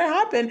just going to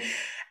happen.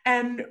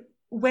 And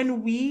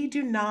when we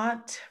do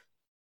not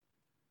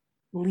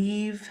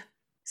leave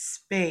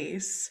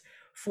space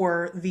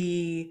for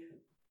the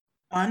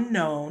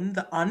unknown,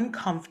 the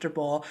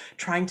uncomfortable,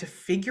 trying to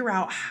figure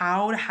out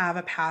how to have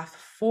a path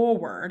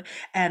forward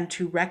and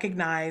to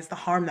recognize the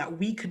harm that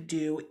we could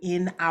do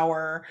in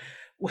our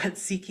what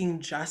seeking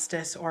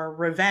justice or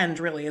revenge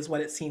really is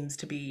what it seems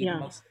to be Yeah.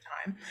 most of the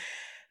time.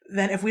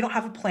 Then if we don't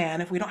have a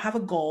plan, if we don't have a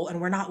goal, and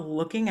we're not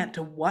looking at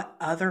to what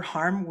other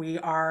harm we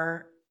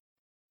are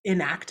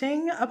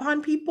enacting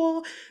upon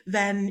people,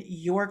 then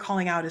your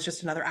calling out is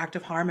just another act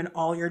of harm, and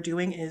all you're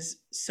doing is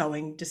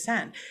sowing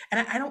dissent.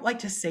 And I don't like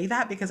to say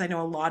that because I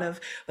know a lot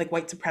of like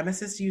white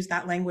supremacists use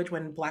that language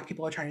when Black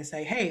people are trying to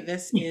say, hey,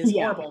 this is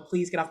Yeah. horrible,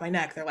 please get off my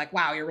neck. They're like,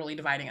 wow, you're really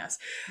dividing us.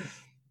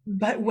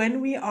 But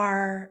when we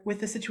are with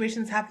the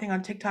situations happening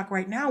on TikTok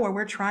right now, where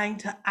we're trying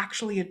to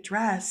actually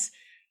address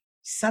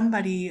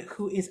somebody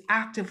who is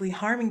actively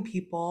harming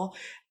people,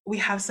 we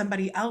have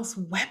somebody else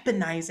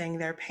weaponizing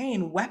their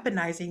pain,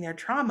 weaponizing their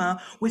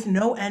trauma with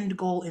no end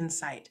goal in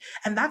sight.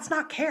 And that's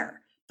not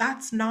care.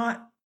 That's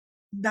not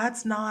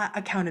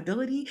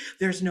accountability.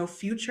 There's no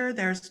future,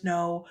 there's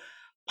no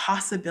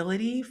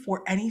possibility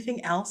for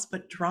anything else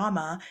but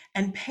drama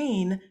and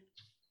pain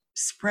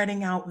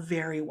spreading out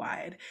very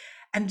wide.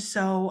 And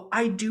so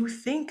I do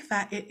think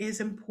that it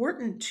is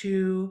important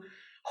to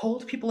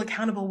hold people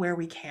accountable where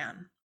we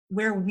can,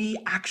 where we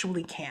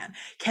actually can.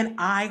 Can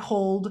I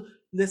hold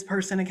this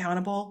person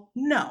accountable?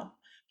 No.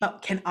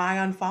 But can I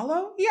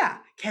unfollow? Yeah.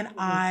 Can Mhm.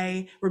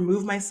 I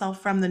remove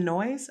myself from the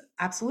noise?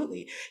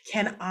 Absolutely.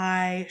 Can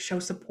I show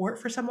support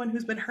for someone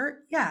who's been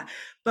hurt? Yeah.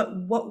 But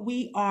what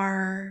we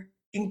are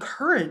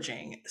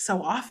encouraging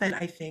so often,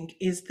 I think,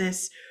 is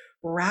this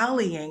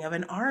rallying of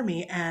an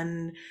army.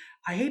 And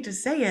I hate to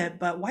say it,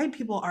 but white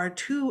people are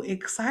too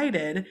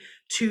excited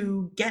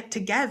to get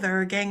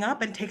together, gang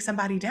up, and take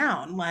somebody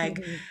down. Like,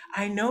 Mhm.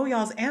 I know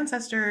y'all's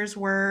ancestors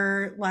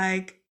were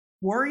like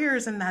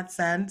warriors in that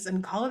sense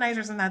and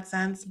colonizers in that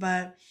sense,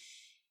 but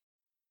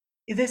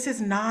this is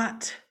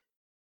not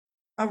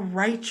a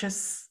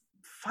righteous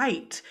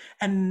fight.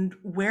 And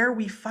where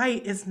we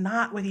fight is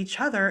not with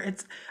each other,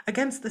 it's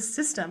against the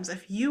systems.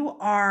 If you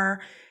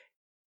are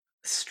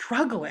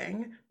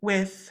struggling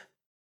with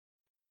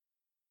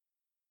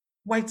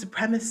white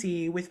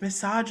supremacy, with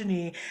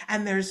misogyny,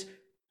 and there's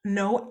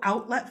no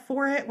outlet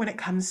for it when it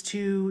comes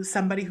to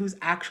somebody who's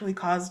actually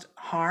caused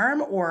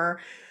harm or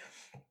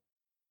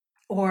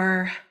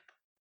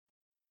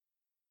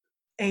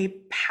a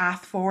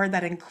path forward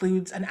that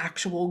includes an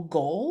actual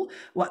goal,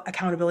 what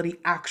accountability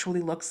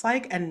actually looks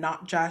like, and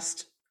not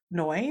just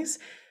noise.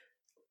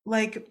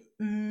 Like,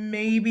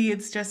 maybe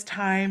it's just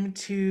time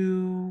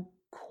to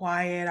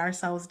quiet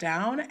ourselves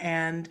down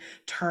and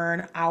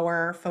turn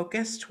our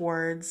focus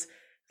towards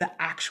the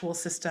actual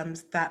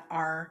systems that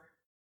are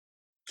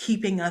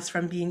keeping us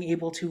from being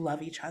able to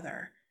love each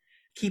other,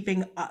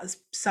 keeping us,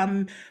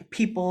 some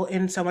people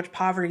in so much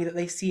poverty that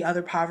they see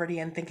other poverty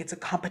and think it's a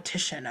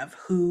competition of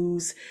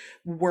who's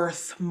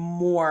worth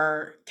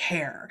more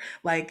care.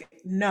 Like,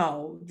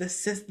 no,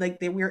 this is like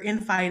we're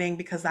infighting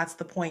because that's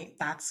the point.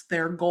 That's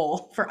their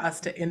goal, for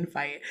us to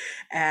infight,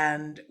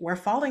 and we're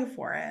falling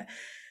for it.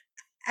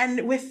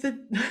 And with the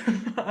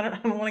I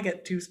don't want to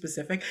get too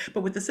specific,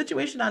 but with the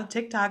situation on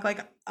TikTok, like,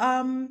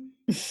 yeah,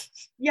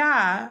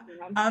 Yeah.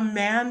 a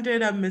man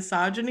did a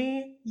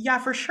misogyny. Yeah,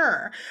 for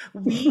sure.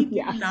 We did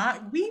Yeah.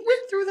 not, we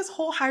went through this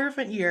whole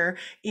Hierophant year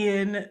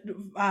in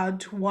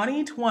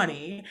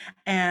 2020,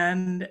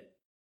 and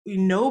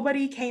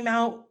nobody came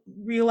out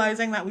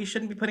realizing that we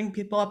shouldn't be putting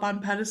people up on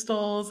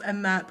pedestals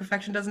and that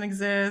perfection doesn't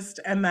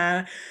exist and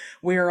that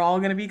we're all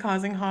going to be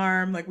causing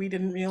harm. Like, we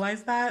didn't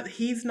realize that.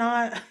 He's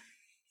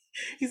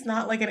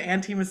not like an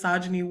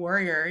anti-misogyny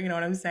warrior, you know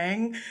what I'm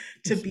saying?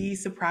 To be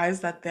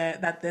surprised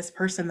that this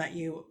person that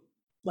you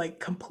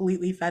like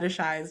completely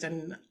fetishized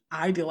and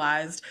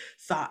idealized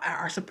thought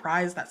are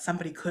surprised that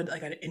somebody could,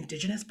 like, an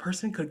indigenous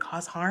person could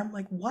cause harm.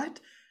 Like, what?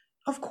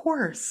 Of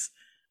course.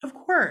 Of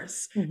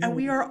course. And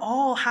we Mhm. are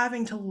all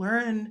having to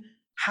learn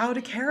how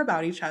to care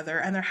about each other,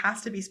 and there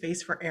has to be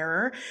space for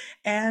error.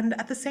 And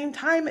at the same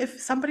time, if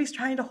somebody's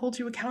trying to hold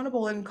you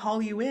accountable and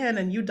call you in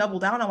and you double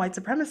down on white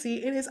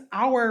supremacy, it is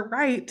our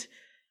right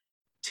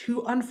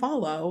to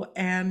unfollow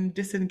and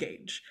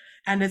disengage.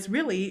 And it's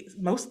really,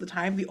 most of the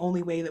time, the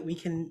only way that we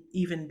can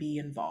even be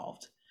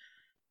involved.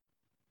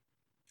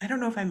 I don't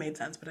know if I made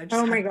sense, but I just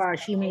Oh my had this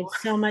gosh, you made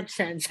flow. so much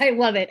sense. I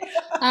love it.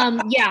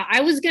 Yeah,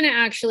 I was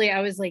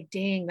like,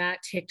 dang,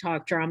 that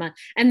TikTok drama.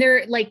 And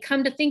there, like,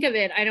 come to think of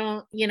it, I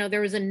don't,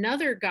 there was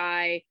another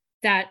guy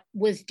that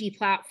was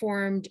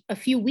deplatformed a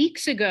few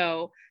weeks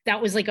ago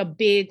that was like a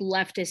big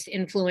leftist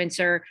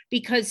influencer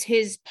because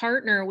his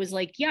partner was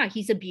like, yeah,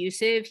 he's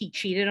abusive, he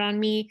cheated on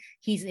me,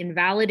 he's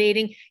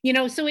invalidating,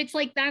 so it's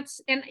like that's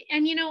and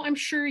I'm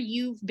sure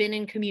you've been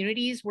in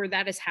communities where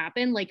that has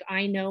happened. Like,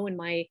 I know in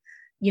my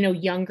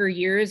younger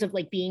years of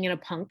like being in a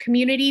punk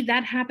community,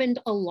 that happened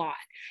a lot.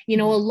 A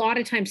Mhm. lot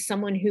of times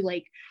someone who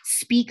like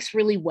speaks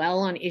really well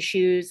on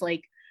issues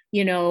like,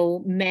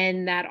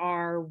 men that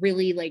are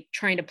really like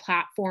trying to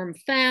platform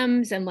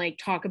femmes and like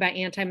talk about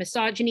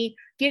anti-misogyny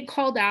get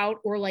called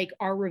out or like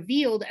are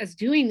revealed as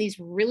doing these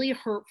really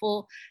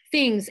hurtful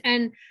things.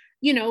 And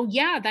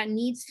yeah, that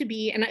needs to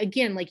be. And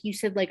again, like you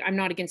said, like, I'm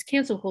not against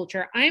cancel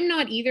culture. I'm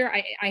not either.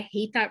 I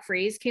hate that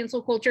phrase,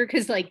 cancel culture,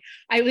 because like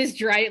I was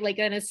driving, like,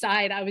 an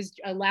aside, I was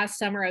last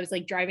summer, I was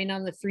like driving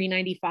on the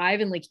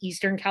 395 in like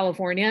Eastern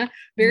California,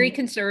 very Mhm.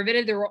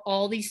 conservative. There were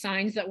all these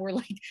signs that were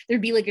like, there'd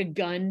be like a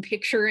gun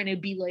picture and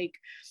it'd be like,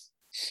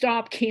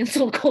 stop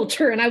cancel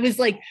culture. And I was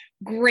like,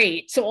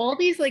 great. So all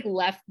these like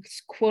left,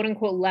 quote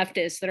unquote,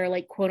 leftists that are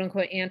like, quote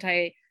unquote,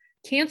 anti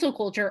cancel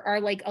culture are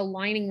like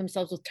aligning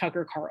themselves with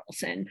Tucker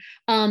Carlson.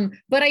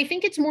 But I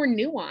think it's more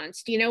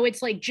nuanced.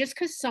 It's like, just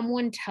because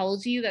someone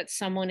tells you that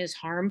someone is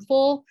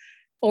harmful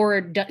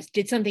or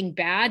did something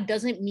bad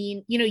doesn't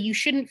mean, you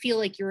shouldn't feel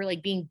like you're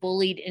like being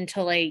bullied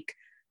into like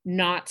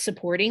not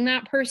supporting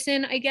that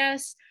person, I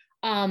guess.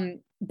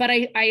 But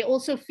I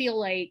also feel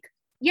like,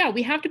 yeah,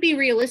 we have to be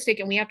realistic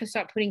and we have to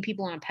stop putting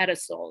people on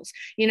pedestals.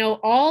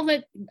 All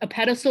that a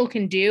pedestal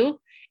can do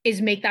is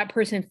make that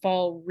person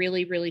fall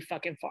really, really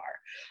fucking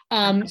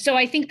far. So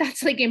I think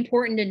that's like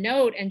important to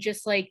note. And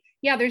just like,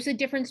 yeah, there's a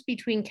difference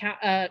between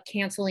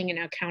canceling and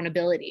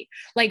accountability.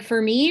 Like, for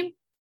me,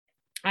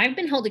 I've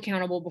been held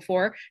accountable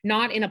before,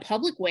 not in a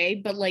public way,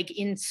 but like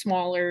in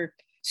smaller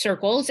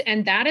circles.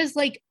 And that is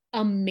like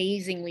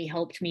amazingly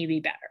helped me be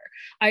better.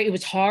 It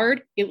was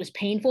hard. It was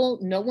painful.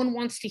 No one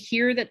wants to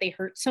hear that they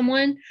hurt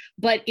someone,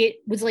 but it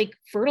was like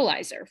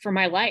fertilizer for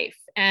my life.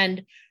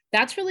 And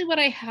that's really what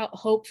I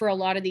hope for a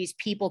lot of these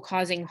people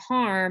causing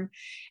harm,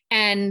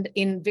 and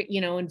in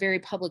very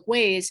public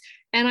ways.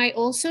 And I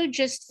also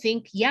just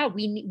think, yeah,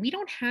 we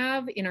don't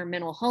have in our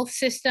mental health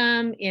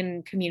system,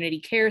 in community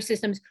care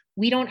systems,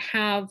 we don't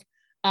have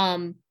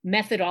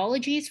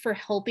methodologies for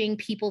helping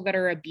people that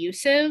are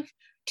abusive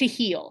to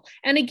heal.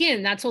 And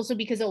again, that's also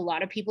because a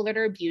lot of people that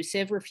are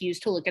abusive refuse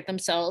to look at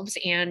themselves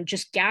and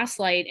just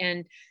gaslight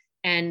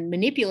and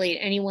manipulate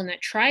anyone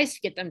that tries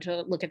to get them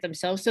to look at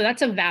themselves. So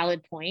that's a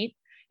valid point.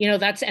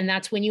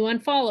 That's when you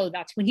unfollow,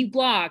 that's when you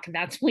block,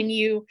 that's when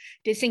you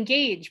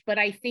disengage. But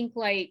I think,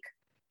 like,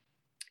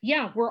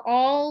 yeah, we're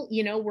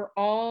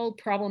all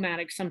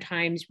problematic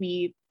sometimes.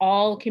 We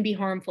all can be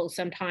harmful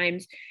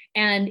sometimes.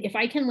 And if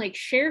I can like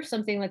share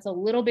something that's a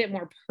little bit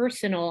more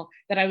personal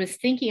that I was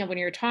thinking of when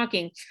you were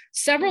talking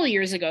several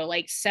years ago,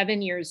 like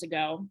 7 years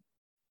ago,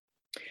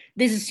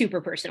 this is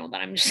super personal,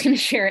 but I'm just going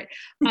to share it.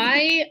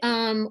 I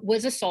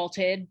was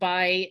assaulted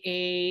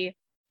by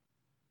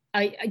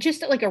I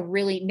just like a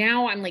really,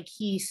 now I'm like,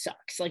 he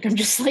sucks. Like, I'm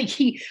just like,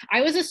 I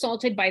was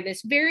assaulted by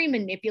this very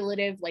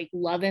manipulative, like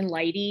love and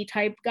lighty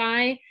type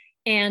guy.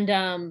 And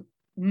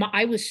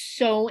I was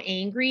so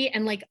angry.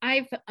 And like,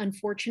 I've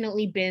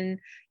unfortunately been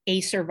a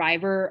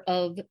survivor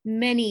of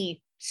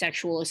many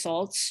sexual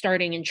assaults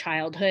starting in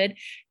childhood.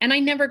 And I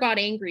never got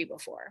angry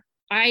before.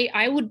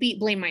 I would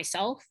blame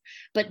myself,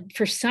 but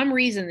for some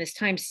reason, this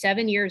time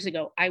 7 years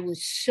ago, I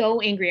was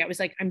so angry. I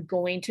was like, I'm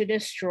going to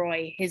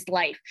destroy his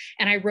life.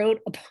 And I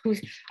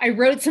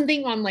wrote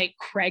something on like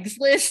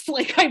Craigslist.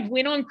 Like, I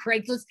went on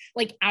Craigslist,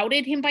 like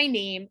outed him by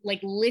name, like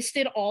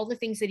listed all the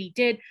things that he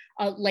did.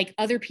 Like,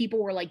 other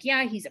people were like,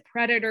 yeah, he's a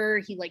predator.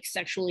 He like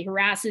sexually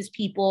harasses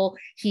people.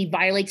 He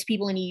violates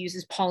people, and he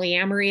uses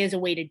polyamory as a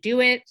way to do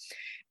it.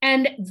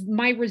 And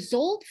my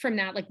result from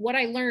that, like what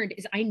I learned,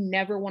 is I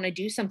never want to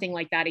do something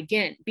like that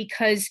again,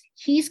 because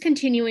he's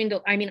continuing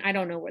to, I mean, I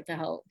don't know what the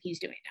hell he's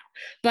doing now,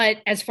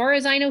 but as far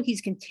as I know,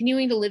 he's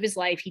continuing to live his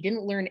life. He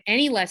didn't learn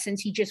any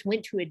lessons. He just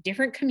went to a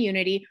different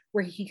community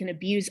where he can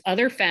abuse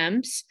other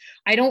femmes.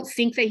 I don't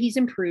think that he's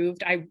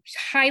improved. I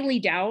highly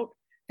doubt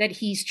that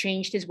he's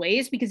changed his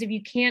ways, because if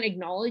you can't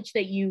acknowledge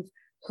that you've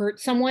hurt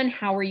someone,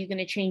 how are you going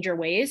to change your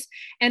ways?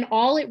 And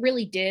all it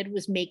really did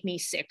was make me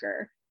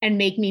sicker and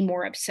make me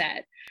more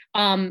upset.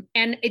 And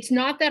it's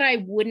not that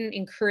I wouldn't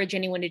encourage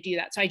anyone to do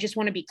that. So I just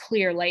want to be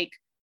clear, like,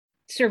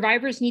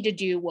 survivors need to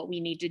do what we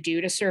need to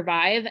do to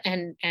survive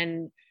and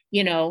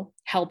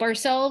help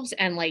ourselves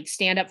and like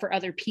stand up for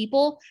other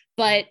people.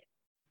 But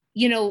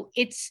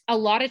it's a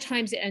lot of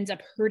times it ends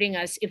up hurting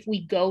us if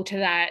we go to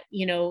that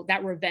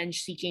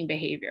revenge seeking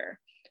behavior.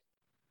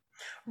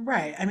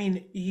 Right. I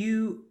mean,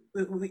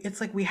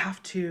 it's like we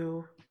have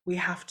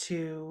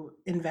to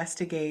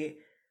investigate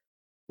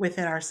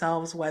within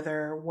ourselves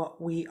whether what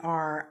we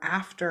are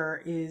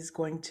after is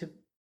going to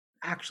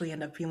actually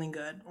end up feeling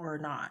good or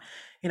not.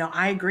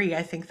 I agree.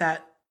 I think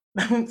that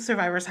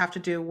survivors have to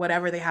do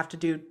whatever they have to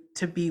do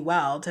to be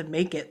well, to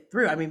make it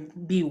through. I mean,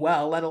 be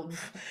well,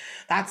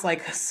 that's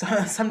like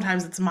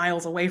sometimes it's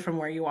miles away from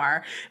where you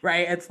are,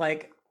 right? It's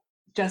like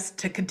just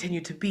to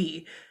continue to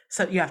be.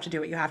 So you have to do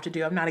what you have to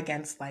do. I'm not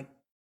against like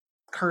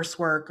curse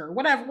work or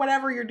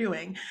whatever you're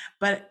doing,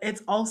 but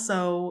it's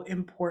also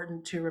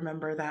important to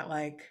remember that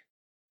like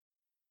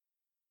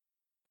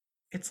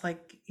it's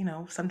like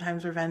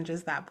sometimes revenge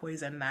is that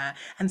poison, that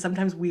and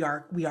sometimes we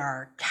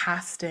are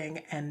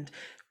casting and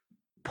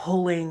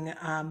pulling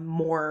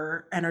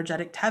more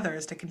energetic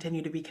tethers to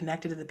continue to be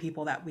connected to the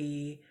people that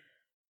we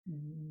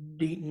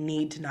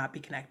need to not be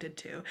connected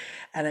to.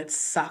 And it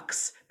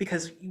sucks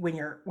because when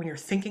you're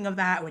thinking of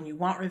that, when you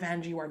want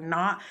revenge, you are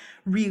not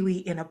really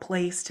in a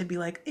place to be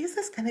like, is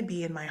this going to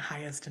be in my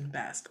highest and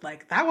best?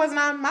 Like, that was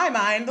not my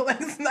mind. Like,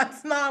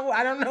 that's not,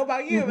 I don't know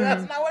about you, but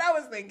that's Mm-hmm. not what I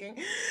was thinking.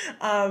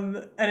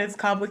 And it's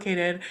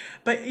complicated,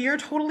 but you're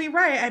totally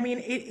right. I mean,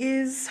 it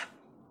is,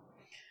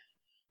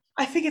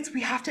 I think it's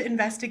we have to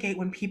investigate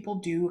when people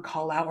do a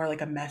call out, or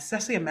like a mess,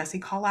 especially a messy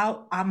call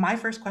out. My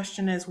first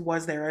question is,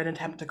 was there an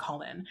attempt to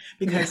call in? Yeah.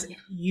 Because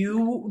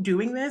you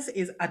doing this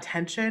is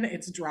attention,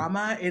 it's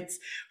drama, it's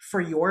for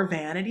your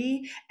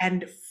vanity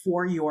and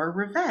for your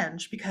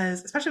revenge.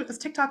 Because especially with this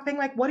TikTok thing,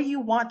 like, what do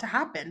you want to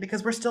happen?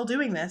 Because we're still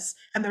doing this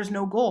and there's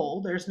no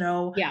goal,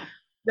 Yeah.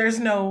 there's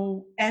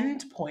no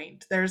end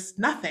point, there's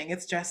nothing.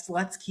 It's just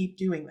let's keep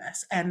doing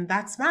this, and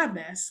that's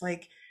madness.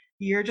 Like,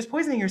 you're just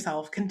poisoning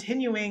yourself,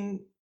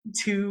 continuing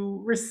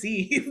to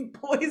receive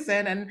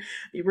poison and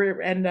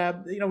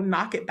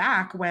knock it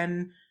back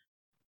when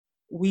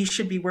we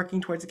should be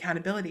working towards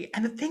accountability.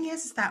 And the thing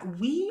is that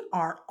we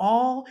are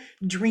all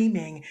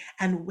dreaming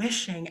and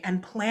wishing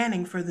and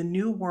planning for the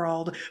new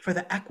world, for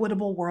the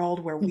equitable world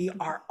where we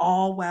are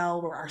all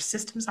well, where our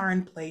systems are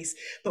in place,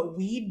 but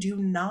we do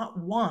not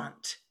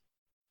want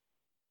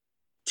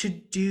to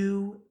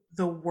do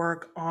the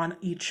work on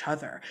each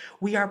other.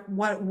 We are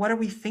what are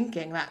we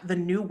thinking that the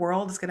new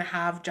world is going to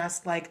have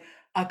just like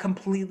a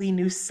completely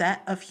new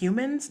set of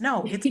humans?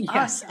 No, it's Yeah.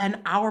 us and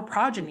our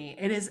progeny.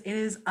 It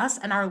is us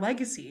and our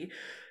legacy.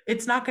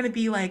 It's not going to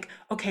be like,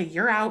 okay,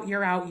 you're out,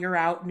 you're out, you're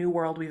out, new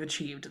world we've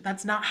achieved.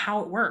 That's not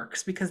how it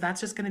works, because that's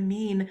just going to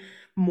mean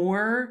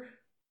more,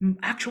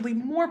 actually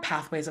more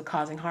pathways of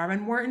causing harm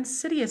and more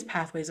insidious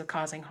pathways of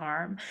causing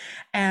harm.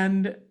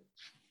 And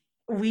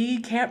we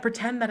can't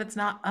pretend that it's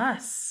not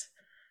us.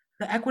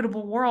 The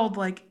equitable world,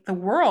 like the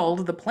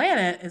world, the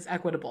planet is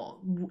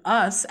equitable.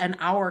 Us and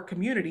our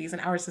communities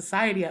and our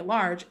society at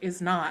large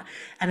is not.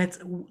 And it's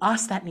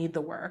us that need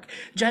the work.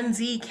 Gen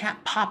Z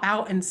can't pop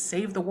out and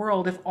save the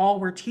world if all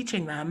we're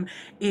teaching them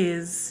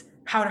is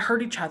how to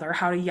hurt each other,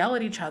 how to yell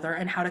at each other,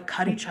 and how to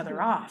cut each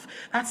other off.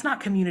 That's not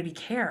community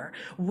care.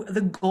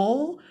 The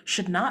goal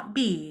should not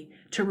be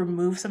to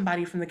remove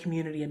somebody from the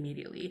community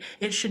immediately.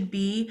 It should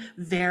be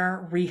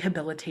their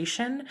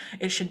rehabilitation.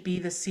 It should be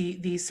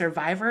the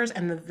survivors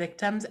and the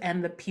victims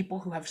and the people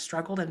who have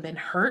struggled and been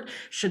hurt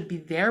should be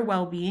their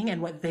well-being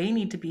and what they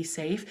need to be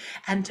safe,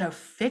 and to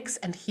fix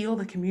and heal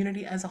the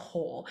community as a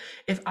whole.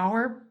 If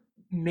our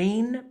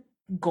main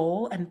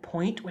goal and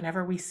point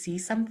whenever we see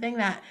something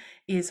that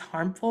is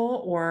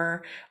harmful,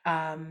 or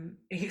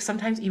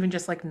sometimes even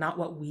just like not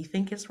what we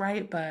think is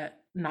right but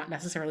not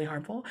necessarily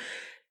harmful,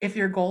 if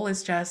your goal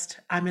is just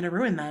I'm going to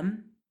ruin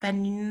them,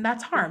 then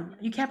that's harm.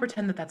 You can't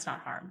pretend that that's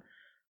not harm.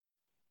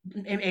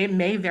 It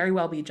may very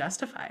well be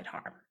justified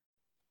harm.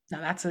 Now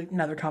that's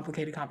another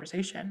complicated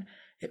conversation.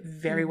 It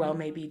very well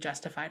may be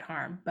justified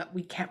harm, but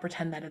we can't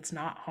pretend that it's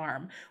not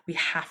harm. We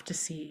have to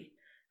see.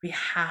 We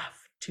have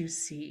to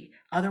see.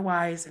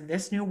 Otherwise,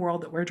 this new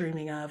world that we're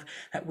dreaming of,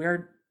 that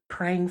we're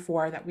praying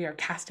for, that we are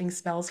casting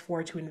spells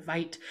for, to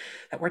invite,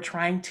 that we're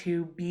trying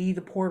to be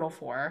the portal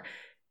for,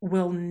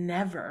 will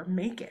never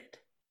make it,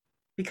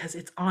 because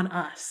it's on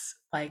us.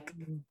 Like,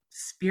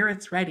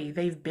 spirit's ready,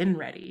 they've been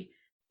ready,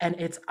 and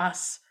it's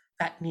us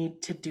that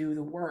need to do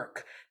the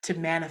work to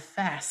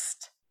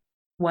manifest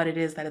what it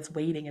is that it's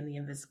waiting in the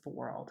invisible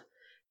world.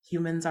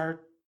 Humans are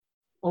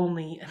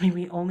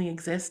we only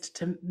exist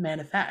to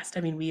manifest.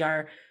 We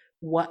are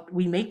what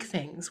we make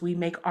things, we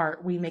make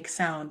art, we make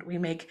sound, we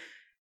make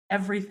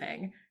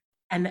everything.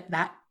 And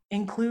that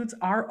includes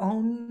our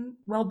own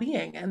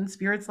well-being. And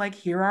spirit's like,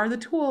 here are the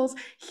tools,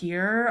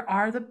 here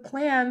are the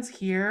plans,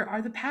 here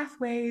are the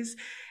pathways,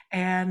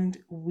 and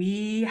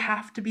we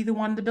have to be the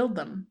one to build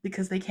them,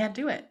 because they can't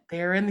do it.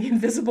 They're in the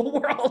invisible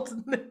world.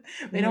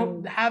 They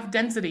don't have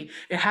density.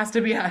 It has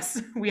to be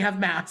us. We have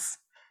mass.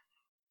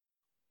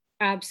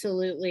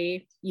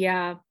 Absolutely.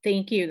 Yeah.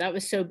 Thank you. That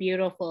was so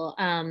beautiful.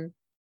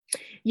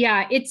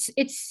 Yeah,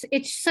 it's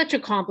such a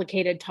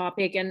complicated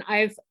topic, and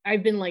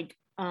I've been like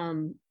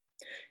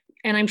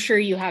and I'm sure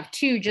you have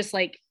too, just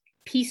like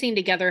piecing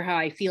together how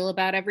I feel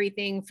about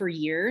everything for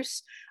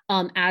years,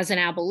 as an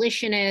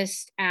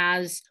abolitionist,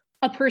 as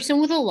a person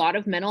with a lot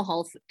of mental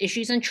health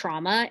issues and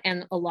trauma.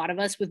 And a lot of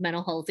us with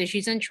mental health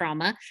issues and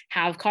trauma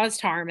have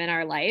caused harm in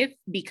our life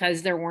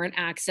because there weren't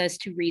access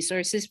to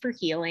resources for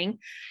healing.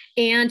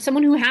 And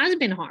someone who has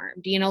been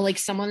harmed, like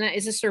someone that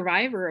is a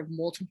survivor of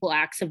multiple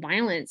acts of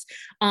violence.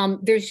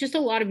 There's just a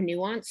lot of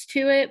nuance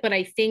to it, but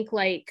I think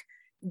like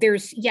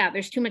there's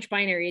too much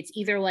binary. It's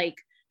either like,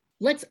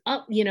 let's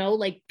up,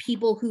 like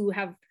people who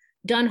have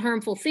done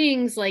harmful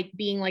things, like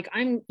being like,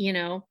 I'm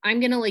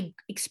gonna like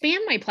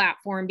expand my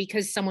platform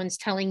because someone's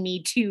telling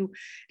me to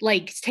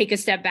like take a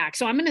step back,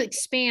 so I'm gonna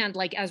expand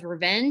like as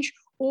revenge.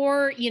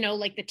 Or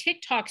like the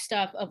TikTok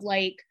stuff of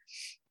like,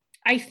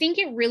 I think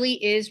it really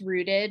is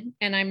rooted,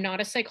 and I'm not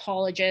a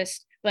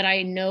psychologist, but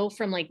I know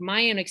from like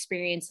my own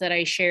experience that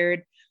I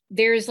shared,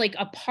 there's like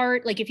a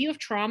part, like if you have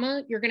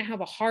trauma, you're going to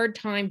have a hard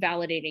time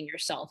validating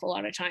yourself. A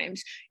lot of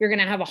times you're going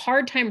to have a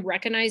hard time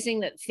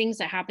recognizing that things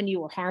that happen to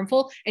you are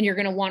harmful, and you're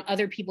going to want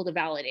other people to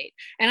validate.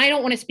 And I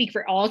don't want to speak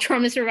for all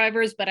trauma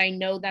survivors, but I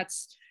know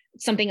that's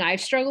something I've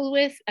struggled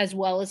with, as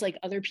well as like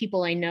other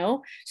people I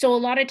know. So a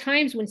lot of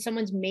times when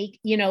someone's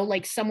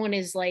like someone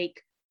is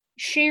like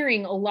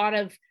sharing a lot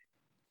of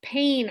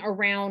pain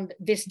around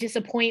this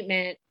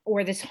disappointment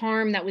or this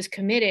harm that was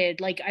committed,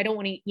 like I don't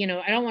want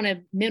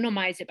to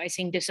minimize it by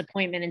saying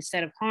disappointment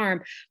instead of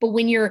harm. But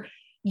when you're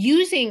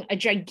using a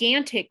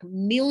gigantic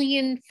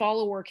million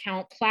follower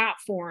count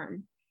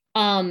platform,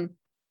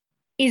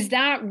 is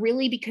that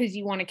really because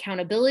you want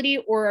accountability,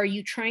 or are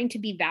you trying to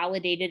be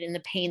validated in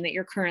the pain that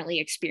you're currently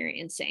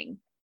experiencing?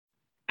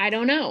 I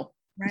don't know.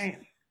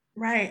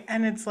 Right.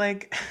 And it's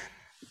like,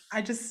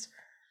 I just,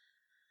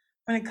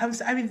 when it comes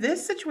to,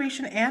 this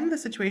situation and the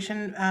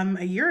situation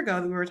a year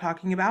ago that we were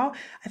talking about,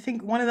 I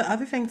think one of the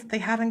other things that they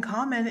have in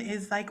common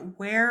is like,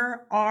 where's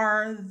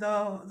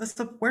the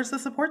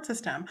support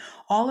system?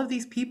 All of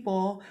these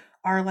people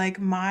are like,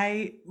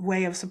 my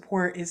way of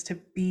support is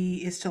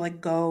to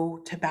like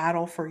go to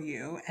battle for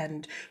you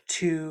and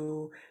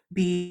to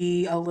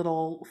be a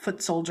little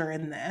foot soldier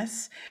in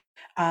this.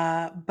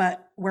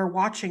 But we're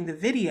watching the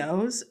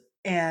videos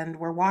and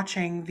we're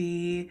watching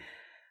the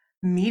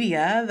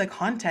media, the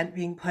content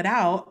being put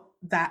out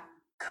that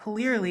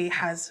clearly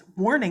has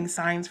warning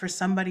signs for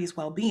somebody's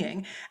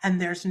well-being, and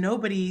there's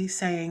nobody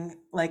saying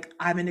like,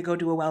 I'm going to go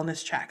do a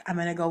wellness check, I'm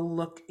going to go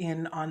look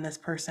in on this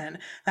person,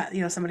 that,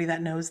 you know, somebody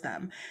that knows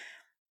them.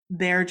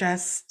 They're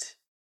just,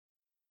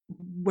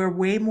 we're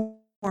way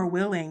more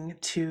willing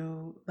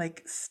to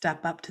like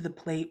step up to the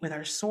plate with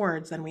our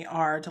swords than we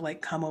are to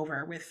like come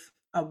over with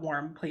a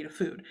warm plate of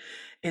food.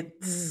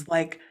 It's Mm.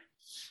 like,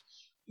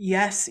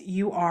 yes,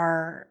 you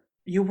were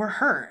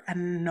hurt,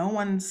 and no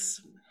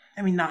one's,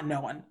 I mean, not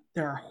no one,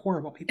 there are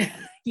horrible people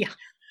in Yeah.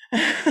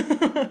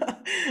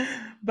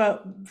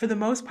 but for the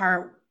most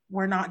part,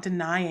 we're not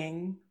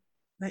denying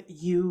that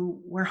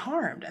you were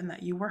harmed and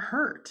that you were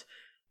hurt.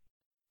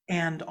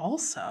 And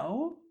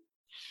also,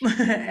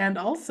 and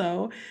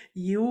also,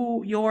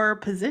 your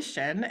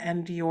position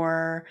and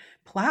your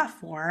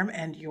platform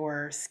and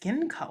your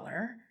skin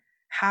color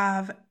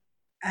have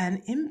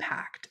an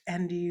impact,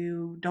 and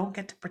you don't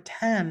get to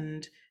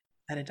pretend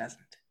that it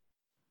doesn't.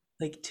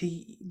 Like, to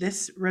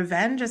this,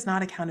 revenge is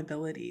not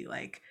accountability.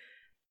 Like,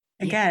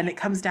 Yeah. again, it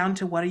comes down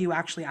to, what are you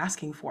actually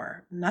asking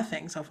for?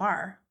 Nothing so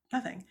far.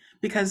 Nothing.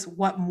 Because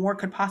what more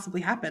could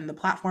possibly happen? The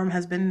platform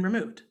has been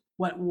removed.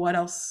 What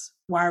else?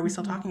 Why are we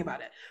still Mhm. talking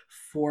about it?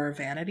 For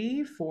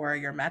vanity, for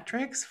your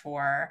metrics,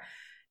 for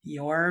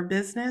your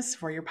business,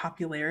 for your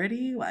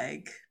popularity?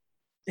 Like,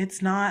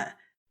 it's not,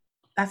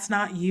 that's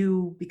not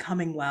you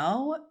becoming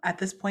well. At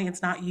this point,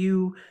 it's not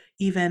you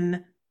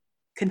even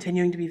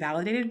continuing to be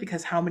validated,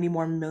 because how many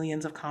more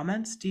millions of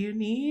comments do you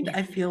need?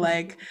 I feel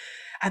like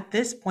at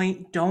this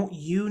point, don't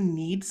you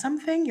need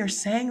something? You're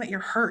saying that you're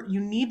hurt. You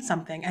need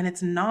something, and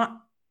it's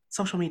not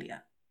social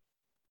media.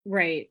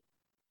 Right.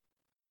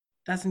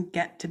 Doesn't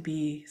get to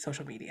be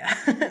social media,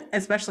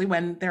 especially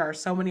when there are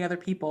so many other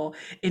people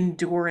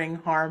enduring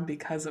harm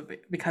because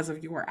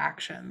of your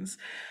actions.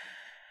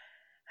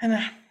 And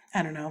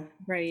I don't know.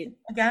 Right.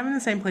 Again, I'm in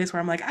the same place where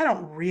I'm like, I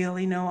don't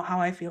really know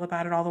how I feel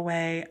about it all the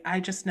way.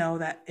 I just know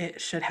that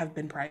it should have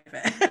been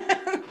private.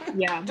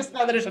 Yeah. Just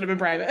know that it should have been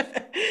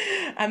private.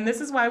 And this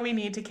is why we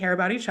need to care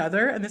about each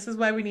other. And this is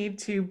why we need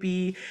to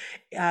be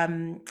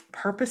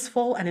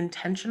purposeful and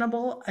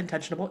intentional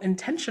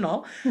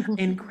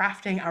in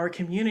crafting our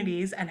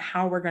communities and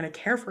how we're going to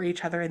care for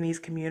each other in these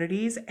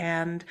communities.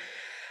 And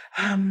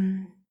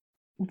um,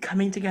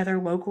 coming together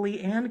locally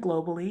and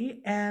globally,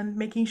 and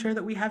making sure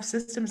that we have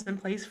systems in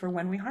place for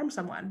when we harm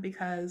someone,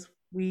 because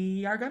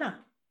we are gonna.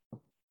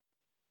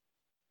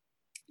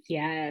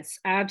 Yes,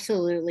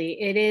 absolutely.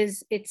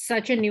 It's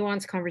such a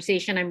nuanced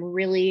conversation. I'm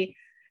really,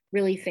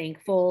 really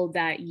thankful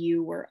that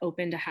you were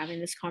open to having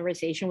this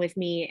conversation with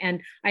me.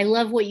 And I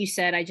love what you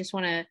said. I just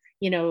want to,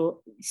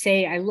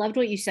 say I loved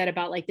what you said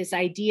about like this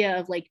idea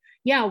of like,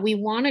 yeah, we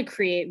want to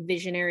create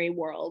visionary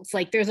worlds.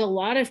 Like there's a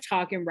lot of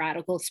talk in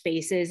radical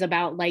spaces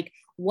about like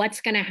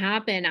what's going to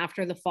happen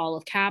after the fall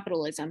of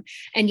capitalism.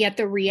 And yet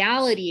the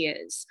reality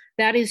is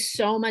that is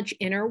so much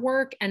inner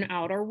work and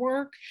outer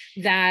work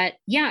that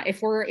yeah,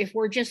 if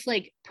we're just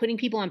like putting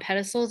people on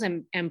pedestals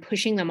and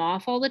pushing them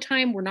off all the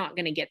time, we're not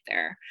going to get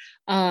there.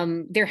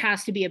 There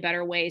has to be a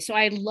better way. So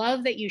I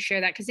love that you share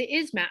that, because it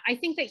is I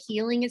think that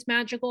healing is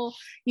magical.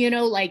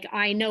 Like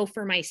I know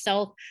for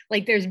myself,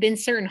 like there's been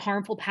certain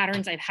harmful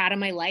patterns I've had in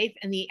my life,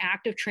 and the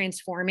act of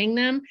transforming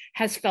them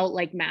has felt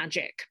like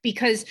magic,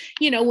 because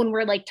when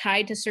we're like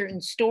tied to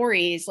certain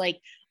stories, like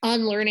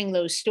unlearning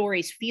those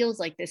stories feels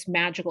like this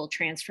magical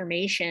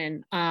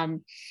transformation.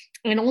 And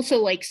also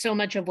like so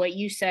much of what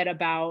you said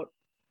about,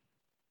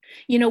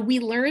 we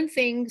learn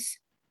things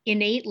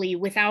innately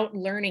without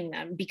learning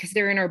them because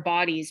they're in our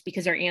bodies,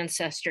 because our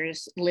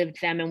ancestors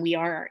lived them and we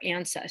are our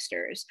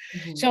ancestors.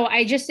 Mhm. So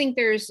I just think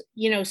there's,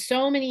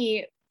 so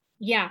many,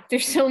 yeah,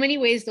 there's so many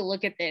ways to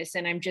look at this.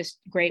 And I'm just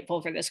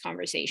grateful for this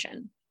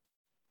conversation.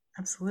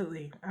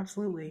 Absolutely,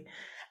 absolutely.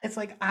 It's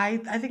like, I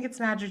think it's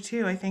magic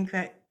too. I think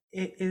that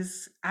it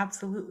is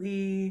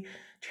absolutely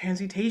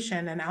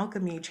transmutation and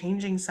alchemy,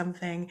 changing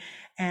something.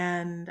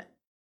 And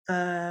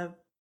the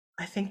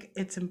I think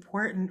it's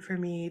important for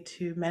me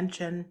to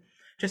mention,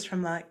 just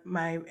from like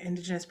my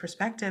indigenous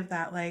perspective,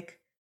 that like,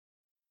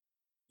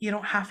 you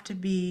don't have to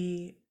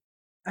be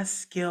a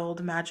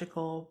skilled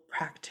magical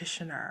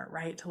practitioner,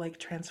 right? To like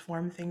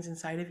transform things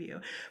inside of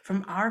you.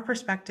 From our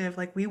perspective,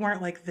 like, we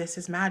weren't like, this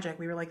is magic.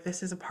 We were like,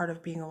 this is a part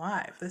of being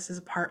alive. This is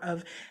a part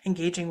of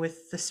engaging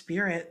with the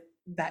spirit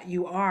that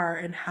you are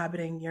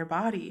inhabiting your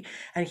body.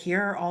 And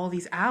here are all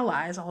these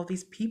allies, all of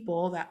these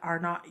people that are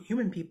not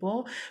human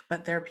people,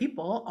 but they're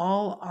people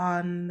all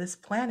on this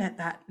planet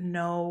that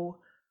know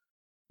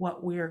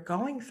what we're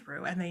going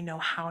through, and they know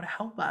how to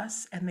help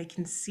us, and they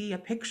can see a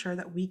picture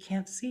that we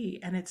can't see.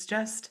 And it's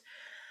just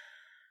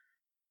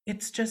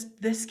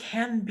this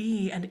can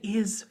be and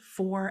is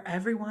for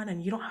everyone,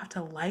 and you don't have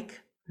to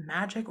like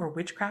magic or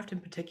witchcraft in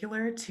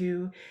particular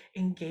to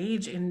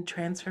engage in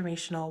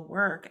transformational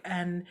work.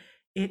 And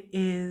it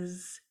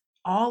is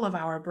all of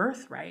our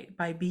birthright,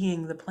 by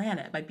being the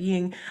planet, by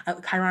being,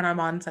 Chiron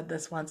Armand said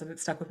this once and it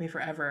stuck with me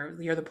forever: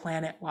 you're the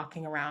planet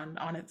walking around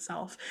on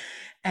itself.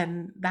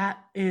 And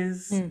that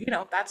is,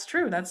 Mm. that's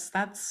true. That's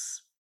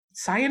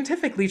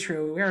scientifically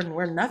true.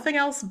 We're nothing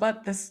else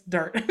but this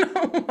dirt.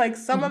 Like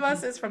some of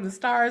us is from the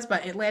stars,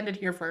 but it landed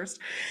here first.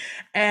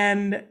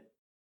 And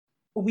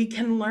we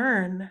can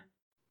learn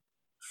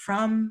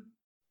from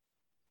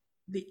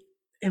the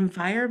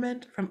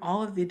environment, from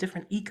all of the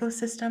different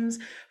ecosystems,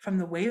 from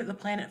the way that the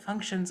planet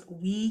functions.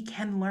 We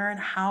can learn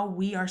how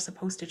we are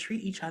supposed to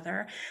treat each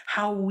other,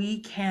 how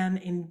we can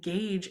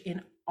engage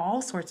in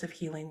all sorts of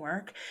healing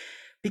work,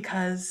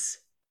 because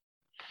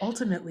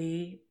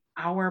ultimately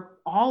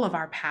all of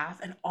our path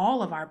and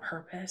all of our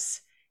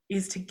purpose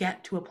is to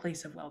get to a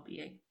place of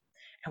well-being.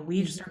 And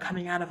we just are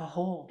coming out of a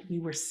hole. We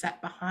were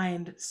set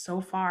behind so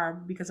far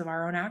because of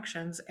our own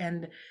actions,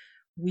 and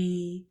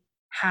we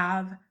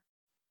have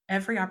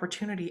every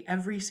opportunity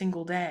every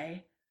single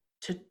day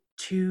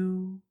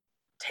to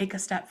take a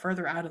step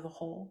further out of the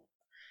hole.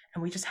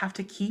 And we just have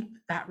to keep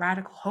that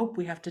radical hope.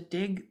 We have to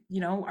dig,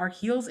 our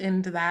heels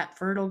into that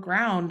fertile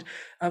ground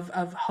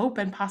of hope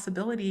and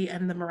possibility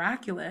and the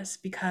miraculous,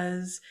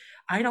 because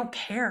I don't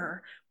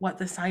care what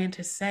the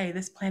scientists say.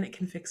 This planet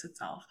can fix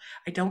itself.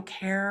 I don't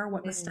care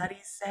what the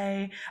studies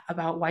say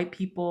about white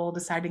people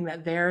deciding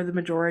that they're the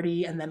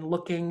majority and then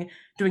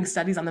doing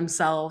studies on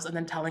themselves and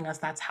then telling us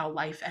that's how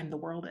life and the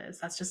world is.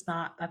 That's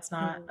not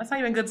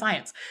even good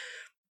science.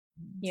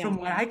 From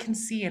what I can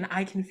see and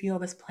I can feel,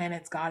 this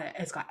planet's got it.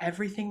 It's got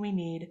everything we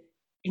need,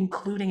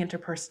 including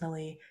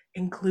interpersonally,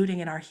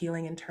 including in our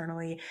healing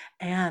internally,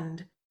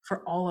 and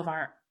for all of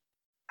our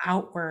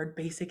outward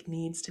basic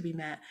needs to be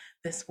met.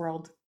 This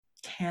world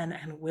can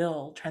and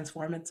will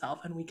transform itself,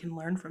 and we can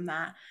learn from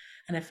that.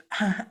 And if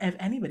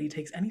anybody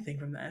takes anything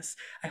from this,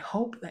 I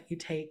hope that you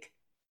take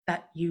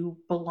that you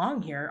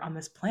belong here on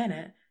this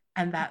planet,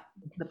 and that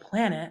the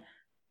planet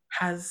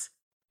has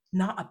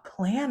not a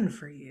plan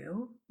for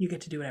you, you get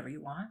to do whatever you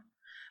want,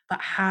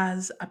 but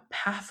has a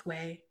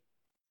pathway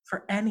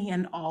for any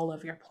and all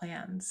of your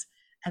plans.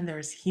 And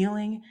there's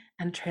healing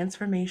and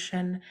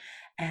transformation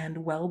and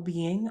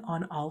well-being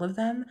on all of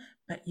them,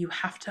 but you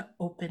have to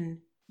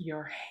open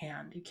your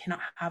hand. You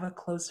cannot have a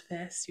closed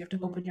fist. You have to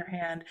open your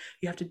hand.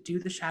 You have to do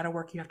the shadow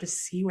work. You have to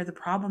see where the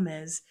problem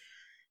is.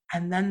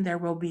 And then there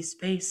will be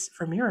space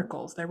for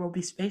miracles. There will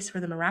be space for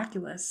the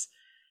miraculous,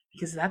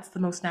 because that's the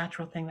most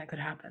natural thing that could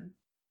happen.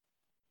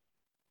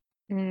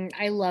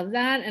 I love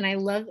that. And I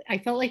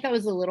felt like that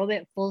was a little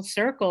bit full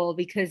circle,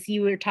 because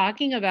you were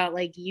talking about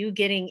like you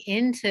getting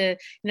into,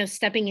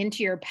 stepping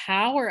into your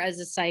power as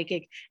a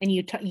psychic, and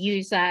you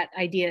use that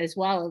idea as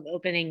well of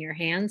opening your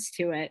hands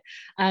to it.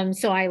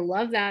 So I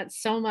love that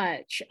so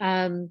much.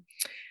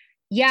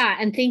 Yeah.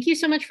 And thank you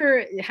so much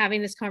for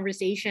having this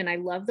conversation. I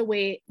love the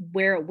way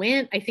where it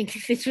went. I think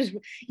this was,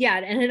 it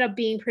ended up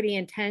being pretty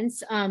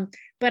intense.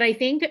 But I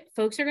think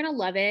folks are going to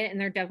love it, and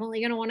they're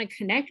definitely going to want to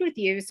connect with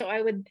you. So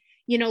I would,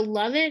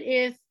 love it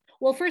if,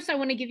 well, first I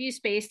want to give you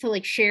space to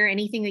like share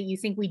anything that you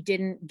think we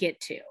didn't get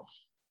to.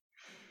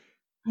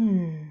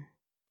 No,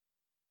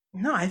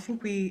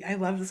 I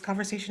love this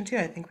conversation too.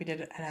 I think we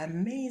did an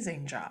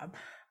amazing job.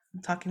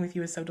 Talking with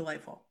you is so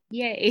delightful.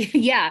 Yay.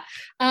 Yeah.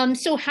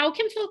 So how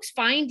can folks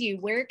find you?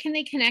 Where can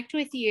they connect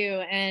with you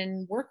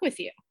and work with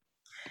you?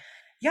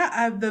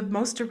 Yeah, the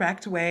most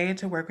direct way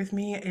to work with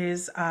me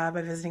is by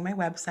visiting my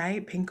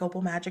website,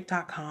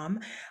 pinkopalmagic.com.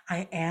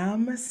 I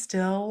am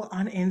still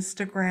on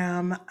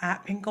Instagram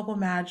at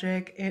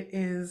pinkopalmagic. It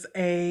is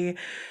a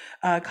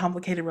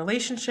complicated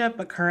relationship,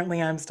 but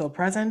currently I'm still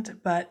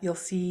present. But you'll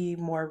see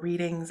more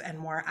readings and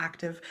more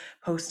active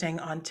posting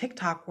on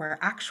TikTok, where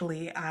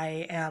actually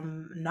I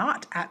am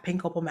not at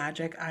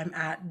pinkopalmagic. I'm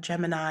at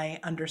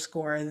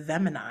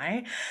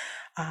Gemini_Themini,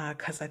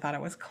 because I thought it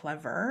was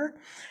clever.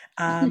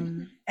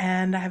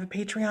 And I have a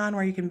Patreon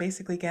where you can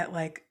basically get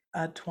like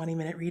a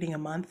 20-minute reading a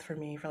month for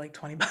me for like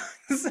 $20.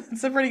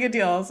 It's a pretty good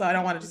deal, so I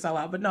don't want it to sell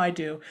out, but no, I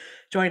do.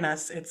 Join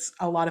us. It's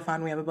a lot of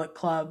fun. We have a book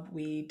club.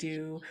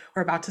 We're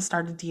about to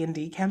start a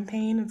D&D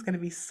campaign. It's going to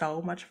be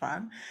so much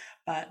fun.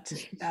 But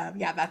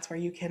yeah, that's where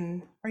you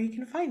can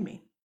find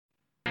me.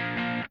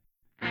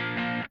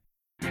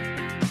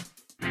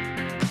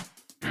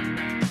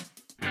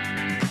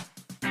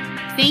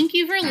 Thank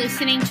you for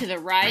listening to the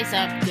Rise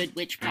Up Good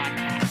Witch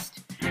podcast.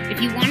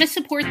 If you want to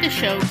support the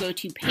show, go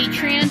to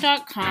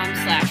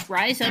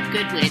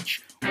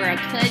patreon.com/riseupgoodwitch, where a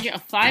pledge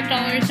of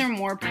 $5 or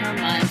more per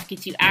month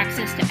gets you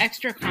access to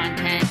extra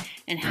content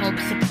and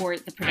helps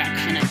support the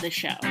production of the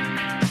show.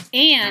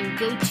 And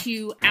go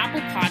to Apple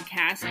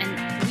Podcasts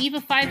and leave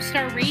a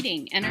 5-star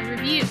rating and a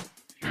review.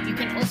 You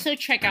can also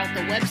check out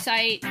the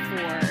website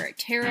for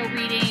tarot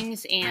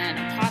readings and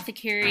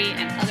apothecary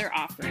and other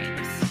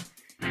offerings.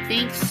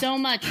 Thanks so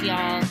much,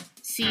 y'all.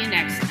 See you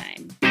next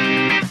time.